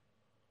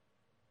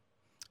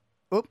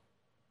 Oop,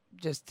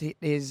 just hit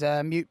his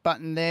mute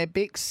button there,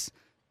 Bix,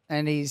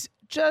 and he's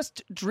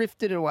just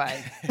drifted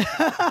away.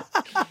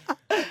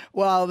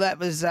 Well, that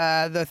was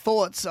the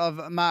thoughts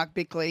of Mark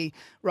Bickley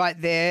right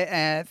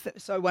there.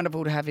 So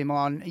wonderful to have him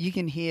on. You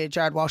can hear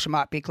Jared Walsh and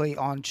Mark Bickley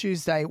on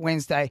Tuesday,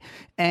 Wednesday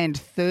and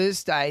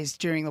Thursdays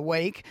during the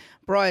week.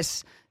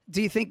 Bryce,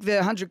 do you think the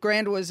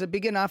 $100,000 was a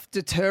big enough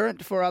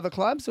deterrent for other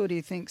clubs, or do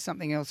you think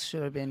something else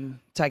should have been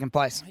taking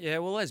place? Yeah,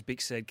 well, as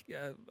Bick said,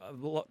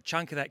 a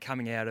chunk of that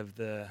coming out of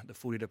the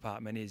footy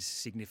department is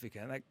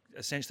significant. That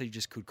essentially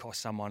just could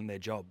cost someone their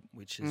job,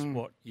 which is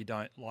what you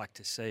don't like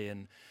to see.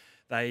 And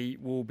they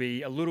will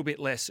be a little bit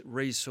less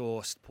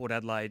resourced, Port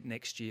Adelaide,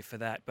 next year for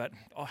that. But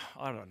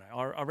I don't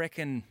know. I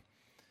reckon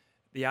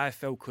the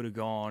AFL could have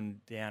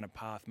gone down a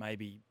path,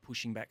 maybe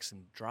pushing back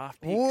some draft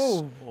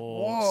picks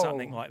or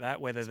something like that,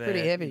 whether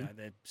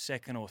their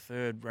second or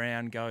third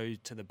round go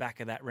to the back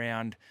of that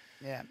round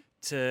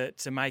to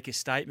make a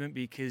statement,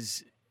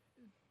 because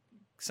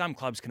some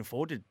clubs can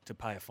afford to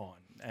pay a fine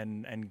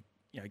and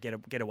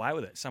get away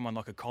with it. Someone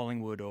like a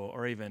Collingwood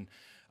or even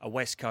a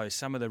West Coast,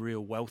 some of the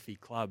real wealthy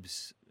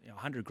clubs,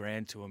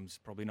 $100,000 to them is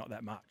probably not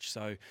that much.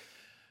 So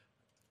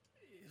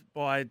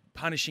by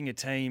punishing a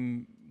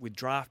team with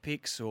draft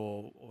picks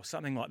or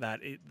something like that,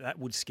 that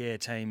would scare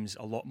teams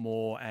a lot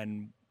more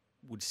and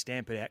would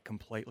stamp it out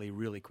completely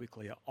really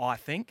quickly, I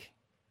think.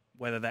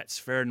 Whether that's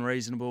fair and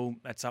reasonable,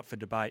 that's up for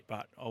debate,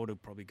 but I would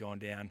have probably gone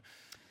down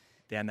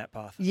that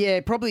path. Yeah,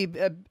 probably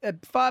a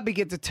far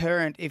bigger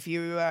deterrent if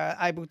you are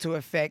able to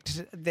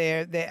affect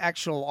their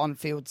actual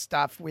on-field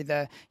stuff with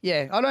I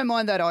don't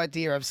mind that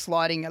idea of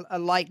sliding a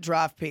late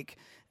draft pick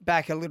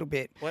back a little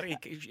bit. Well,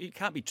 it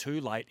can't be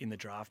too late in the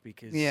draft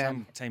because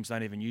some teams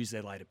don't even use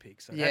their later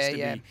picks. So it has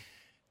to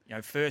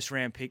be, first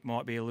round pick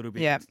might be a little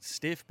bit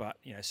stiff, but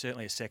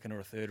certainly a second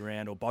or a third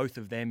round or both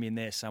of them in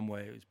there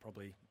somewhere is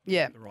probably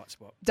the right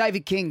spot.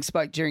 David King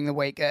spoke during the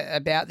week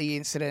about the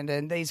incident,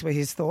 and these were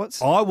his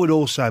thoughts. I would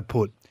also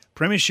put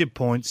premiership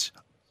points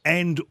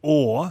and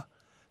or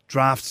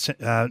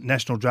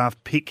national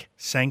draft pick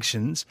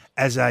sanctions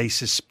as a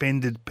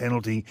suspended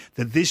penalty,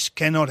 that this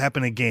cannot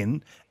happen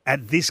again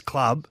at this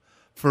club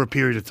for a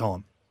period of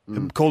time.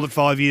 Call it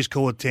 5 years,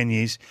 call it 10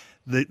 years.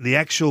 The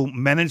actual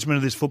management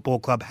of this football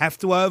club have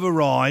to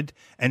override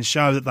and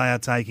show that they are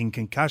taking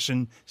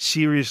concussion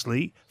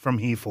seriously from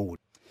here forward.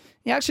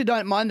 You actually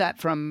don't mind that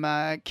from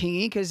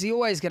Kingy, because you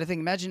always got to think,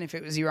 imagine if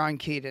it was your own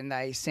kid and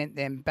they sent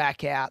them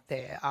back out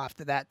there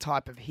after that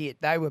type of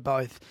hit. They were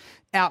both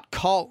out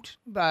cold.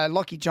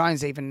 Lockie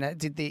Jones even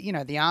did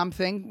the arm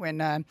thing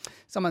when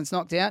someone's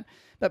knocked out.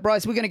 But,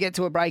 Bryce, we're going to get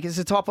to a break. It's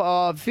a top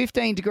of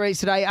 15 degrees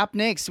today. Up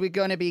next, we're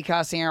going to be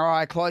casting our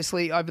eye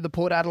closely over the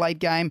Port Adelaide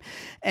game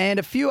and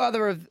a few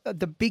other of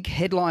the big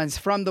headlines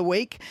from the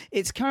week.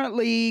 It's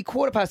currently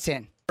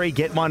 10:15.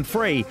 Get one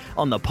free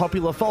on the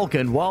popular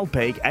Falcon Wild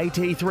Peak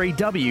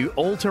AT3W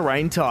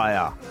all-terrain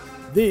tyre.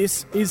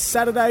 This is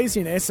Saturdays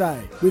in SA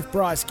with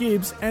Bryce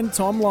Gibbs and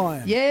Tom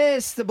Lyon.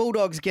 Yes, the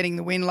Bulldogs getting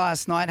the win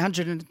last night,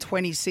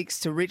 126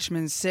 to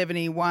Richmond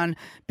 71.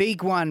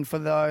 Big one for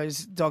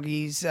those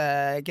doggies,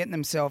 getting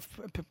themselves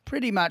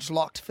pretty much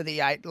locked for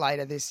the 8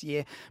 later this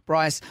year.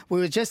 Bryce,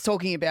 we were just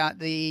talking about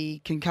the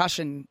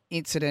concussion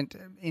incident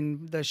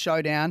in the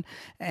showdown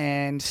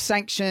and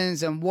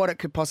sanctions and what it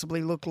could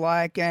possibly look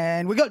like.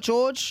 And we got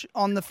George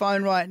on the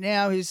phone right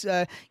now who's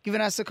given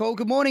us a call.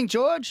 Good morning,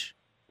 George.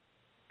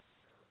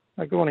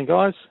 Good morning,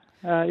 guys.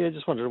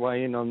 Just wanted to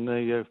weigh in on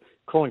the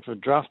calling for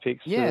draft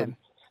picks,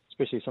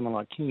 especially someone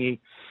like Kingy.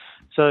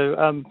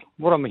 So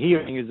what I'm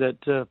hearing is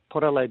that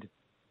Port Adelaide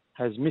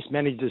has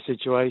mismanaged the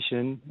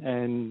situation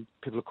and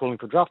people are calling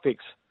for draft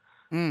picks.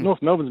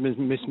 North Melbourne's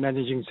been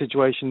mismanaging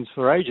situations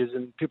for ages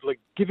and people are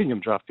giving them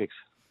draft picks.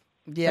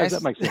 Yes. How does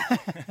that make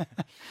sense?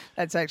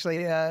 That's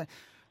actually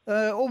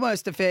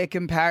almost a fair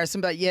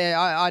comparison, but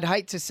I'd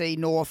hate to see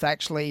North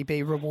actually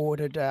be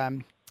rewarded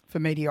for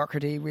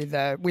mediocrity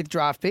with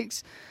draft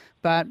picks.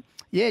 But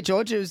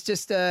George, it was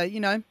just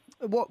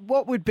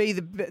what would be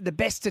the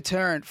best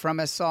deterrent from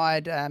a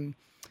side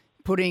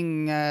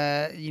putting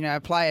a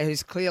player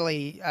who's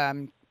clearly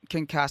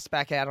concussed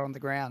back out on the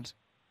ground?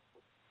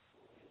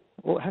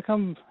 Well, how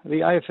come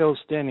the AFL's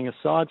standing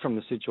aside from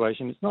the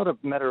situation? It's not a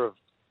matter of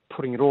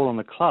putting it all on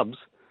the clubs.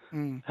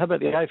 How about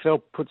the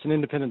AFL puts an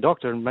independent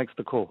doctor and makes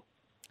the call?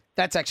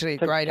 That's actually a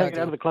great idea. Take it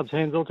out of the club's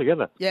hands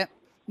altogether. Yeah.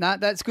 No,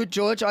 that's good,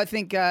 George. I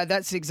think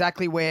that's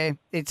exactly where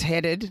it's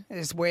headed,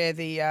 is where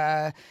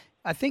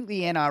I think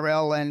the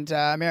NRL and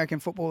American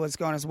football has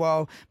gone as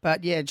well.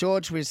 But,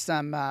 George, with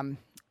some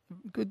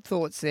good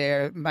thoughts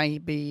there,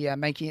 maybe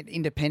making an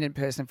independent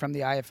person from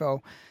the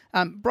AFL.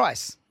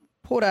 Bryce,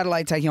 Port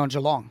Adelaide taking on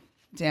Geelong.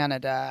 down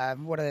at,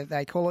 what do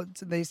they call it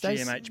these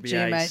days?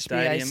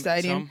 GMHBA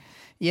Stadium. Tom.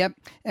 Yep.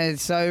 And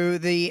so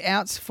the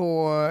outs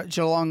for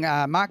Geelong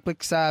are Mark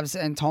Blixarves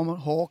and Tom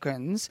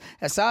Hawkins.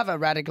 Asava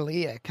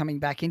Radaglia coming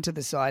back into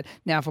the side.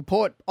 Now for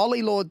Port,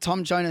 Ollie Lord,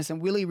 Tom Jonas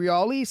and Willie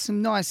Rioli.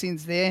 Some nice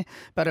ins there.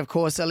 But of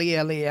course,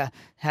 Alia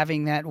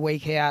having that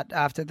week out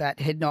after that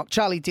head knock.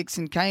 Charlie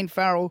Dixon, Kane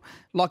Farrell,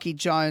 Lockie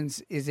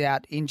Jones is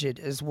out injured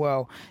as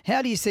well.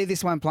 How do you see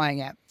this one playing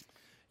out?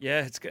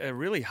 Yeah, it's a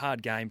really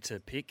hard game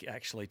to pick,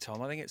 actually,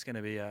 Tom. I think it's going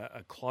to be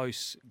a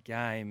close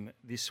game,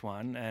 this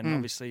one. And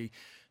obviously,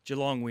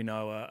 Geelong, we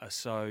know, are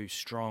so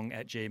strong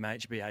at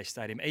GMHBA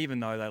Stadium,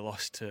 even though they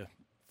lost to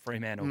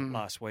Fremantle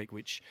last week,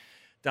 which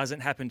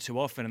doesn't happen too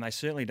often. And they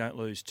certainly don't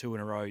lose 2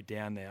 in a row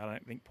down there. I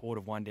don't think Port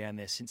have won down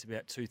there since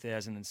about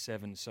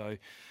 2007. So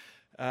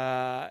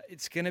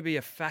it's going to be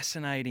a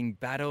fascinating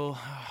battle.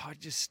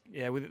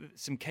 With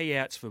some key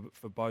outs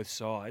for both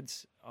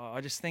sides. I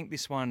just think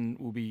this one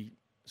will be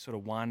sort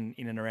of won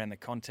in and around the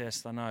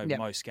contest. I know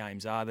most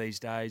games are these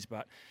days,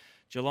 but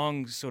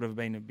Geelong's sort of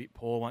been a bit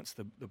poor once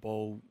the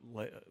ball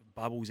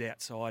bubbles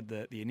outside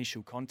the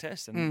initial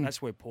contest, and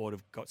that's where Port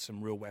have got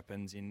some real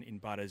weapons in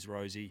Butters,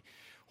 Rosie,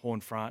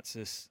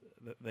 Horne-Francis,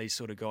 these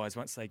sort of guys.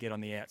 Once they get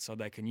on the outside,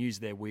 they can use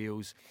their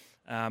wheels.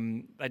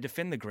 They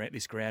defend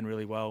this ground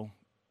really well,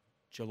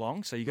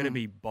 Geelong, so you've got to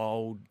be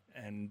bold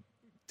and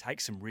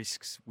take some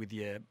risks with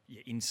your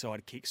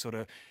inside kick, sort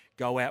of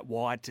go out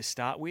wide to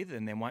start with,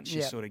 and then once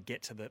you sort of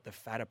get to the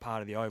fatter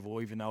part of the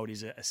oval, even though it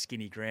is a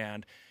skinny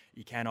ground,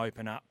 you can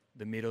open up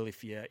the middle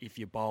if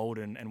you're bold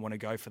and want to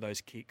go for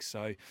those kicks.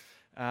 So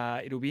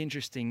it'll be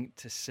interesting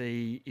to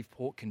see if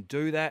Port can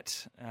do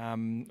that.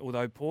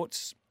 Although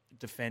Port's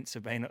defence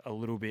have been a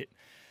little bit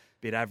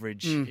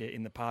average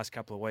in the past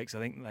couple of weeks. I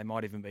think they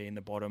might even be in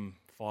the bottom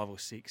 5 or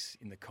 6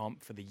 in the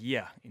comp for the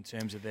year in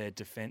terms of their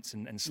defence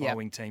and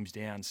slowing teams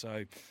down.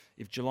 So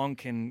if Geelong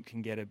can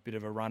get a bit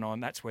of a run on,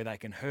 that's where they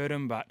can hurt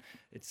them. But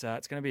it's going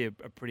to be a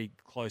pretty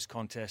close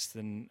contest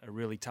and a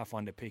really tough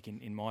one to pick,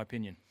 in my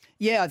opinion.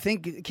 Yeah, I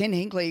think Ken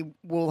Hinkley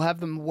will have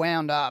them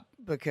wound up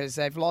because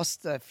they've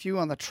lost a few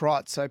on the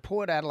trot. So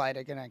Port Adelaide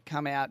are going to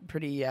come out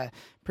pretty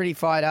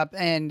fired up.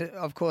 And,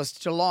 of course,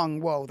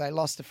 Geelong, well, they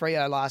lost to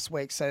Freo last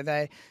week. So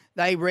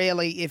they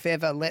rarely, if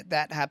ever, let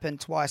that happen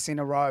twice in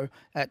a row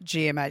at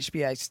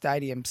GMHBA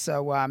Stadium.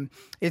 So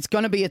it's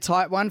going to be a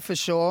tight one for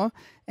sure.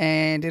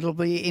 And it'll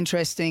be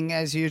interesting,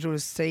 as usual, to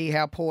see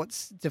how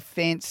Port's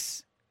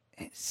defence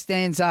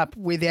stands up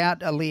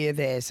without Alia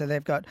there. So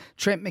they've got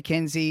Trent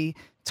McKenzie,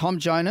 Tom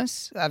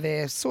Jonas are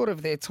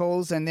their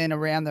tools, and then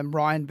around them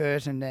Ryan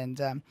Burton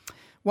and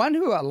one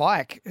who I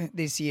like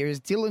this year is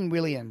Dylan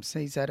Williams.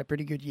 He's had a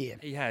pretty good year.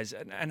 He has.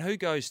 And who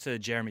goes to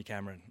Jeremy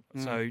Cameron?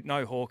 So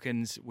no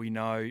Hawkins, we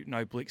know,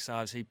 no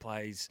Blixarves. He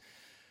plays,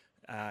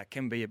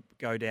 can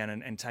go down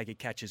and take a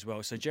catch as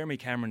well. So Jeremy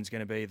Cameron's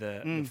going to be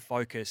the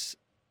focus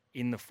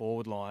in the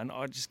forward line.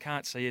 I just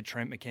can't see a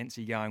Trent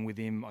McKenzie going with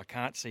him. I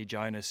can't see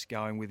Jonas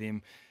going with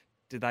him.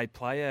 Do they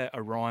play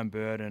a Ryan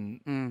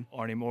Burton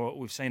on him? Or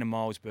we've seen a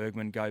Miles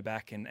Bergman go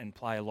back and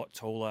play a lot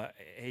taller.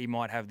 He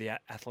might have the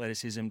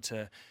athleticism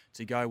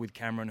to go with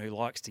Cameron, who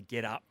likes to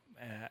get up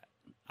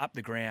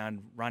the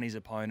ground, run his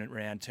opponent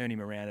around, turn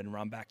him around and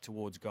run back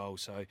towards goal.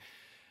 So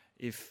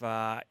if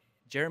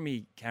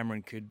Jeremy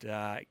Cameron could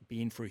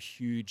be in for a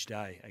huge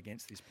day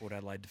against this Port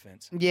Adelaide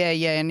defence. Yeah,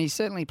 and he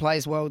certainly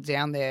plays well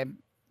down there,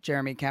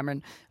 Jeremy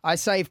Cameron. I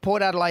say if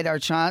Port Adelaide are a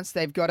chance,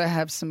 they've got to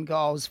have some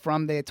goals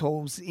from their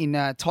tools in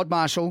Todd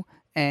Marshall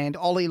and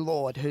Ollie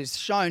Lord, who's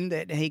shown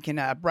that he can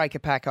break a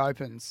pack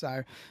open.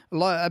 So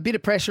a bit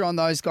of pressure on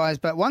those guys.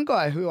 But one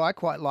guy who I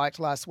quite liked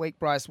last week,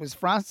 Bryce, was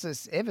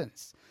Francis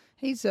Evans.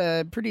 He's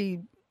a pretty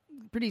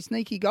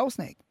sneaky goal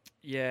sneak.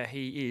 Yeah,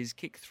 he is.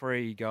 Kicked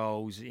 3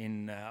 goals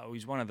in.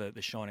 He's one of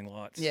the shining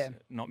lights. Yeah.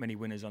 Not many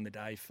winners on the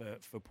day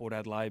for Port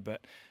Adelaide,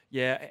 but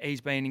yeah,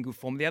 he's been in good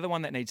form. The other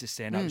one that needs to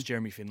stand up is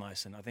Jeremy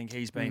Finlayson. I think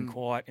he's been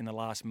quiet in the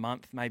last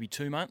month, maybe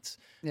 2 months.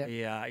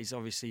 Yeah. He's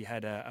obviously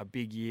had a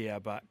big year,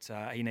 but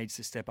he needs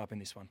to step up in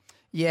this one.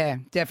 Yeah,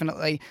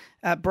 definitely.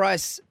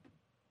 Bryce,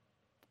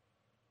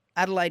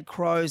 Adelaide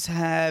Crows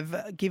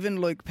have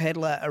given Luke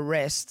Pedler a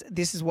rest.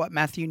 This is what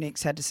Matthew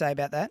Nix had to say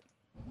about that.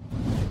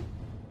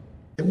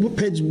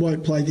 Peds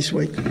won't play this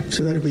week,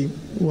 so that'll be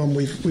one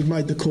we've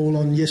made the call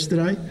on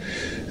yesterday.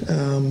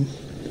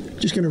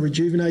 Just going to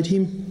rejuvenate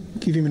him,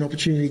 give him an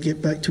opportunity to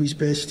get back to his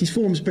best. His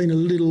form's been a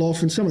little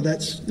off, and some of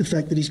that's the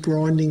fact that he's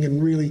grinding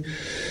and really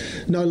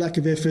no lack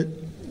of effort.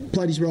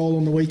 Played his role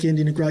on the weekend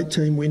in a great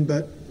team win,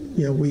 but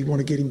we want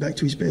to get him back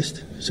to his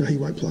best, so he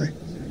won't play.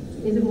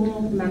 Is it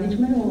more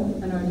management or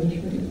an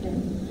omission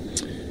thing?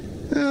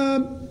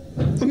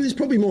 There's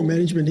probably more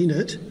management in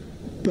it,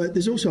 but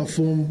there's also a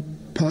form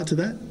part to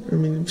that.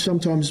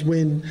 Sometimes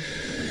when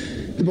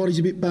the body's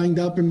a bit banged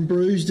up and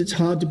bruised, it's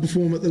hard to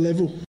perform at the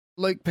level.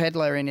 Luke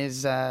Pedler in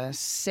his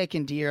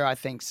second year, I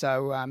think,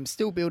 so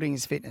still building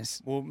his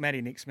fitness. Well,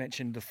 Matty Nix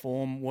mentioned the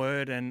form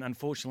word, and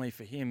unfortunately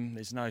for him,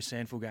 there's no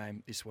Sandford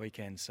game this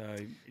weekend, so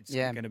it's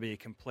going to be a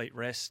complete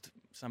rest.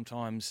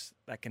 Sometimes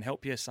that can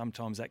help you,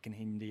 sometimes that can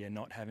hinder you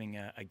not having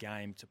a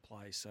game to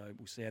play, so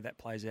we'll see how that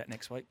plays out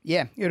next week.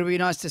 Yeah, it'll be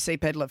nice to see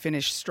Pedler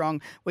finish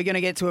strong. We're going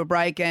to get to a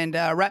break and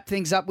wrap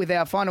things up with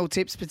our final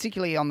tips,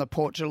 particularly on the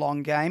Port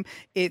Geelong game.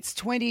 It's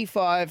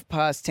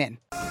 10:25.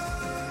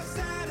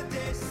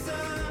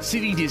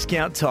 City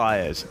Discount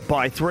Tyres.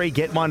 Buy 3,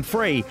 get 1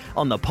 free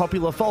on the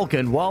popular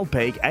Falcon Wild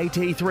Peak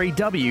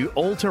AT3W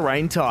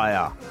all-terrain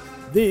tyre.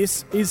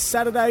 This is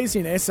Saturdays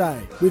in SA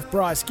with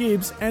Bryce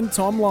Gibbs and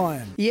Tom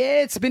Lyon.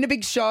 Yeah, it's been a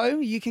big show.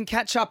 You can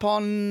catch up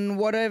on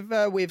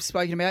whatever we've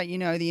spoken about. You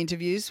know, the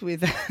interviews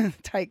with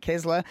Tate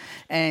Kessler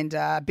and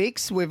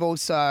Bix. We've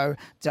also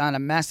done a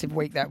massive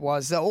week that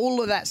was.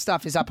 All of that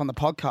stuff is up on the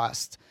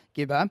podcast,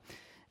 Gibba.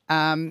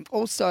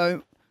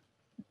 Also,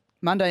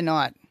 Monday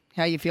night.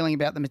 How are you feeling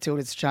about the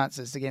Matildas'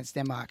 chances against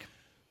Denmark?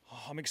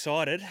 I'm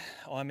excited.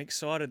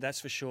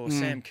 That's for sure.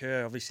 Sam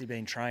Kerr obviously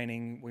been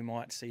training. We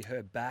might see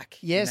her back.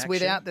 Yes,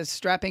 without the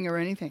strapping or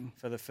anything.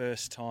 For the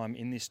first time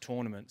in this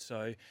tournament.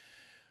 So,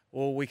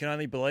 well, we can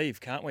only believe,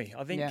 can't we?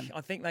 I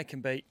think they can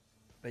beat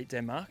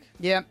Denmark.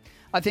 Yeah,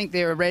 I think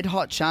they're a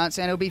red-hot chance,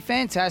 and it'll be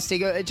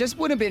fantastic. It just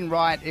would have been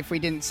right if we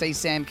didn't see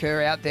Sam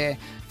Kerr out there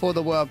for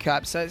the World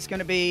Cup. So it's going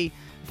to be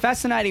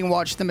fascinating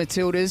watch, the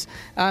Matildas.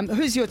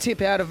 Who's your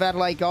tip out of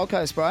Adelaide Gold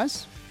Coast,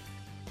 Bryce?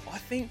 I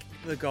think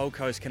the Gold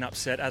Coast can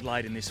upset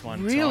Adelaide in this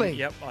one. Really? Tom.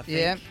 Yep, I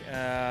think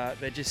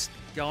they're just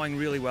going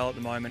really well at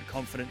the moment.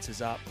 Confidence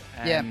is up,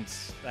 and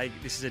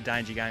this is a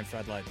danger game for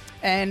Adelaide.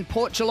 And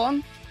Port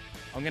Geelong?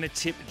 I'm going to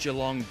tip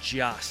Geelong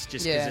just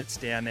because it's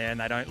down there and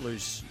they don't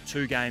lose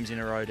 2 games in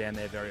a row down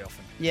there very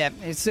often. Yeah,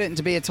 it's certain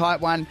to be a tight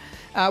one.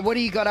 What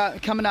do you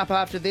got coming up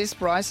after this,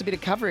 Bryce? A bit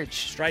of coverage.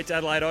 Straight to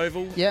Adelaide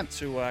Oval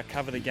to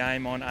cover the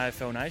game on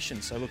AFL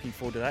Nation. So looking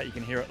forward to that. You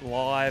can hear it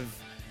live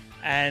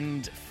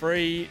and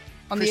free,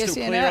 on crystal the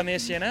SEN clear app. on the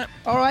SEN app.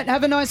 All right,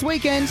 have a nice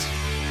weekend.